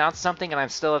 Somebody pointed out something, and I'm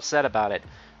still upset about it.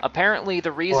 Apparently,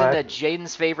 the reason that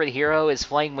Jaden's favorite hero is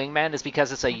Flame Wingman is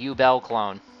because it's a Yubel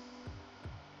clone.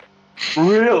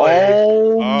 Really?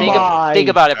 Oh think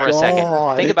about it for a second.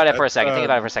 Think about it for a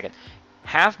second.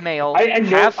 Half male,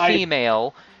 half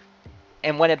female,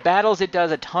 and when it battles, it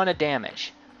does a ton of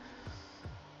damage.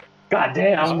 God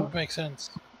damn. That would make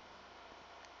sense.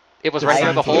 It was right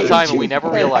there the whole time, and we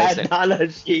never realized it.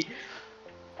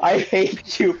 I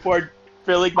hate you for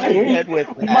filling my head with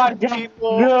that.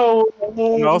 No.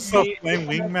 And also, Flame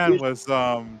Wingman was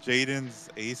Jaden's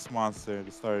ace monster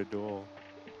to start a duel.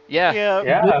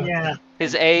 Yeah.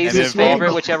 His ace, his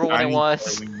favorite, whichever one it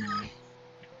was.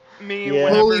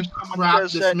 Holy crap,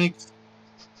 this makes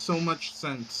so much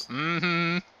sense.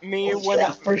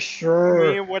 For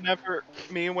sure.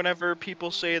 Whenever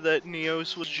people say that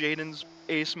Neos was Jaden's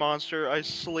ace monster, I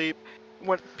sleep.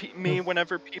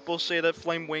 Whenever people say that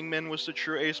Flame Wingman was the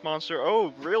true ace monster,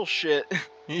 oh, real shit.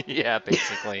 Yeah,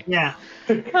 basically. Yeah.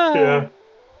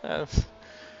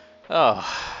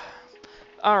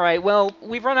 Alright, well,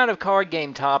 we've run out of card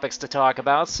game topics to talk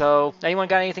about, so anyone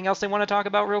got anything else they want to talk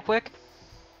about real quick?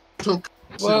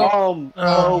 Well,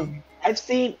 I've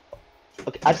seen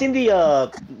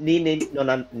the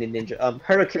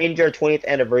Hurricane Ranger 20th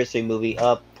anniversary movie.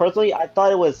 Personally, I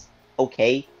thought it was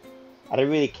okay. I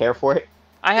didn't really care for it.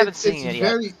 I haven't seen it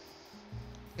yet.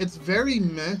 It's very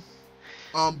meh.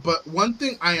 But one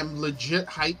thing I am legit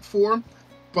hyped for,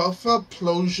 Buffa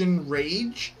Plosion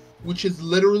Rage, which is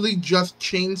literally just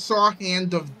Chainsaw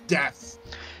Hand of Death.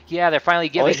 Yeah, they're finally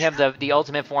giving him the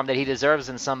ultimate form that he deserves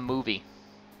in some movie.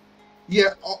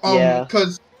 Yeah,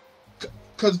 because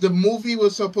the movie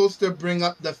was supposed to bring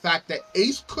up the fact that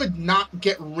Ace could not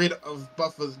get rid of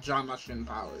Buffa's Jamashin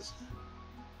powers.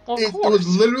 Well, it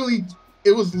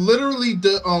was literally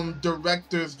the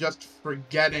directors just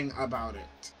forgetting about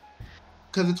it,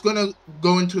 because it's gonna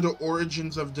go into the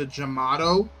origins of the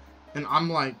Jamato, and I'm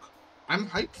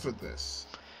hyped for this.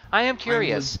 I am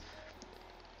curious.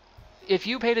 If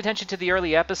you paid attention to the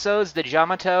early episodes, the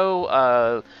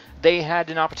Jamato, they had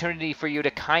an opportunity for you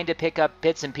to kind of pick up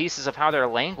bits and pieces of how their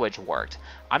language worked.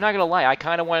 I'm not gonna lie, I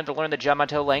kind of wanted to learn the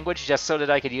Jamato language just so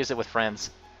that I could use it with friends.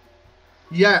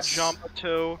 Yes.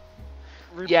 Jamato.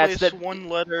 Replace one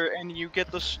letter and you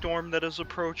get the storm that is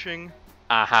approaching.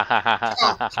 I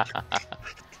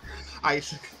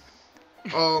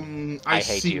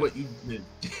hate see you. what you did.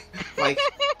 Like,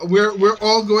 we're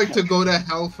all going to go to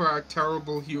hell for our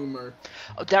terrible humor.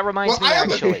 That reminds me,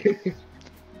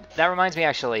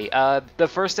 actually. The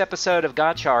first episode of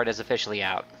Gotchard is officially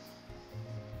out.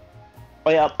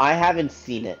 Oh yeah, I haven't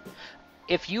seen it.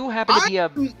 If you happen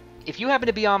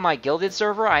to be on my Gilded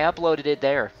server, I uploaded it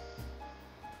there.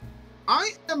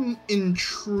 I am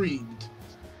intrigued.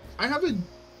 I have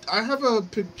a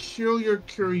peculiar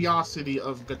curiosity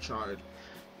of Gotchard.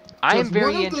 I am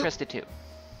very interested too.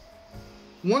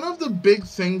 One of the big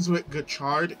things with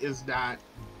Gotchard is that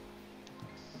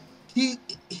he's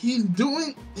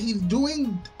doing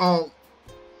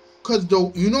because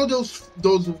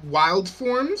those wild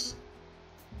forms,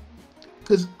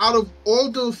 because out of all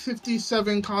those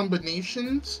 57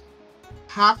 combinations,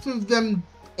 half of them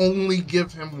only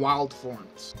give him wild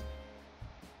forms.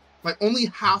 Like, only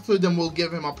half of them will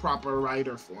give him a proper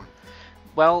rider form.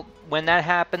 Well, when that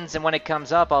happens and when it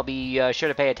comes up, I'll be sure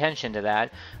to pay attention to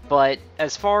that. But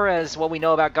as far as what we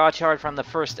know about Gotchard from the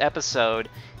first episode,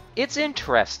 it's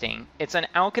interesting. It's an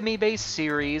alchemy-based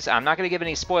series. I'm not going to give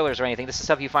any spoilers or anything. This is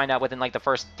stuff you find out within, like, the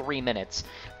first 3 minutes.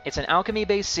 It's an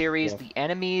alchemy-based series. Yeah. The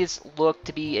enemies look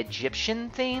to be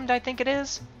Egyptian-themed, I think it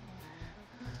is.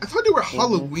 I thought they were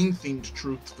Halloween-themed,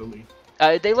 truthfully.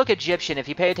 They look Egyptian. If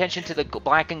you pay attention to the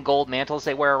black and gold mantles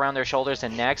they wear around their shoulders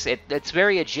and necks, it's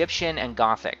very Egyptian and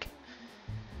Gothic.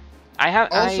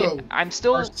 I'm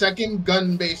still our second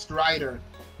gun-based rider,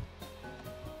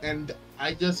 and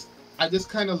I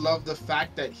kind of love the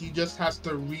fact that he just has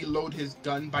to reload his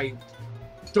gun by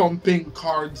dumping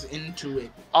cards into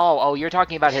it. Oh, you're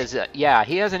talking about his... yeah,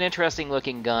 he has an interesting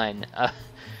looking gun.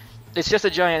 It's just a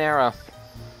giant arrow.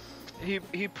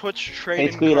 He puts trading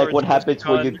basically cards like what happens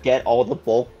when you get all the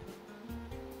bulk.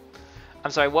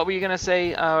 I'm sorry, what were you gonna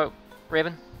say,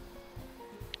 Raven?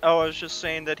 Oh, I was just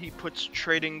saying that he puts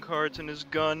trading cards in his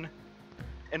gun,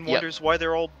 and wonders why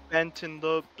they're all bent and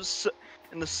the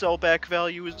sellback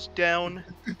value is down.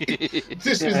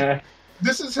 This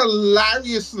is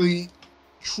hilariously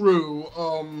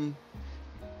true.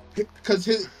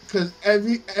 Because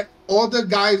all the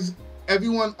guys,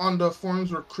 everyone on the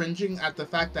forums were cringing at the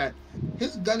fact that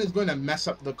his gun is going to mess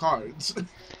up the cards.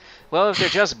 Well, if they're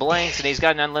just blanks and he's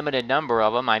got an unlimited number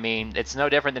of them, I mean, it's no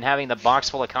different than having the box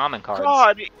full of common cards.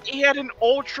 God, he had an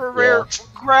ultra rare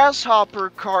grasshopper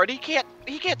card. He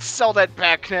can't sell that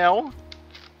back now.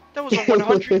 That was a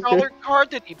 $100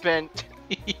 card that he bent.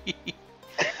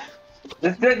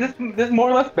 This more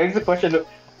or less begs the question: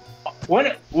 when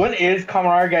is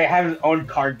Kamen Guy have his own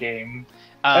card game?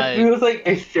 It feels like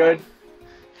it should.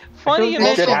 Funny you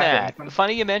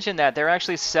mention that. They're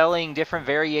actually selling different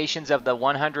variations of the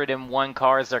 101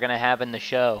 cards they're going to have in the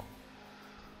show.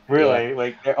 Really? Yeah.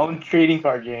 Like their own trading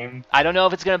card game? I don't know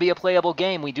if it's going to be a playable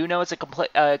game. We do know it's a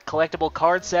collectible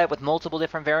card set with multiple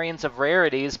different variants of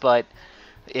rarities, but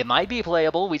it might be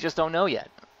playable. We just don't know yet.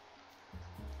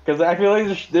 Because I feel like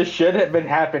this should have been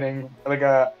happening like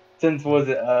since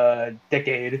a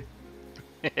decade.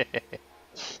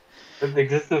 The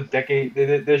existence of decade,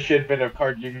 there should have been a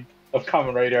card game of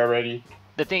Kamen Rider already.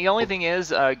 The only thing is,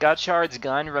 Gotchard's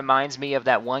gun reminds me of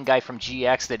that one guy from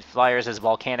GX that fires his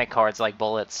volcanic cards like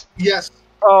bullets. Yes.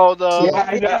 Oh,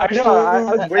 I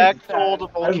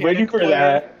was waiting for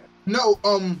that. No,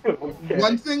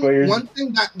 one thing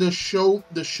that the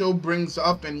show brings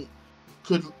up and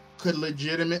could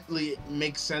legitimately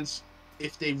make sense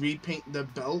if they repaint the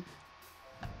belt.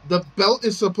 The belt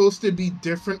is supposed to be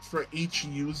different for each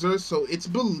user, so it's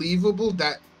believable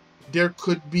that there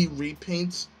could be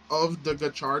repaints of the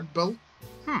Gotchard belt.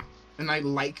 And I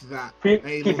like that. He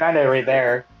found it right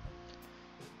there.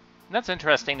 That's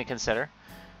interesting to consider.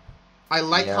 I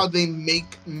like how they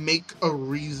make a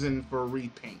reason for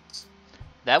repaints.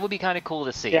 That would be kind of cool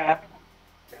to see. Yeah.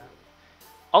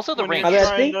 Also, the range.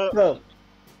 I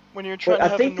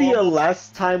think the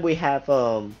last time we have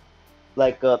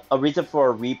like a reason for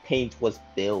a repaint was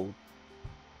build.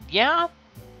 Yeah,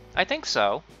 I think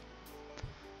so.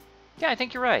 Yeah, I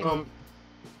think you're right.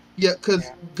 Yeah, because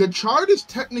Gotchard is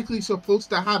technically supposed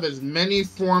to have as many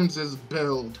forms as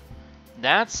build.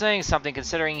 That's saying something,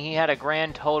 considering he had a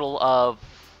grand total of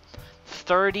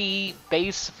 30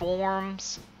 base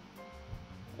forms.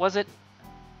 Was it?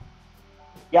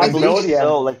 Yeah, I believe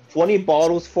so. Like 20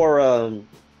 bottles for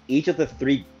each of the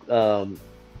 3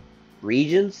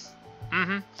 regions.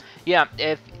 Mm-hmm. Yeah,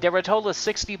 if there were a total of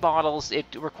 60 bottles, it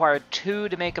required 2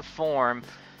 to make a form,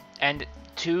 and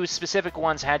 2 specific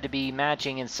ones had to be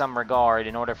matching in some regard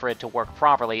in order for it to work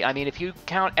properly. I mean, if you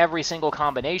count every single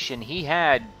combination, he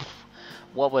had,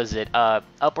 what was it,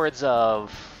 upwards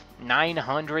of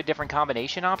 900 different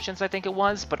combination options, I think it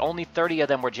was, but only 30 of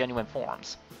them were genuine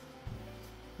forms.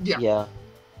 Yeah.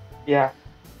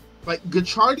 Like,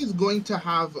 Gotchard is going to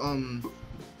have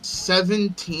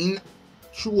 17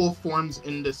 actual forms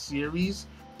in the series,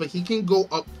 but he can go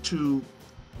up to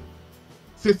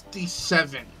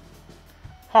 57.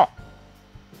 Huh.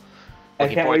 I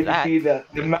can't wait to see the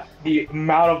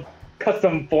amount of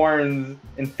custom forms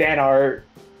and fan art.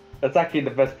 That's actually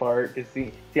the best part, to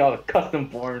see all the custom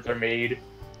forms are made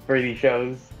for these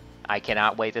shows. I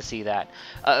cannot wait to see that.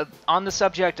 On the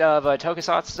subject of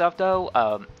tokusatsu stuff,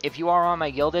 though, if you are on my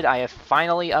Gilded, I have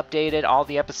finally updated all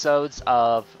the episodes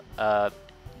of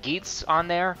Geats on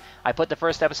there. I put the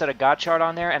first episode of Gotchard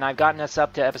on there, and I've gotten us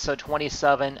up to episode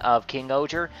 27 of King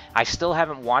Oger. I still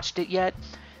haven't watched it yet.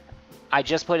 I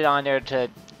just put it on there to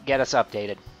get us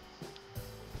updated.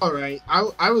 Alright,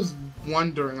 I was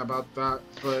wondering about that,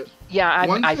 but... Yeah,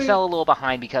 I fell a little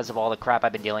behind because of all the crap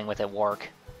I've been dealing with at work.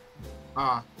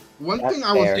 One thing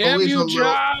I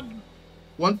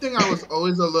was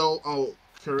always a little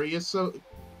curious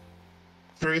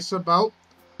about,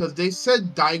 because they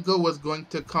said Daigo was going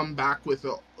to come back with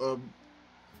a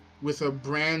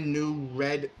brand new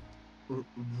red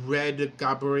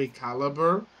Gabare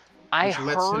caliber. I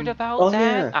heard about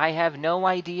that. Yeah. I have no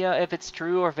idea if it's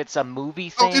true or if it's a movie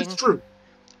thing. Oh, it's true.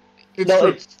 It's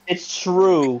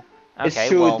true. Okay, it's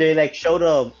true. Well, they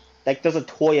showed there's a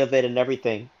toy of it and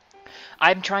everything.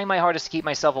 I'm trying my hardest to keep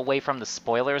myself away from the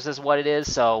spoilers is what it is,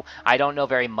 so I don't know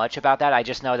very much about that. I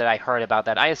just know that I heard about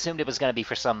that. I assumed it was going to be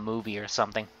for some movie or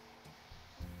something.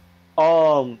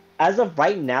 As of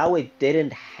right now, it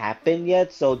didn't happen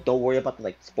yet, so don't worry about the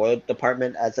like spoiler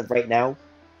department as of right now.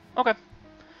 Okay.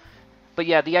 But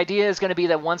yeah, the idea is going to be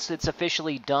that once it's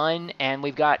officially done and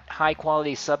we've got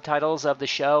high-quality subtitles of the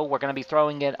show, we're going to be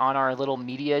throwing it on our little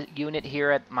media unit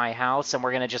here at my house, and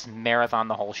we're going to just marathon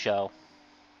the whole show.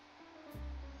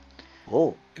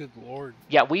 Oh. Good lord.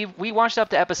 Yeah, we watched up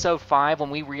to episode 5 when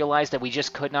we realized that we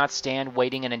just could not stand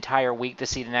waiting an entire week to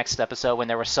see the next episode when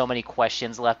there were so many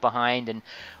questions left behind, and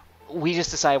we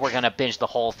just decided we're going to binge the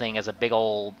whole thing as a big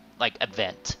old, like,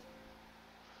 event.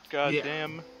 God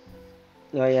damn.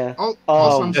 Oh, yeah.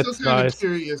 Also, I'm still kind of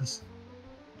curious.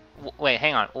 Wait,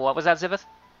 hang on. What was that, Zivuth?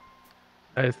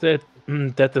 I said,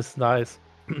 that is nice.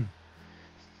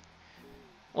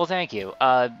 Well, thank you.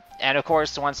 And of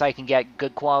course, once I can get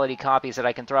good quality copies that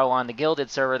I can throw on the Gilded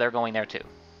server, they're going there too.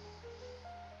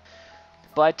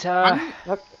 But, I'm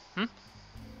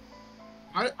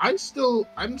still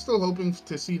hoping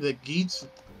to see the Geats.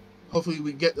 Hopefully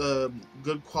we get a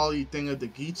good quality thing of the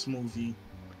Geats movie.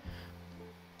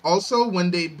 Also,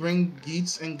 when they bring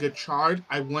Geats and Gachard,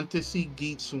 I want to see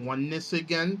Geats Oneness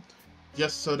again.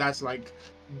 Just so that's like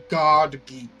God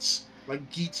Geats. Like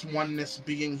Geats Oneness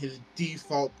being his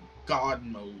default God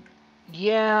mode.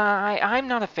 Yeah, I'm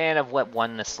not a fan of what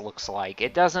Oneness looks like.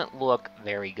 It doesn't look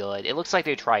very good. It looks like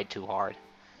they tried too hard.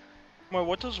 Well,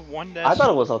 what does Oneness I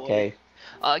thought it was okay.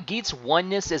 Geats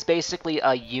Oneness is basically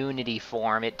a unity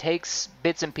form. It takes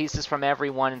bits and pieces from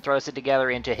everyone and throws it together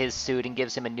into his suit and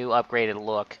gives him a new upgraded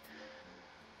look.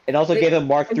 It also gave him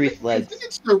Mark III legs.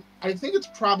 I think it's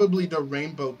probably the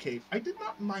Rainbow Cape. I did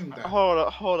not mind that.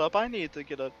 Hold up. I need to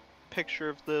get a picture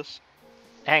of this.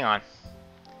 Hang on.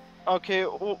 Okay,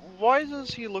 why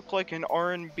does he look like an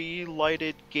R&B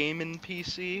lighted gaming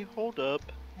PC? Hold up.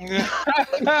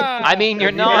 I mean,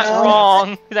 you're not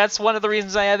wrong. That's one of the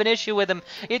reasons I have an issue with him.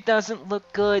 It doesn't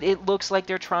look good. It looks like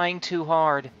they're trying too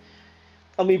hard.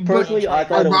 I mean, personally, I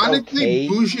thought ironically,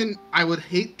 it was okay. Bujin, I would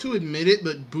hate to admit it,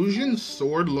 but Bujin's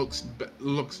sword looks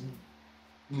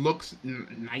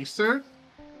nicer.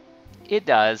 It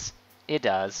does. It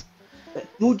does.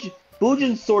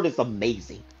 Bujin's sword is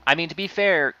amazing. I mean, to be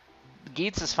fair,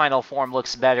 Geats' final form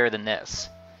looks better than this.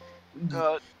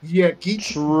 Yeah,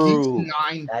 Geats 9.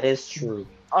 That is true.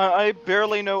 I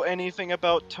barely know anything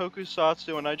about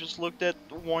tokusatsu, and I just looked at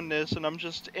Oneness, and I'm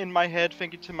just in my head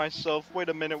thinking to myself, wait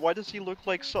a minute, why does he look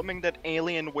like something that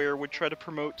Alienware would try to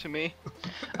promote to me?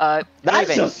 That's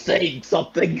Raven, just saying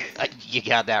something. You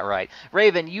got that right.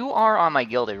 Raven, you are on my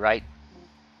Gilded, right?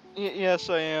 Yes,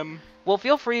 I am. Well,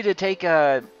 feel free to take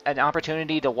an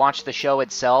opportunity to watch the show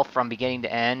itself from beginning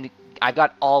to end. I've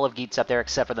got all of Geats up there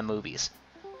except for the movies.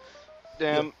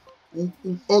 Damn.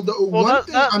 Well,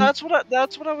 that's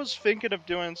what I was thinking of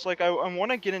doing. It's like I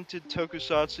want to get into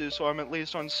tokusatsu, so I'm at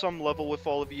least on some level with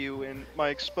all of you. And my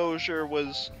exposure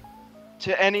was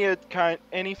to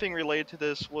anything related to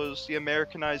this was the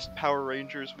Americanized Power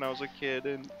Rangers when I was a kid,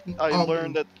 and I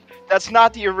learned that that's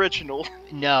not the original.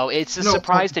 No, it's a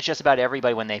surprise to just about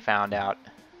everybody when they found out.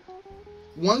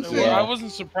 One thing I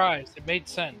wasn't surprised. It made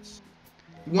sense.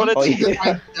 One thing that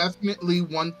I definitely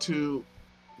want to.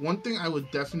 One thing I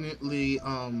would definitely,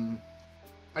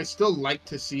 I still like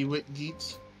to see with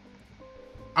Geats.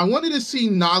 I wanted to see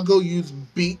Nago use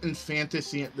beat and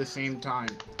fantasy at the same time.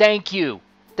 Thank you.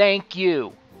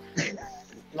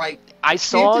 Like I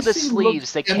saw the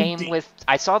sleeves that came with.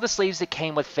 I saw the sleeves that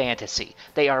came with fantasy.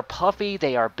 They are puffy.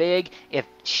 They are big. If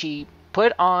she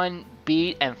put on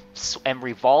beat and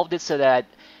revolved it so that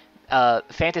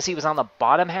fantasy was on the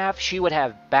bottom half, she would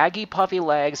have baggy, puffy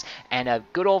legs and a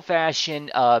good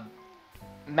old-fashioned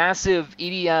massive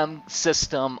EDM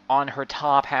system on her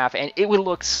top half, and it would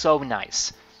look so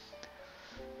nice.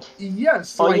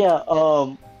 Yes. Oh, like,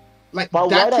 yeah. Like but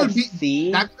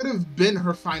that could have been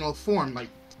her final form. Like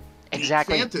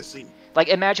exactly. Fantasy. Like,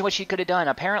 imagine what she could have done.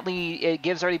 Apparently, it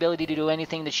gives her the ability to do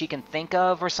anything that she can think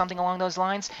of or something along those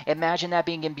lines. Imagine that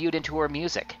being imbued into her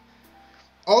music.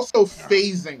 Also,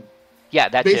 phasing. Yeah,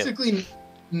 that basically, too.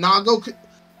 Nago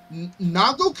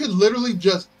could literally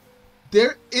just.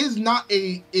 There is not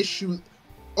a issue,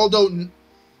 although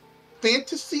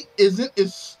fantasy isn't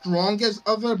as strong as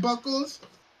other buckles.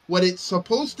 What it's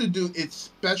supposed to do is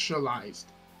specialized,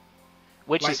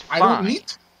 which like, is fine.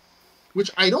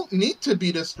 I don't need to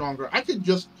be this stronger. I could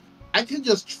just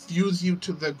fuse you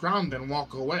to the ground and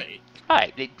walk away. All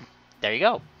right, there you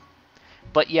go.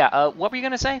 But yeah, what were you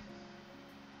gonna say?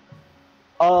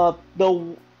 So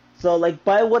like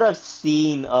by what I've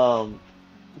seen,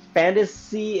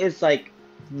 fantasy is like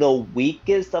the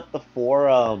weakest of the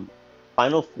four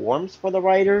final forms for the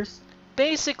writers.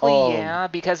 Basically, yeah,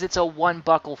 because it's a one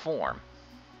buckle form.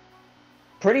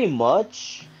 Pretty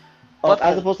much.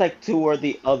 As opposed to like 2 or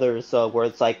the others, where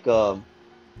it's like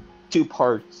 2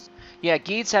 parts. Yeah,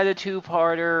 Geats had a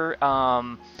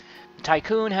 2-parter.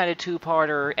 Tycoon had a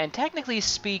 2-parter, and technically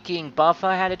speaking,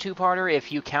 Buffa had a 2-parter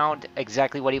if you count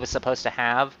exactly what he was supposed to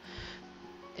have,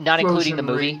 not including the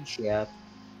movie. Rage. Yeah.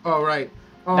 Oh right.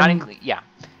 Yeah.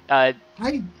 I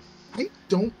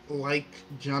don't like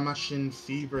Jamashin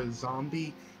Fever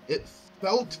Zombie. It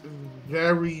felt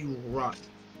very rough.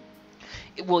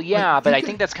 Well, yeah, but I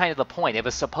think that's kind of the point. It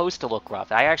was supposed to look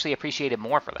rough. I actually appreciate it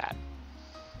more for that.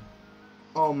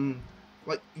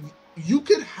 Like, you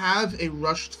could have a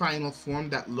rushed final form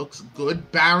that looks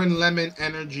good. Baron Lemon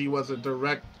Energy was a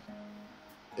direct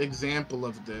example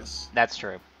of this. That's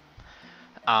true.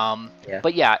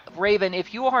 But yeah, Raven,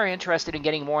 if you are interested in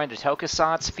getting more into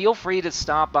tokusatsu, feel free to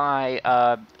stop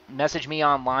by, message me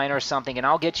online or something, and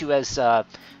I'll get you as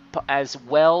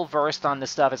well versed on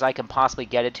this stuff as I can possibly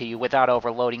get it to you without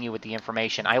overloading you with the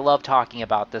information. I love talking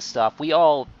about this stuff. We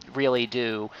all really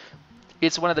do.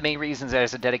 It's one of the main reasons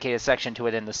there's a dedicated section to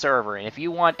it in the server. And if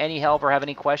you want any help or have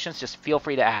any questions, just feel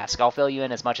free to ask. I'll fill you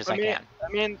in as much as I can.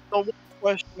 I mean, the one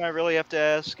question I really have to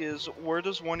ask is, where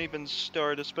does one even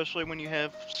start, especially when you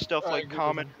have stuff like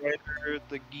Kamen Rider,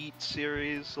 the Geet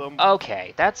series?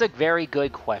 Okay, that's a very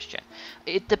good question.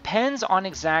 It depends on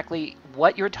exactly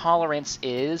what your tolerance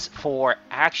is for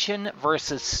action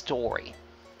versus story.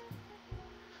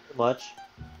 Much.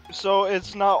 So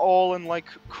it's not all in like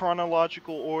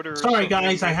chronological order. Sorry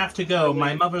guys, I have to go.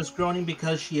 My mother's groaning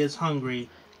because she is hungry.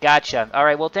 Gotcha. All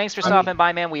right, well thanks for stopping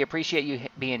by, man. We appreciate you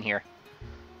being here.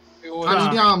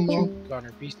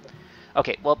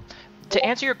 Okay, well, to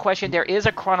answer your question, there is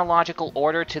a chronological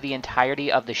order to the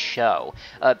entirety of the show.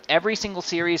 Every single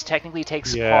series technically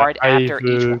takes part after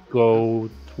each one. I will go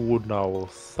to now.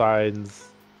 Science.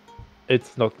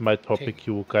 It's not my topic.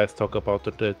 You guys talk about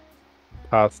it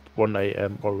past 1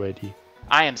 a.m. already.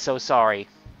 I am so sorry.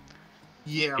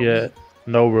 Yeah,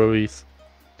 no worries.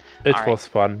 It was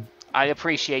fun. I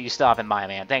appreciate you stopping by,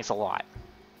 man. Thanks a lot.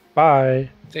 Bye.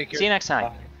 Take care. See you next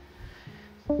time.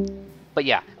 But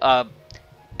yeah,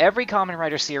 every Kamen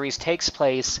Rider series takes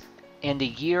place in the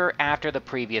year after the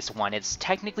previous one. It's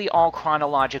technically all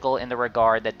chronological in the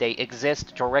regard that they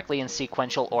exist directly in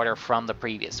sequential order from the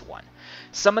previous one.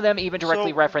 Some of them even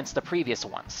directly reference the previous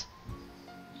ones.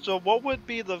 So what would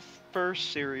be the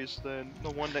first series then?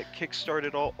 The one that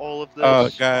kickstarted all of this? Oh,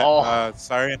 God.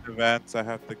 Sorry in advance. I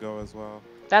have to go as well.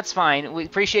 That's fine. We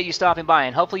appreciate you stopping by,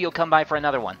 and hopefully you'll come by for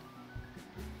another one.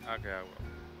 Okay, I will.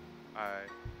 Bye.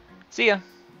 See ya.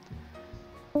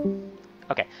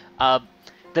 Okay.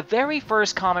 The very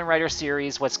first Kamen Rider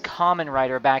series was Kamen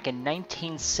Rider back in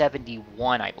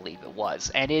 1971, I believe it was.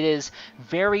 And it is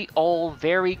very old,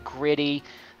 very gritty.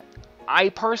 I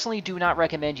personally do not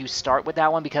recommend you start with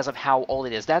that one because of how old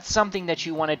it is. That's something that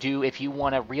you want to do if you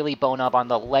want to really bone up on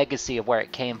the legacy of where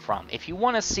it came from. If you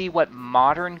want to see what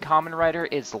modern Kamen Rider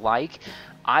is like,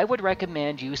 I would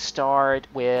recommend you start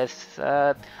with,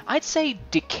 I'd say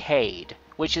Decade,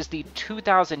 which is the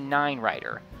 2009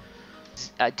 Rider.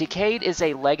 Decade is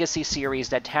a legacy series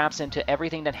that taps into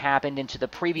everything that happened into the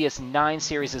previous 9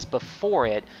 series before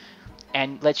it,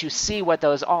 and lets you see what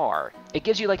those are. It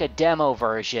gives you like a demo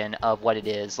version of what it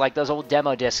is, like those old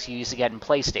demo discs you used to get in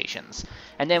PlayStations.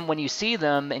 And then when you see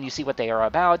them and you see what they are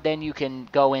about, then you can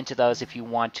go into those if you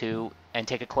want to and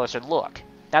take a closer look.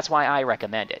 That's why I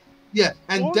recommend it. Yeah,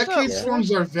 and Decade's forms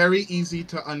are very easy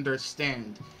to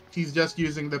understand. He's just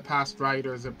using the past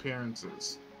writers'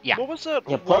 appearances. Yeah. What was that?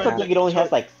 Yeah, plus I think it only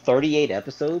has like 38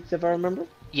 episodes, if I remember.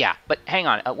 Yeah, but hang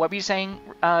on. What were you saying,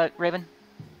 Raven?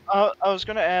 I was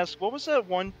gonna ask, what was that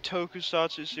one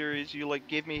tokusatsu series you like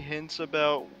gave me hints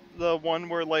about? The one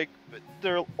where like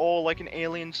they're all like an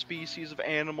alien species of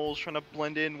animals trying to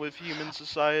blend in with human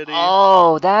society.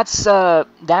 Oh, that's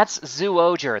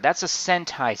Zooger. That's a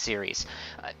Sentai series.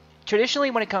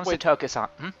 Traditionally, when it comes to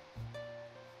tokusatsu,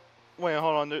 Wait,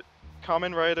 hold on. The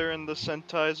Kamen Rider and the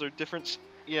Sentais are different.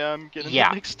 Yeah, I'm getting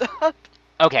them mixed up.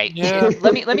 Okay,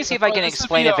 let me see if I can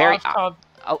explain it very.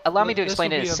 Allow me to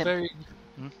explain it as simply.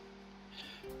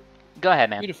 Go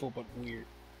ahead, man. Beautiful but weird.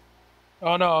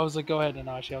 Oh no, I was like, go ahead,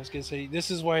 Nanashi. I was gonna say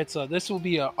this is why it's this will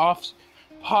be a off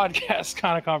podcast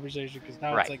kind of conversation because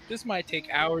now it's like this might take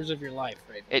hours of your life,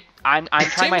 right? I'm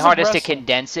trying my hardest to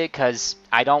condense it because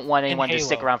I don't want anyone to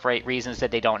stick around for reasons that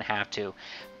they don't have to.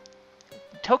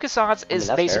 Tokusatsu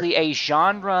is basically a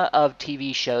genre of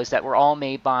TV shows that were all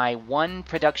made by one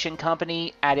production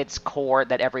company at its core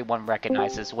that everyone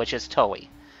recognizes, which is Toei.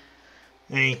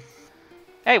 Hey.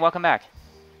 Hey, welcome back.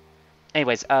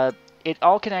 Anyways, it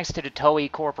all connects to the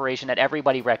Toei Corporation that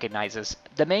everybody recognizes.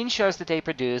 The main shows that they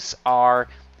produce are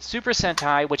Super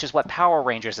Sentai, which is what Power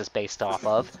Rangers is based off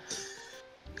of,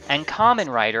 and Kamen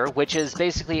Rider, which is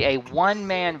basically a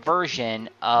one-man version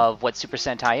of what Super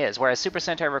Sentai is. Whereas Super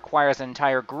Sentai requires an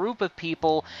entire group of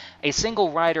people, a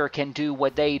single rider can do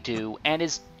what they do, and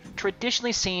is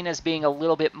traditionally seen as being a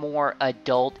little bit more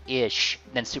adult-ish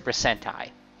than Super Sentai.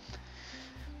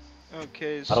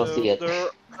 Okay, so they're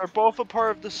both a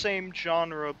part of the same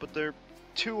genre, but they're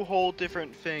two whole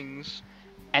different things.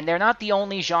 And they're not the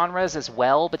only genres as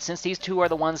well, but since these two are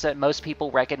the ones that most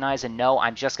people recognize and know,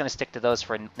 I'm just going to stick to those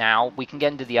for now. We can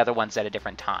get into the other ones at a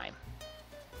different time.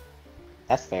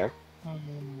 That's fair.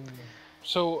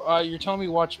 So you're telling me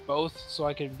watch both so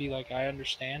I can be like, I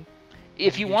understand?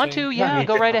 If you want to, yeah,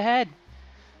 go right ahead.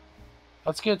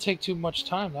 That's going to take too much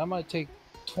time. That might take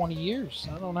 20 years.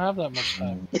 I don't have that much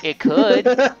time. It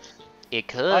could. It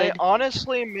could. I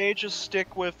honestly may just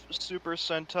stick with Super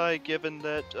Sentai, given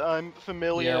that I'm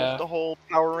familiar with the whole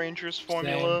Power Rangers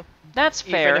formula. Same. That's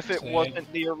fair. Even if it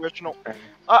wasn't the original.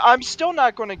 I'm still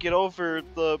not going to get over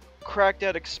the cracked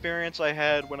out experience I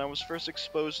had when I was first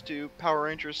exposed to Power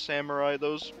Rangers Samurai.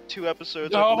 Those 2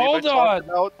 episodes. Hold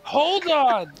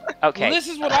on! Okay. Well, this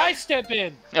is when I step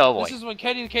in. Oh boy. This is when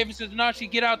Kenny the Caveman says, Nachi,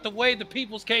 get out the way. The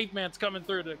people's caveman's coming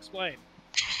through to explain.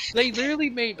 They literally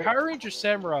made Power Rangers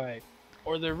Samurai,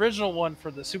 or the original one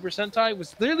for the Super Sentai,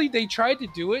 was literally they tried to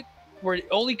do it where it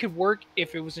only could work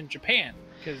if it was in Japan,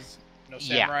 because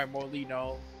samurai more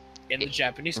in the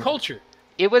Japanese culture.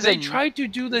 They tried to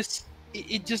do this.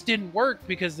 It just didn't work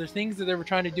because the things that they were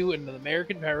trying to do in the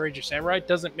American Power Ranger Samurai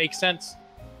doesn't make sense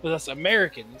with us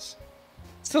Americans.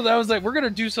 So that was like, we're gonna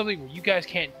do something where you guys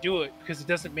can't do it because it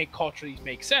doesn't culturally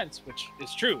make sense, which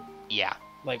is true. Yeah.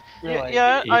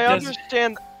 I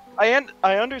understand.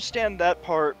 I understand that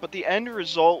part, but the end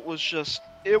result was just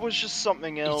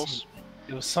something else.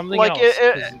 It was something else.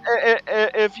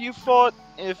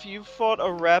 If you thought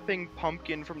a rapping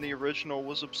pumpkin from the original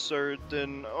was absurd,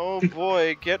 then oh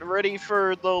boy, get ready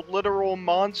for the literal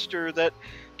monster that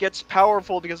gets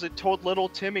powerful because it told little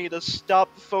Timmy to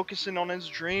stop focusing on his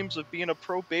dreams of being a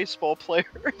pro baseball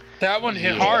player. That one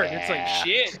hit hard. It's like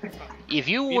shit. If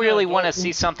you really want to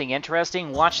see something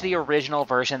interesting, watch the original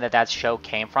version that show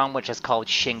came from, which is called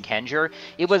Shinkenger.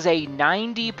 It was a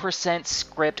 90%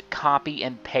 script copy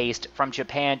and paste from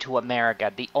Japan to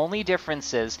America. The only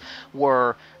differences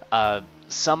were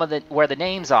where the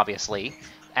names, obviously,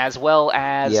 as well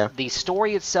as the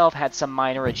story itself had some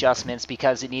minor adjustments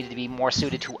because it needed to be more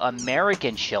suited to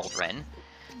American children.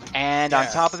 And on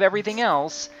top of everything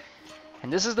else,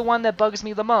 and this is the one that bugs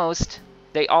me the most,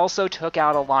 they also took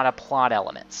out a lot of plot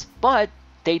elements. But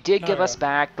they did give us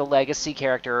back the legacy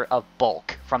character of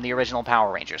Bulk from the original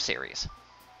Power Rangers series.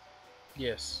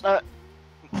 Yes.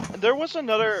 There was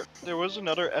another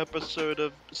episode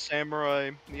of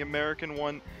Samurai, the American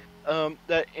one,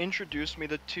 that introduced me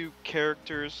to 2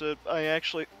 characters that I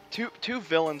actually two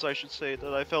villains, I should say,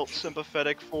 that I felt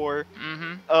sympathetic for.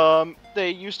 Mm-hmm. They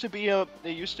used to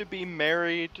be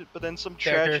married, but then some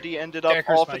tragedy ended up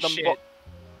offing them both.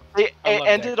 It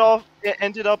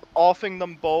ended up offing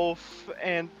them both,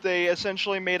 and they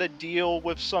essentially made a deal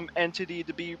with some entity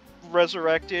to be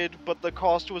resurrected, but the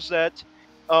cost was that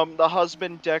the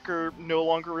husband, Decker, no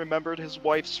longer remembered his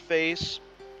wife's face.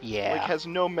 Yeah. Like, has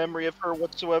no memory of her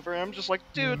whatsoever. And I'm just like,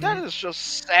 dude, that is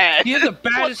just sad. He had the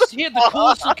baddest, he had the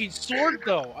coolest looking sword,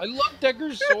 though. I love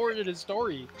Decker's sword in his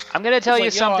story. I'm going to tell you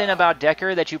something about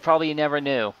Decker that you probably never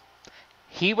knew.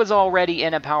 He was already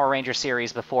in a Power Ranger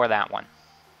series before that one.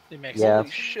 It makes sense.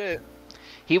 Holy shit.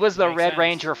 He was the Red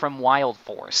Ranger from Wild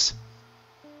Force.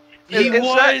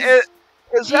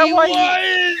 Is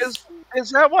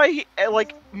that why he,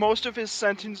 like, most of his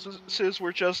sentences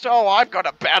were just, oh, I've got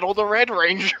to battle the Red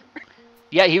Ranger?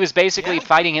 Yeah, he was basically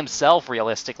fighting himself,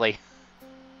 realistically.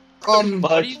 What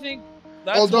do you think?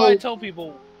 That's why I tell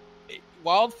people,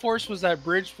 Wild Force was that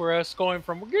bridge for us going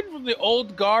from, we're getting from the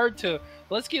old guard to,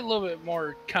 let's get a little bit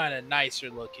more kind of nicer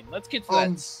looking. Let's get to that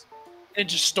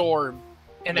Ninja Storm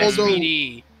and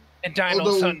SPD and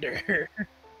Dino Thunder.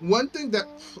 One thing that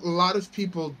a lot of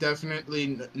people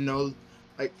definitely know,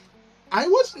 like, I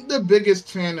wasn't the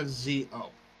biggest fan of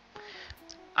ZO.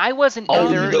 I wasn't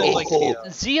either.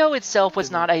 ZO itself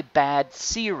was not a bad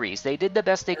series. They did the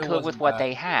best they could with what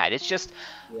they had. It's just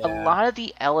a lot of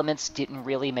the elements didn't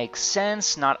really make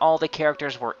sense. Not all the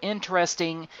characters were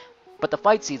interesting, but the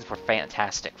fight scenes were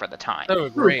fantastic for the time. They were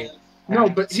great. No,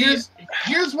 but here's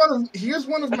one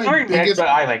of my biggest.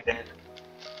 I liked it.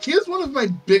 Here's one of my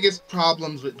biggest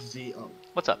problems with ZO.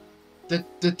 What's up?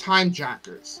 The time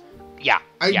jackers. Yeah.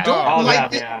 I don't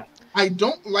like it. I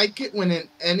don't like it when an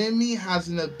enemy has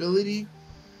an ability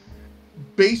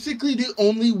basically the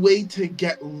only way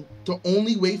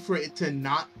for it to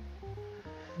not,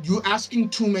 you asking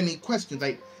too many questions.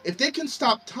 Like, if they can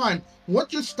stop time, what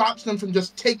just stops them from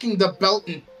just taking the belt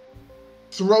and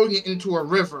throwing it into a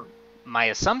river? My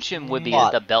assumption would be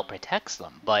that the belt protects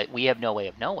them, but we have no way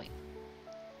of knowing.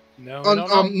 No,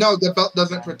 the belt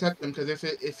doesn't protect them, because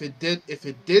if it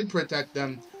did protect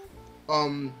them,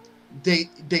 they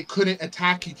couldn't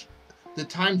attack each. The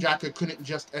Time Jacker couldn't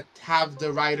just have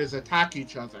the riders attack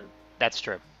each other. That's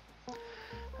true.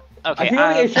 Okay.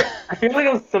 I feel like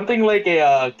it was something like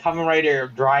a Kamen Rider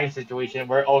Drive situation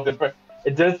where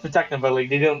it does protect them, but like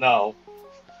they don't know.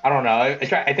 I don't know.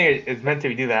 I think it's meant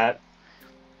to do that.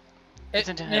 It's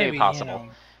entirely possible.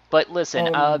 But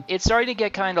listen, it's starting to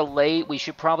get kind of late. We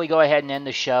should probably go ahead and end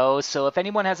the show. So if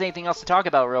anyone has anything else to talk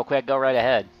about real quick, go right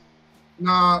ahead.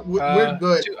 Nah, we're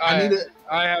good.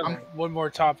 I have one more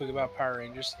topic about Power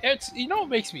Rangers. What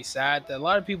makes me sad? That a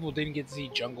lot of people didn't get to see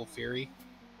Jungle Fury.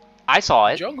 I saw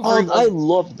it. I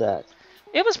loved that.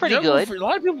 It was pretty good. A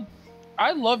lot of people,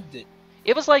 I loved it.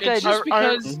 It was like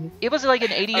it was like an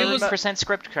 80%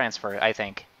 script transfer, I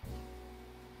think.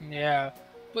 Yeah.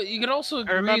 But you can also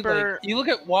agree, like, you look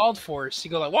at Wild Force,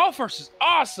 you go like, Wild Force is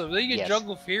awesome. Then you get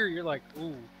Jungle Fury, you're like,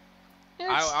 ooh.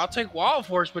 I'll take Wild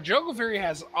Force, but Jungle Fury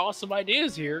has awesome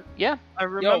ideas here. Yeah. I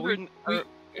remember... it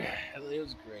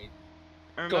was great.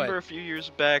 I remember a few years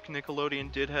back,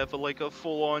 Nickelodeon did have a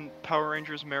full-on Power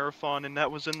Rangers marathon, and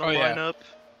that was in the lineup.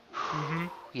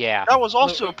 Yeah. That was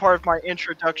also part of my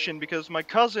introduction, because my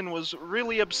cousin was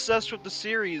really obsessed with the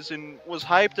series and was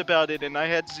hyped about it, and I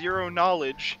had zero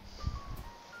knowledge.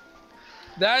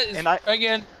 That is,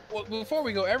 again, before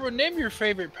we go, everyone name your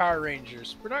favorite Power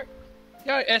Rangers.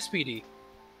 Yeah, SPD.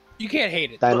 You can't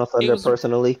hate it. Dino Thunder,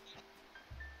 personally.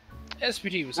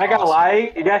 SPD was I gotta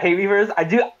lie, you gotta hate me first.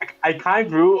 I kind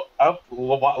of grew up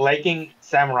liking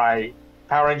Samurai,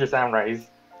 Power Ranger Samurais.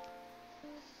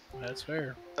 That's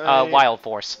fair. Wild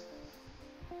Force.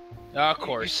 Of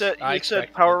course. You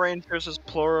said Power Rangers is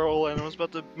plural, and I was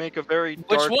about to make a very dark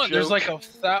Which one? joke. There's like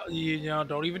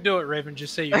don't even do it, Raven.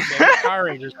 Just say your favorite Power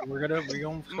Rangers. We're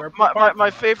going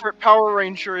my favorite Power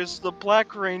Ranger is the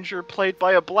Black Ranger, played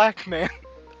by a black man.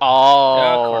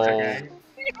 Oh.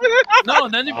 No,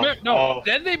 then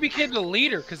they became the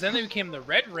leader, because then they became the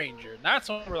Red Ranger, and that's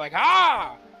when we're like,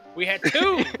 we had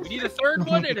two. We need a third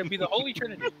one, and it'd be the Holy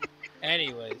Trinity.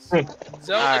 Anyways,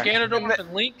 Zelda, Ganondorf,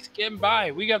 and Link's getting by.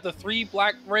 We got the 3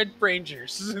 Black-Red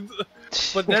Rangers.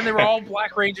 But then they were all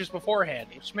Black Rangers beforehand,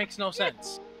 which makes no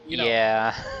sense.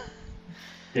 Yeah.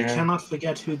 You cannot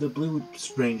forget who the Blue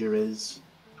Ranger is.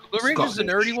 Blue Ranger's the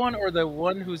nerdy one, or the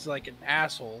one who's like an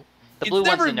asshole? The blue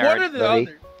one's the nerd. One or the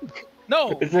other.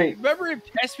 No, remember in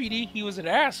SPD, he was an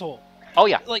asshole. Oh,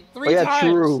 yeah. Like 3 times.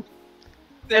 True.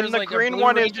 And the green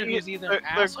one is either an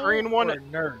green one or a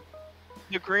nerd.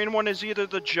 The green one is either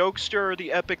the jokester or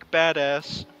the epic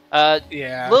badass.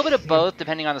 Yeah. A little bit of both,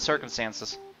 depending on the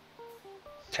circumstances.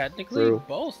 Technically,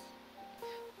 both.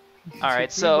 All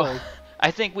right, so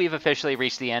I think we've officially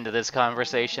reached the end of this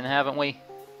conversation, haven't we?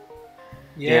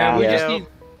 Yeah, we just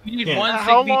need one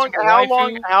how long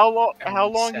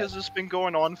has this been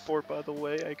going on for, by the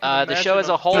way? The show as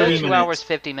a whole, 2 hours,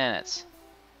 50 minutes.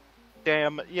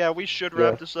 Damn, yeah, we should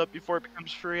wrap this up before it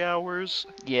becomes 3 hours.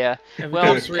 Yeah.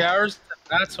 Well, 3 hours,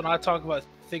 that's when I talk about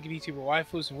thinking YouTuber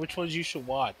waifus and which ones you should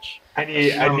watch. I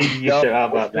need you shut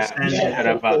up about that. Shut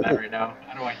up about that right now.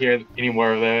 I don't want to hear any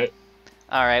more of that.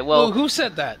 All right, well... Who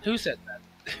said that? Who said that?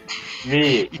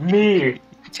 Me.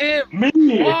 Tim,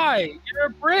 me. Why? You're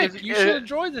a brick. You should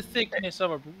enjoy the thickness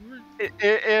of a brick.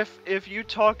 If you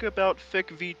talk about thick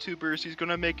VTubers, he's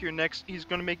gonna make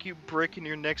you brick in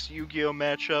your next Yu-Gi-Oh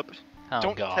matchup. Oh,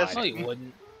 Don't God. test No, he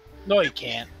wouldn't. No, he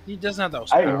can't. He doesn't have those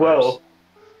powers. powers. I will.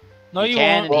 No, he you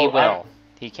can won't. and he will.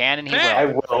 He can and he will. I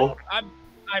will.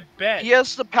 I bet. He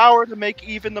has the power to make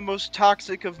even the most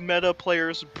toxic of meta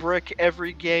players brick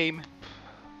every game.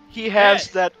 He has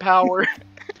that power.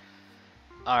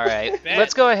 All right,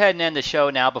 let's go ahead and end the show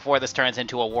now before this turns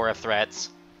into a war of threats.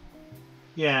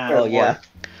 Yeah. Oh yeah.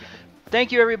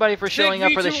 Thank you everybody for showing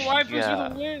up for the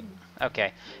show.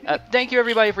 Okay. Thank you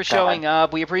everybody for showing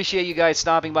up. We appreciate you guys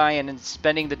stopping by and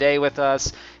spending the day with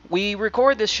us. We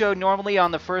record this show normally on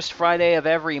the first Friday of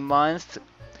every month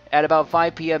at about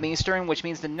 5 p.m. Eastern, which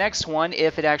means the next one,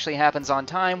 if it actually happens on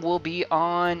time, will be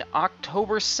on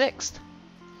October 6th.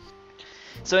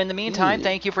 So in the meantime,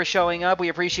 thank you for showing up. We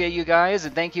appreciate you guys,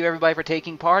 and thank you everybody for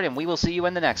taking part, and we will see you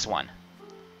in the next one.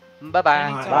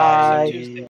 Bye-bye. Bye.